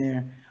nuggets in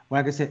there where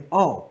I can say,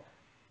 oh,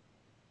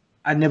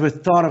 I never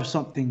thought of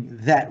something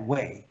that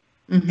way.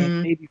 And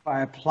Hmm. maybe if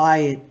I apply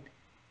it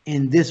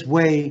in this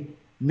way,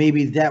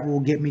 maybe that will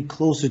get me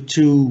closer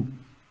to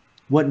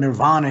what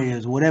nirvana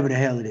is, whatever the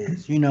hell it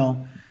is, you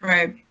know.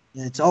 Right.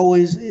 It's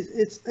always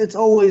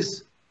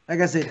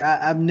like I said.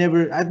 I've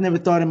never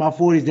thought in my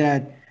 40s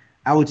that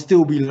I would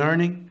still be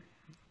learning,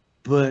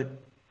 but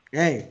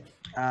hey,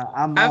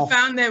 I'm I all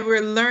found that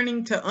we're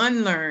learning to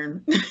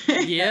unlearn.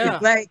 Yeah.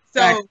 Like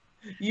exactly, so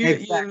you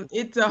exactly.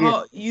 it's a Yeah,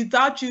 whole you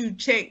thought you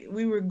checked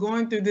we were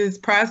going through this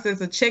process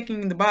of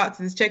checking the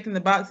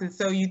boxes.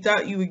 So you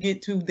thought you would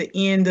get to the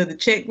end of the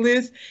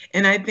checklist.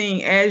 And I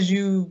think as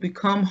you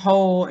become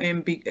whole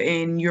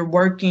and you're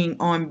working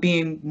on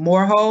being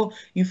more whole,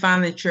 you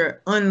find that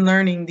you're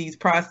unlearning these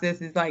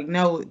processes. Like,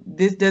 no,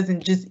 this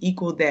doesn't just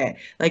equal that.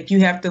 Like you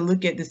have to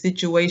look at the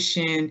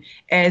situation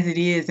as it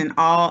is and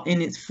all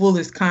in its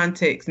fullest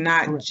context,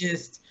 not correct.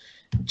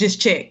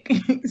 just check.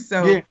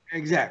 So. Yeah,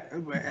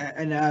 exactly.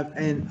 And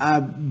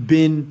I've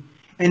been,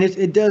 and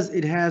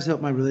it has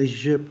helped my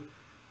relationship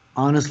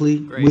honestly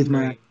Great. with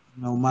my Great.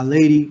 my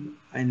lady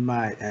and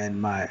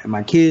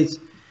my kids.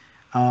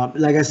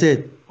 Like I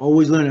said,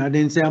 always learning. I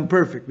didn't say I'm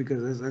perfect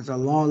because it's a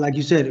long, like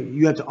you said,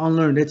 you have to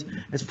unlearn.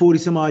 That's 40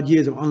 some odd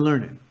years of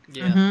unlearning.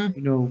 Yeah. Mhm.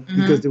 You know,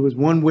 because Mhm. there was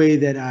one way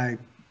that I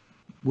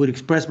would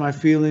express my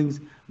feelings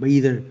by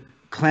either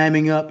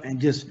clamming up and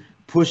just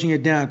pushing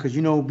it down. Because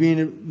being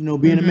a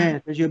man, Mhm.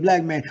 especially a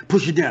black man,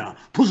 push it down,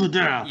 Yeah. push it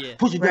down.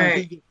 Until Right.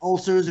 you get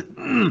ulcers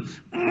and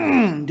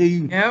until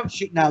you Yep.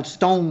 shitting out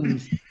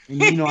stones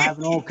and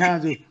having all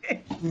kinds of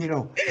you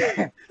know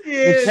Yes.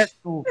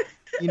 intestinal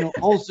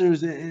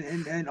ulcers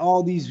and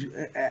all these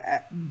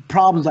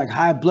problems like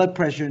high blood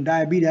pressure and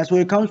diabetes. That's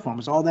where it comes from.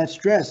 It's all that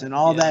stress and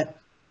all Yeah. that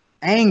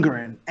anger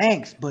and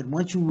angst. But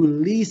once you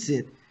release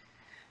it,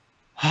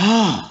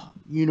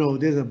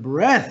 there's a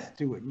breath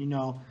to it,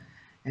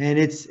 and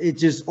it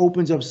just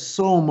opens up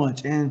so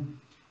much. And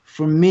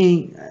for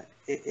me,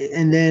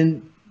 and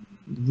then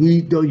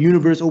the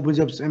universe opens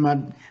up.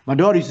 And my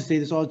daughter used to say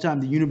this all the time: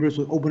 the universe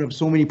will open up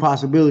so many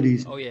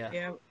possibilities Oh yeah.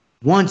 Yep.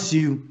 once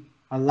you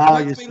allow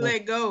Once we yourself,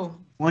 let go.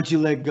 once you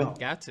let go.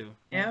 Got to.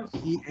 Yep.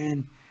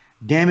 And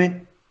damn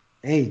it,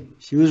 hey,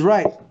 she was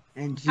right,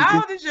 and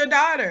How old is your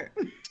daughter?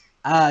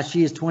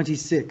 she is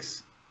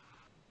 26.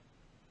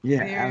 Yeah, I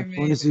Very have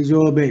amazing.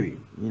 26-year-old baby.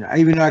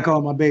 Even though I Wow. call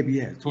her my baby,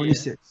 yeah, Yeah.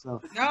 26.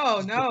 So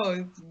No, no,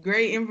 it's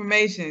great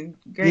information.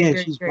 Great, yeah,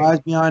 great, she's great. wise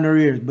beyond her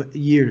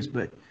years,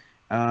 but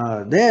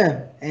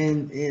there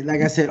and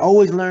like I said,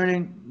 always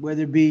learning,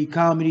 whether it be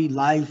comedy,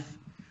 life,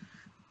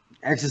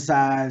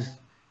 exercise,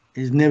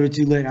 is never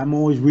too late. I'm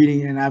always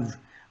reading, and I've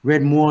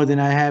read more than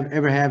I have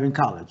ever have in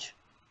college.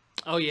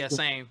 Oh yeah. So,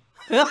 Same.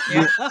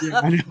 yeah, yeah,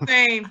 I know.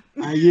 Same.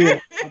 Yeah,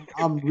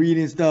 I'm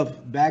reading stuff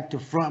back to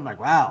front. I'm like,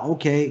 wow,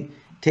 okay,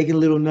 taking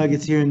little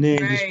nuggets here and there,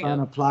 and just Right. trying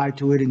to Yep. apply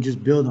to it and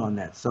just build on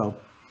that. So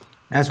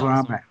It's that's where I'm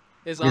awesome. at.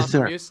 It's Yes,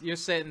 awesome. sir. You're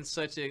setting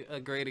such a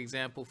great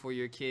example for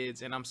your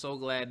kids, and I'm so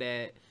glad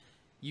that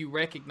you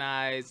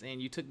recognize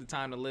and you took the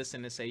time to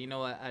listen and say, you know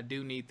what, I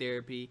do need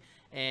therapy.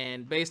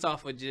 And based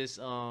off of just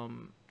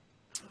some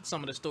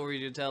of the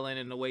stories you're telling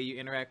and the way you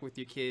interact with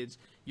your kids,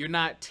 you're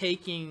not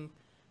taking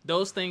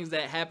those things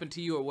that happen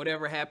to you or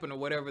whatever happened or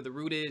whatever the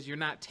root is, you're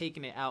not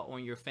taking it out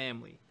on your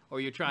family,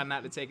 or you're trying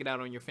not to take it out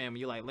on your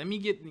family. You're like, let me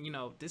get,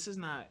 this is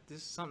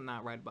something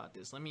not right about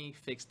this. Let me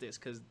fix this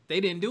because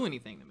they didn't do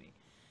anything to me.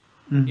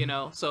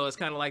 Mhm. So it's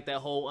kind of like that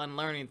whole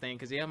unlearning thing.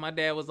 Because my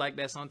dad was like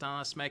that.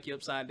 Sometimes I smack you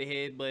upside the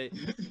head, but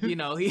he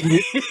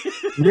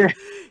Yeah.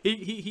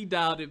 he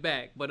dialed it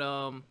back. But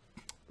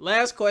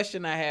last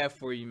question I have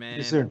for you, man.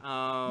 Yes, sir.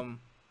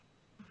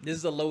 This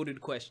is a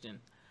loaded question.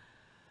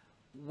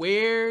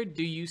 Where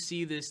do you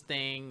see this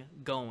thing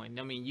going?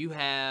 I mean, you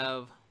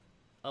have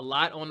a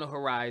lot on the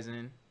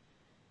horizon.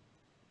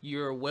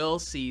 You're well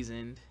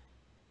seasoned.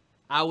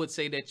 I would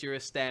say that you're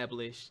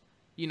established.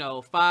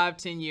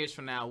 5-10 years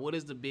from now, what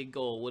is the big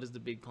goal? What is the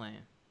big plan?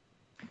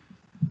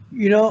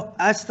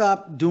 I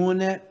stopped doing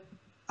that,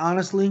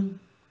 honestly,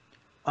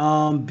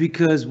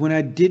 because when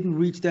I didn't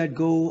reach that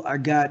goal, I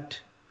got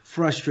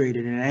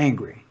frustrated and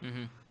angry.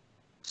 Mm-hmm.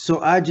 So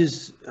I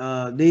just,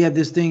 they have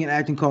this thing in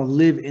acting called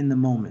live in the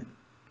moment.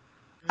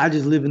 I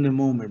just live in the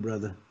moment,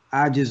 brother.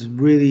 I just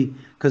really,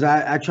 because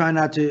I try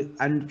not to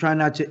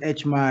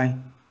etch my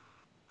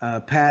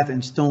path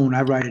in stone.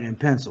 I write it in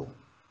pencil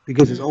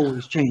because it's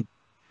always changing.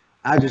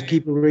 I just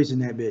keep erasing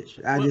that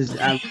bitch. I just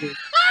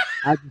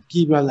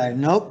keep like,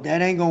 nope,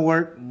 that ain't gonna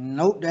work.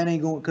 Nope, that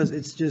ain't going, because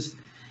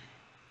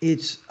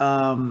it's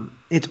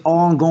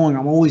ongoing.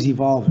 I'm always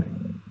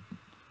evolving.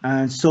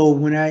 And so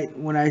when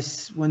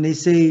they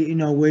say,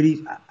 where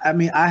these, I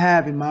mean, I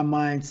have in my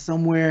mind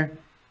somewhere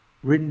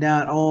written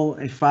down,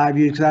 in 5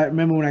 years, because I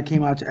remember when I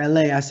came out to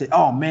LA, I said,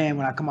 oh man,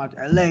 when I come out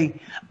to LA,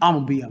 I'm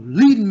gonna be a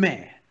leading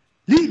man.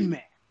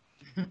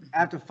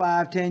 After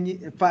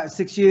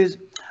 6 years,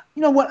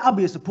 you know what? I'll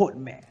be a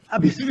supporting man. I'll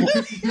be a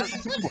supporting.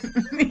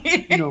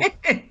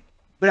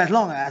 But as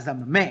long as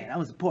I'm a man, I'm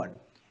a supporting.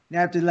 And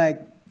after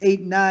like 8,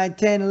 9,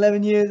 10,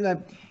 11 years, like,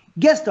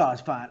 guest star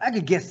is fine. I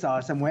could guest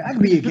star somewhere. I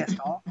could be a guest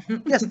star.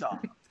 Guest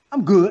star.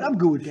 I'm good. I'm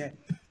good with that.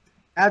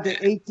 After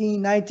 18,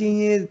 19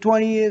 years,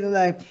 20 years, I'm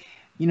like,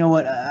 you know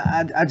what?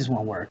 I just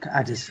want to work.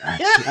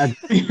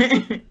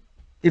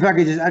 If I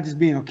could just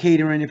be in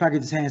catering. If I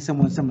could just hand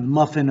someone some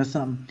muffin or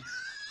something.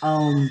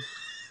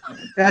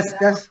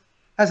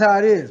 That's how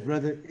it is,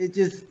 brother.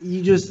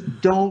 You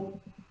just don't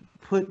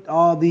put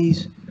all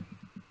these.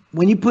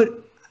 When you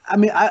put,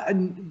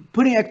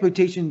 putting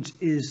expectations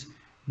is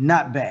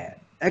not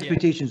bad.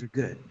 Expectations are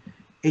good.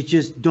 It's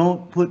just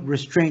don't put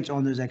restraints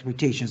on those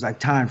expectations, like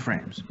time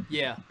frames.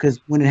 Yeah.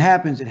 Because when it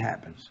happens,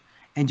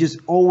 and just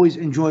always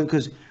enjoy.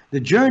 Because the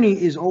journey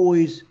is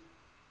always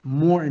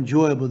more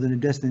enjoyable than the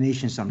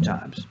destination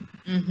sometimes.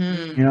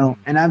 Mm-hmm.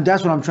 And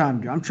that's what I'm trying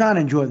to do. I'm trying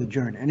to enjoy the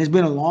journey, and it's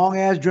been a long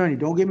ass journey.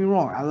 Don't get me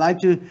wrong. I like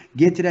to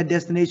get to that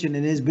destination,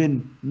 and there's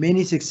been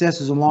many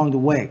successes along the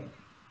way.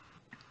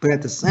 But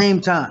at the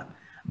same time,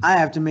 I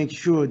have to make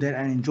sure that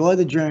I enjoy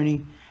the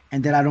journey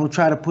and that I don't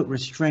try to put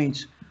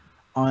restraints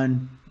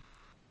on,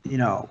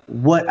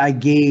 what I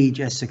gauge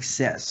as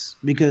success.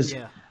 Because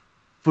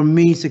for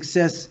me,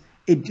 success,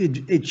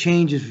 it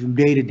changes from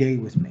day to day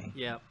with me.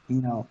 Yeah.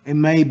 It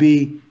may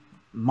be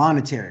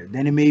monetary,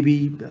 then it may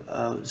be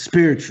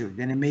spiritual,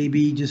 then it may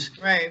be just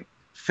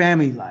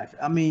family life.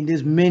 I mean,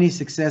 there's many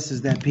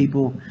successes that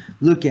people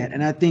look at,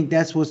 and I think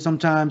that's what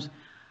sometimes,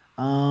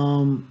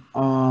 and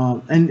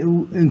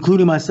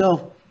including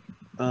myself,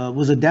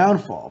 was a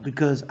downfall,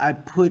 because I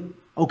put,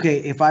 okay,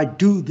 if I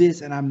do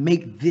this and I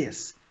make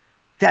this,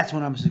 that's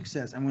when I'm a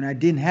success. And when that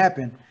didn't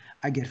happen,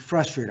 I get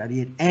frustrated, I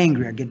get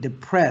angry, I get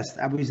depressed,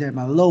 I was at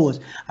my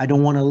lowest, I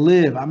don't want to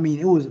live. I mean,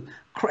 it was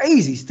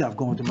crazy stuff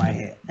going through my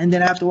head. And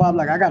then after a while, I'm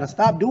like, I got to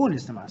stop doing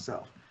this to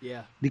myself.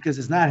 Yeah. Because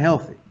it's not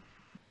healthy.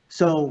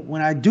 So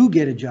when I do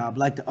get a job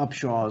like the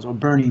Upshaws or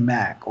Bernie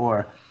Mac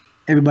or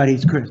Everybody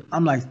Eats Chris,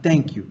 I'm like,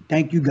 thank you,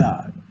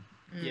 God.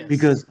 Yes.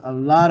 Because a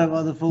lot of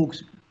other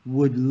folks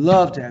would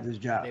love to have this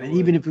job. They and would.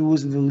 Even if it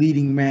wasn't the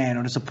leading man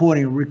or the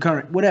supporting or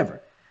recurrent,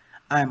 whatever,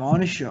 I'm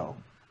on a show.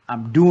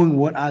 I'm doing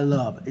what I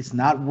love. It's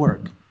not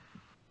work.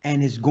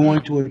 And it's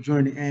going to a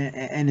journey,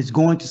 and it's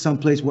going to some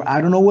place where I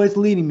don't know where it's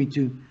leading me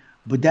to,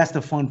 but that's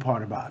the fun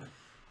part about it.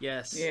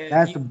 Yes. Yeah.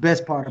 That's the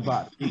best part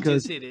about it. You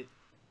Because just hit it.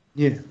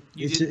 yeah,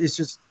 it's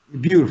just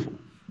beautiful.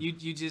 You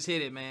just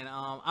hit it, man.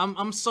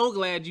 I'm so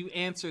glad you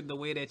answered the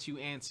way that you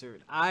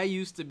answered. I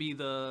used to be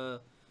the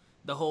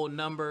whole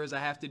numbers. I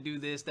have to do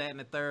this, that, and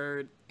the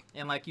third.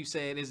 And like you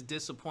said, it's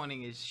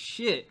disappointing as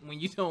shit when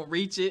you don't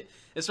reach it,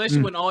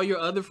 especially when all your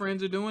other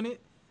friends are doing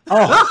it.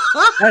 Oh,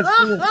 that's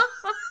good.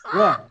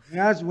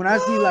 Yeah, when I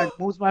see like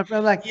most of my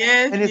friends like,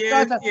 Yes, and it yes,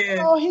 starts like, yes.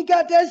 oh, he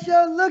got that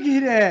show. Look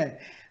at that,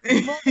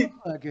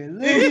 motherfucker.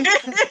 Look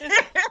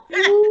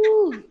at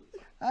Ooh,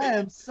 I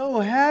am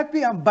so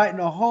happy. I'm biting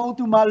a hole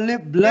through my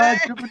lip, blood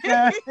dripping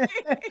down.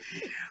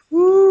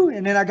 Woo!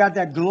 And then I got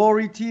that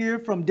glory tear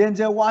from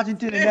Denzel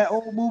Washington in that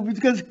old movie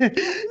because,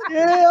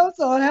 yeah, I'm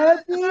so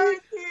happy.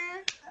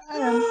 I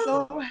am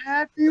so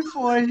happy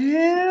for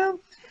him.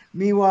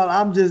 Meanwhile,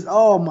 I'm just,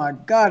 oh my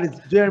God, it's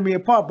tearing me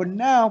apart. But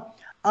now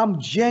I'm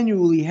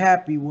genuinely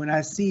happy when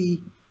I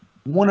see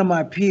one of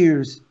my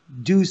peers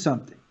do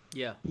something.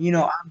 Yeah.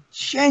 I'm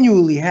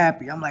genuinely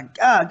happy. I'm like,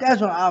 God,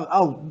 that's what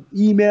I'll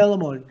email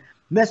them or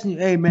message.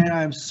 Hey, man,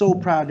 I am so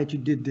proud that you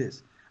did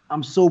this.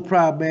 I'm so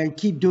proud, man.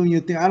 Keep doing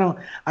your thing.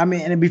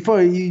 And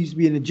before it used to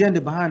be an agenda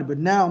behind it, but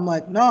now I'm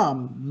like, no,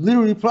 I'm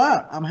literally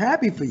proud. I'm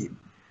happy for you,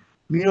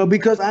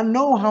 because I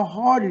know how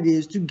hard it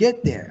is to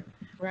get there.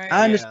 Right.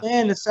 I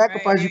understand the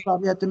sacrifice you Right.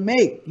 probably have to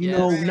make,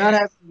 Yes. not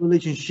having a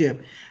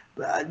relationship,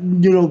 not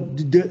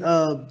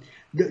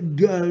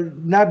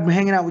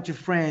hanging out with your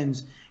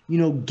friends,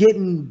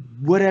 getting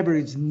whatever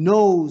it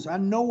knows. I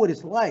know what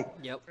it's like.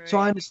 Yep. So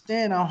I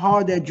understand how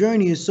hard that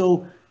journey is.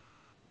 So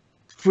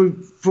for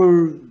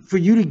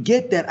you to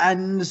get that, I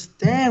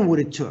understand what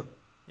it took.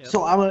 Yep.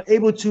 So I'm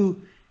able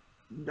to,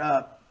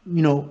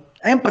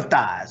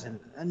 empathize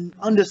and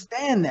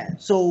understand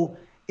that. So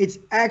it's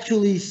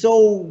actually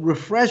so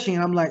refreshing.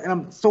 I'm like, and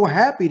I'm so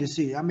happy to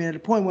see it. I mean, at the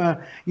point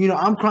where,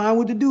 I'm crying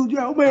with the dude.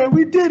 Yo, man,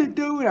 we did it,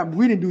 dude.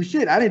 We didn't do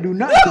shit. I didn't do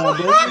nothing, but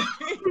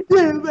we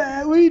did it,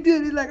 man. We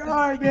did it. Like, all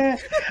right, man.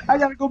 I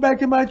got to go back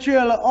to my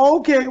trailer.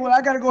 Okay, well,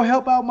 I got to go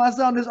help out my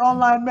son, this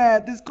online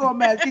math, this core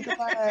math, kicking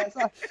my ass.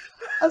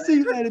 I'll see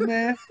you later,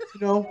 man.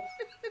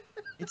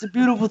 It's a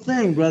beautiful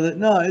thing, brother.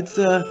 No, it's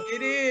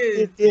It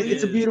is.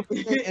 it's a beautiful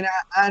thing, and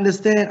I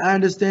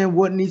understand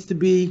what needs to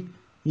be,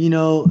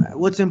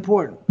 what's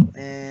important,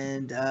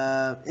 and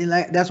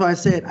like that's why I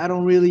said I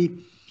don't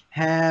really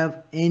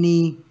have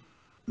any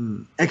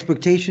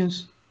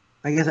expectations.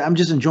 I guess I'm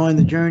just enjoying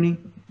the journey.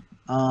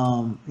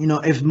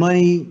 If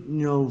money,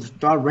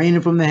 start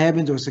raining from the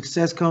heavens or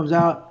success comes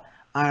out,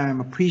 I am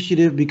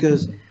appreciative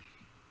because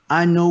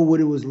I know what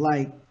it was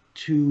like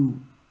to,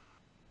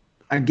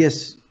 I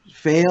guess,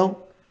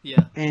 fail.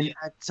 Yeah. And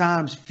at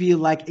times feel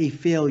like a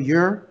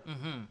failure.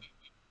 Mm-hmm.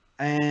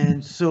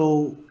 And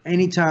so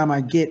anytime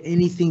I get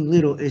anything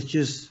little, it's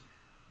just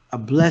a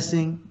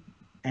blessing,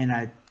 and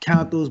I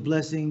count those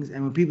blessings.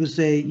 And when people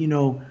say,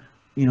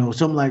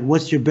 something like,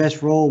 "What's your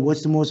best role?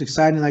 What's the most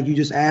exciting?" Like you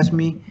just asked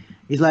me,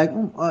 it's like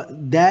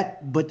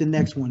that, but the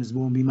next one is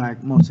going to be my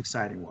most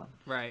exciting one.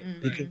 Right.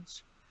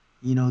 Because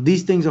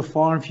these things are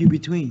far and few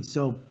between.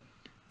 So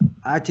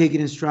I take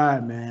it in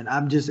stride, man.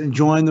 I'm just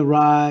enjoying the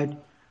ride.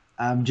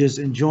 I'm just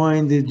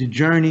enjoying the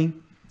journey.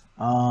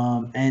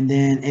 And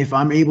then if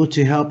I'm able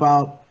to help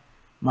out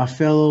my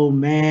fellow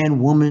man,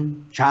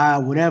 woman,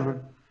 child,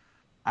 whatever,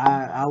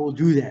 I will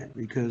do that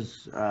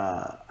because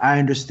I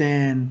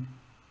understand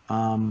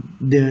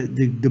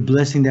the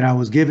blessing that I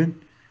was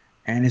given,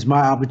 and it's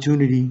my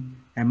opportunity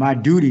and my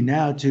duty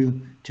now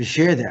to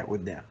share that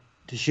with them,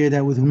 to share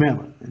that with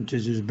whomever, and to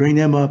just bring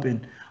them up,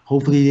 and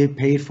hopefully they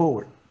pay it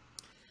forward.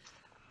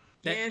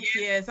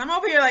 Yes. I'm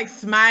over here like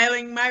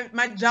smiling.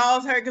 My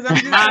jaws hurt because I'm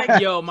just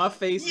like, my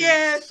face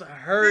yes, is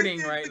hurting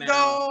this is right the now.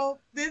 goal.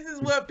 This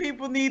is what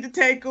people need to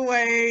take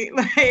away.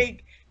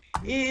 Like,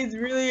 it is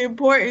really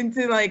important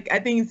to, like, I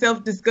think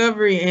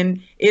self-discovery,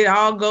 and it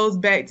all goes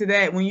back to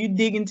that. When you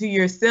dig into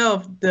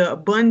yourself, the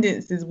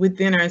abundance is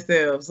within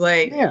ourselves.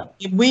 Like,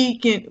 if we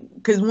can,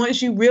 because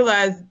once you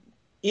realize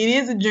it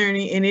is a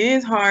journey and it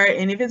is hard,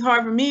 and if it's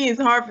hard for me,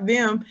 it's hard for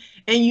them.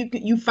 And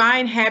you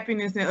find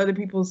happiness in other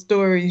people's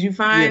stories. You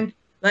find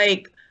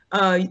like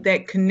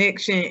that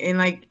connection, and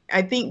like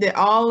I think that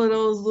all of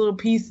those little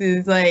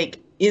pieces like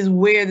is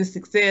where the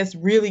success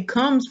really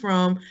comes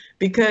from,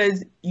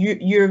 because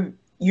you're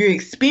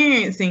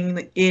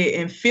experiencing it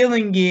and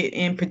feeling it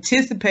and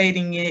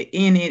participating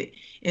in it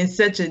in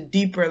such a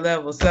deeper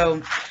level.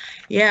 So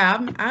yeah,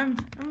 I'm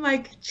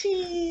like,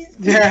 cheese.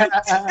 Yeah.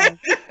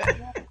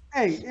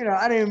 Hey,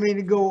 I didn't mean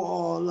to go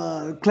all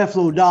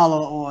Cleflo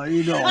Dollar or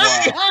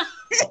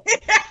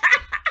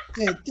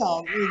can't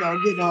talk,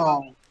 getting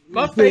all.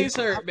 My face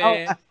hurt,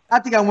 man. I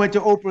think I went to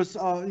Oprah's,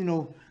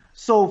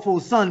 Soulful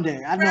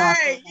Sunday. I know.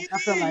 Right. I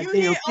felt like you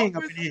Dale did King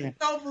up Oprah's in here.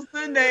 Soulful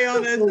Sunday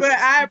on us, but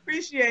I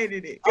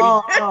appreciated it.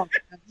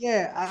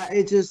 Yeah.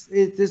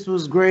 This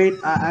was great.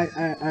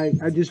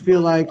 I just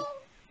feel like,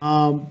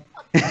 going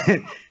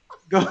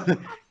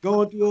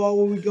through all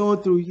what we're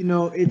going through,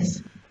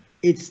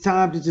 it's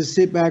time to just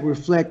sit back,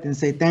 reflect, and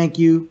say thank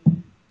you,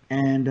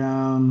 and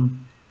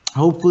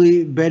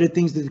hopefully better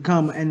things to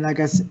come. And like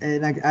I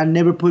said, I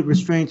never put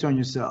restraints on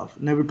yourself.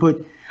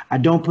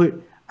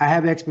 I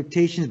have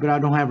expectations, but I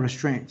don't have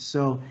restraints.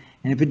 So,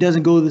 and if it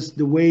doesn't go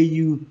the way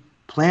you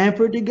plan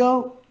for it to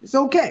go, it's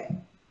okay.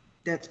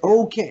 That's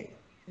okay.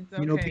 It's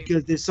okay.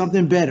 Because there's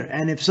something better.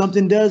 And if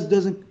something does,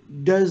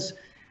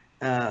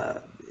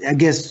 I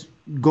guess,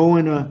 go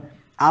in a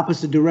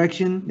opposite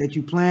direction that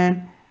you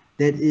plan,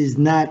 that is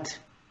not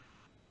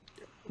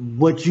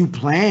what you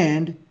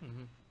planned,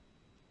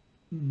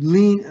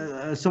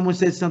 lean. Someone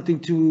said something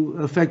to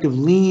effect of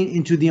lean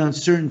into the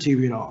uncertainty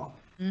of it all.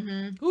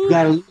 Mm-hmm. You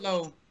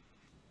gotta.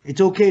 It's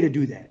okay to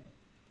do that.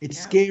 It's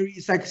scary.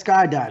 It's like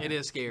skydiving. It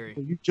is scary.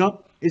 You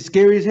jump. It's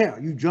scary as hell.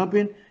 You jump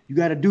in. You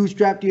got a dude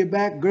strapped to your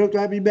back, girl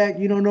strapped to your back.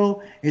 You don't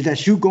know, is that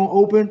chute gonna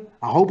open?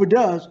 I hope it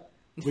does.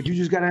 But you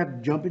just gotta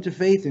jump into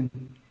faith and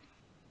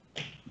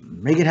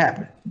make it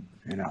happen.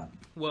 You know.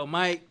 Well,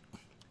 Mike,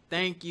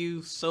 thank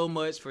you so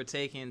much for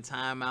taking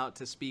time out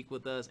to speak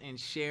with us and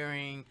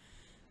sharing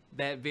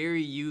that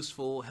very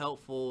useful,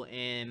 helpful,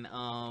 and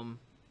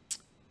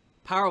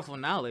powerful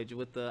knowledge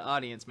with the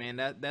audience,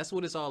 man. That's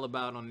what it's all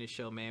about on this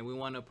show, man. We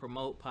want to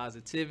promote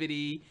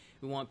positivity.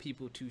 We want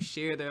people to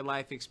share their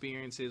life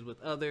experiences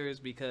with others,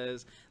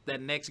 because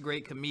that next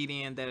great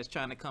comedian that is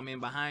trying to come in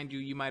behind you,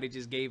 you might have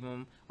just gave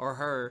him or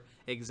her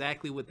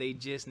exactly what they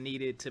just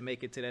needed to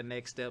make it to that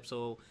next step.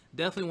 So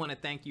definitely want to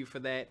thank you for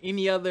that.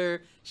 Any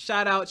other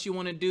shout outs you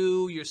want to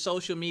do, your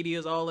social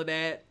medias, all of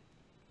that?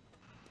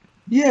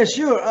 Yeah,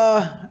 sure.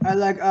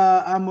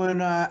 I'm on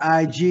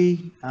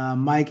IG,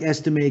 Mike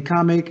Estimate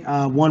Comic,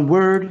 one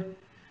word.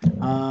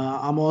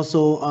 I'm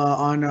also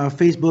on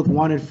Facebook,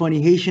 Wanted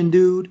Funny Haitian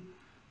Dude.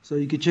 So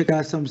you can check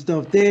out some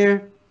stuff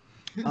there.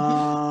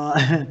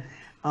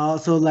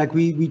 Also, like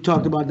we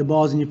talked about the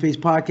Balls in Your Face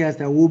podcast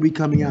that will be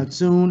coming out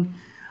soon.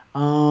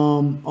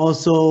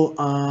 Also,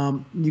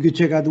 you can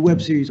check out the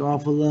web series All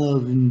for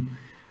Love and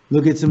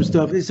look at some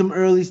stuff. It's some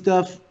early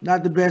stuff,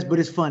 not the best, but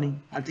it's funny.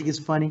 I think it's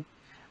funny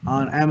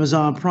on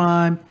Amazon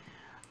Prime.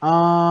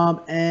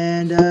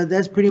 And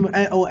that's pretty much.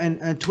 Oh,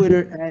 and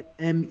Twitter at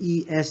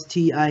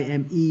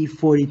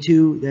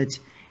MESTIME42.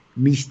 That's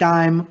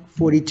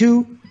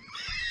Mistime42.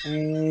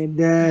 And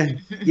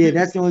yeah,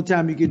 that's the only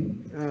time you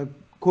could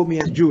quote me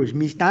as Jewish.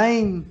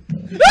 Mistime.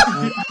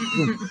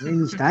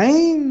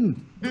 Mistime.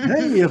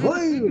 Hey,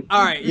 ahoy.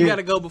 All right, you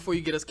gotta go before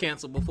you get us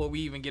canceled before we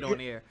even get on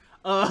air.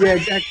 Yeah,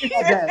 exactly.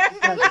 Dang,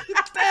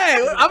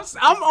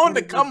 I'm on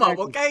the come up,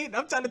 okay?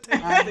 I'm trying to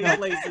take these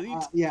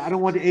places. Yeah, I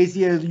don't want the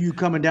ACLU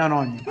coming down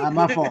on you.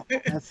 My fault.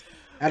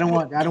 I don't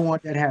want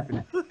that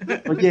happening.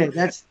 But yeah,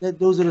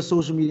 those are the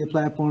social media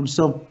platforms.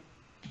 So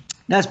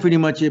that's pretty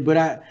much it. But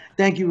I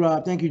thank you,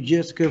 Rob. Thank you,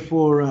 Jessica,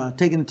 for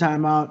taking the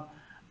time out.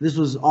 This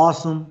was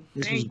awesome.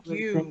 Thank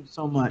you. Thank you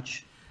so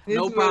much.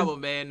 No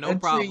problem, man. No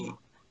problem.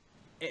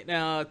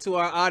 Now, to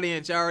our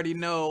audience, you already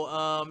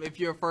know, if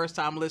you're a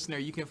first-time listener,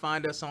 you can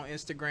find us on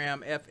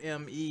Instagram,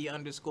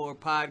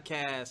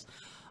 FME_podcast.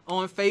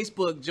 On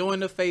Facebook, join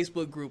the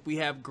Facebook group. We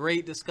have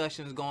great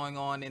discussions going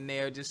on in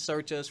there. Just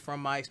search us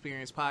From My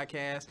Experience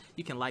Podcast.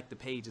 You can like the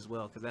page as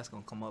well, because that's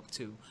going to come up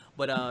too.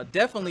 But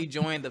definitely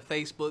join the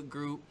Facebook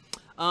group.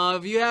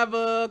 If you have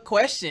a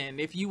question,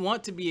 if you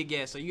want to be a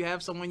guest, or you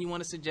have someone you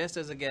want to suggest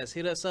as a guest,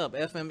 hit us up,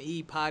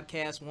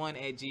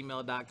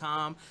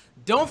 fmepodcast1@gmail.com.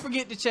 Don't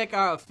forget to check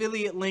our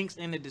affiliate links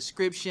in the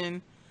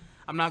description.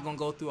 I'm not going to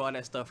go through all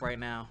that stuff right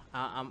now.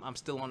 I'm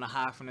still on the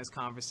high from this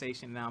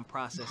conversation. Now I'm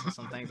processing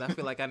some things. I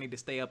feel like I need to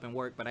stay up and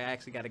work, but I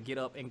actually got to get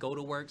up and go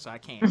to work, so I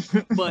can't.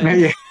 But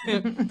and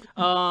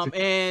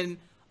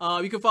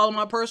you can follow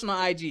my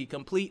personal IG,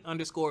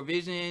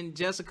 complete_vision.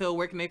 Jessica,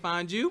 where can they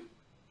find you?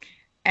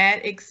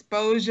 At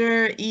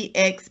Exposure,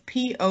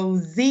 EXPOZHER,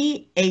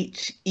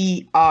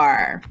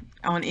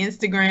 on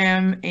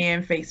Instagram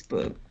and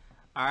Facebook.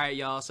 All right,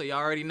 y'all. So y'all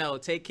already know.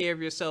 Take care of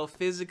yourself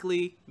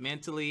physically,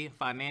 mentally,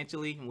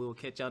 financially, and we will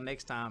catch y'all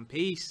next time.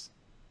 Peace.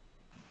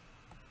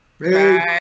 Bye.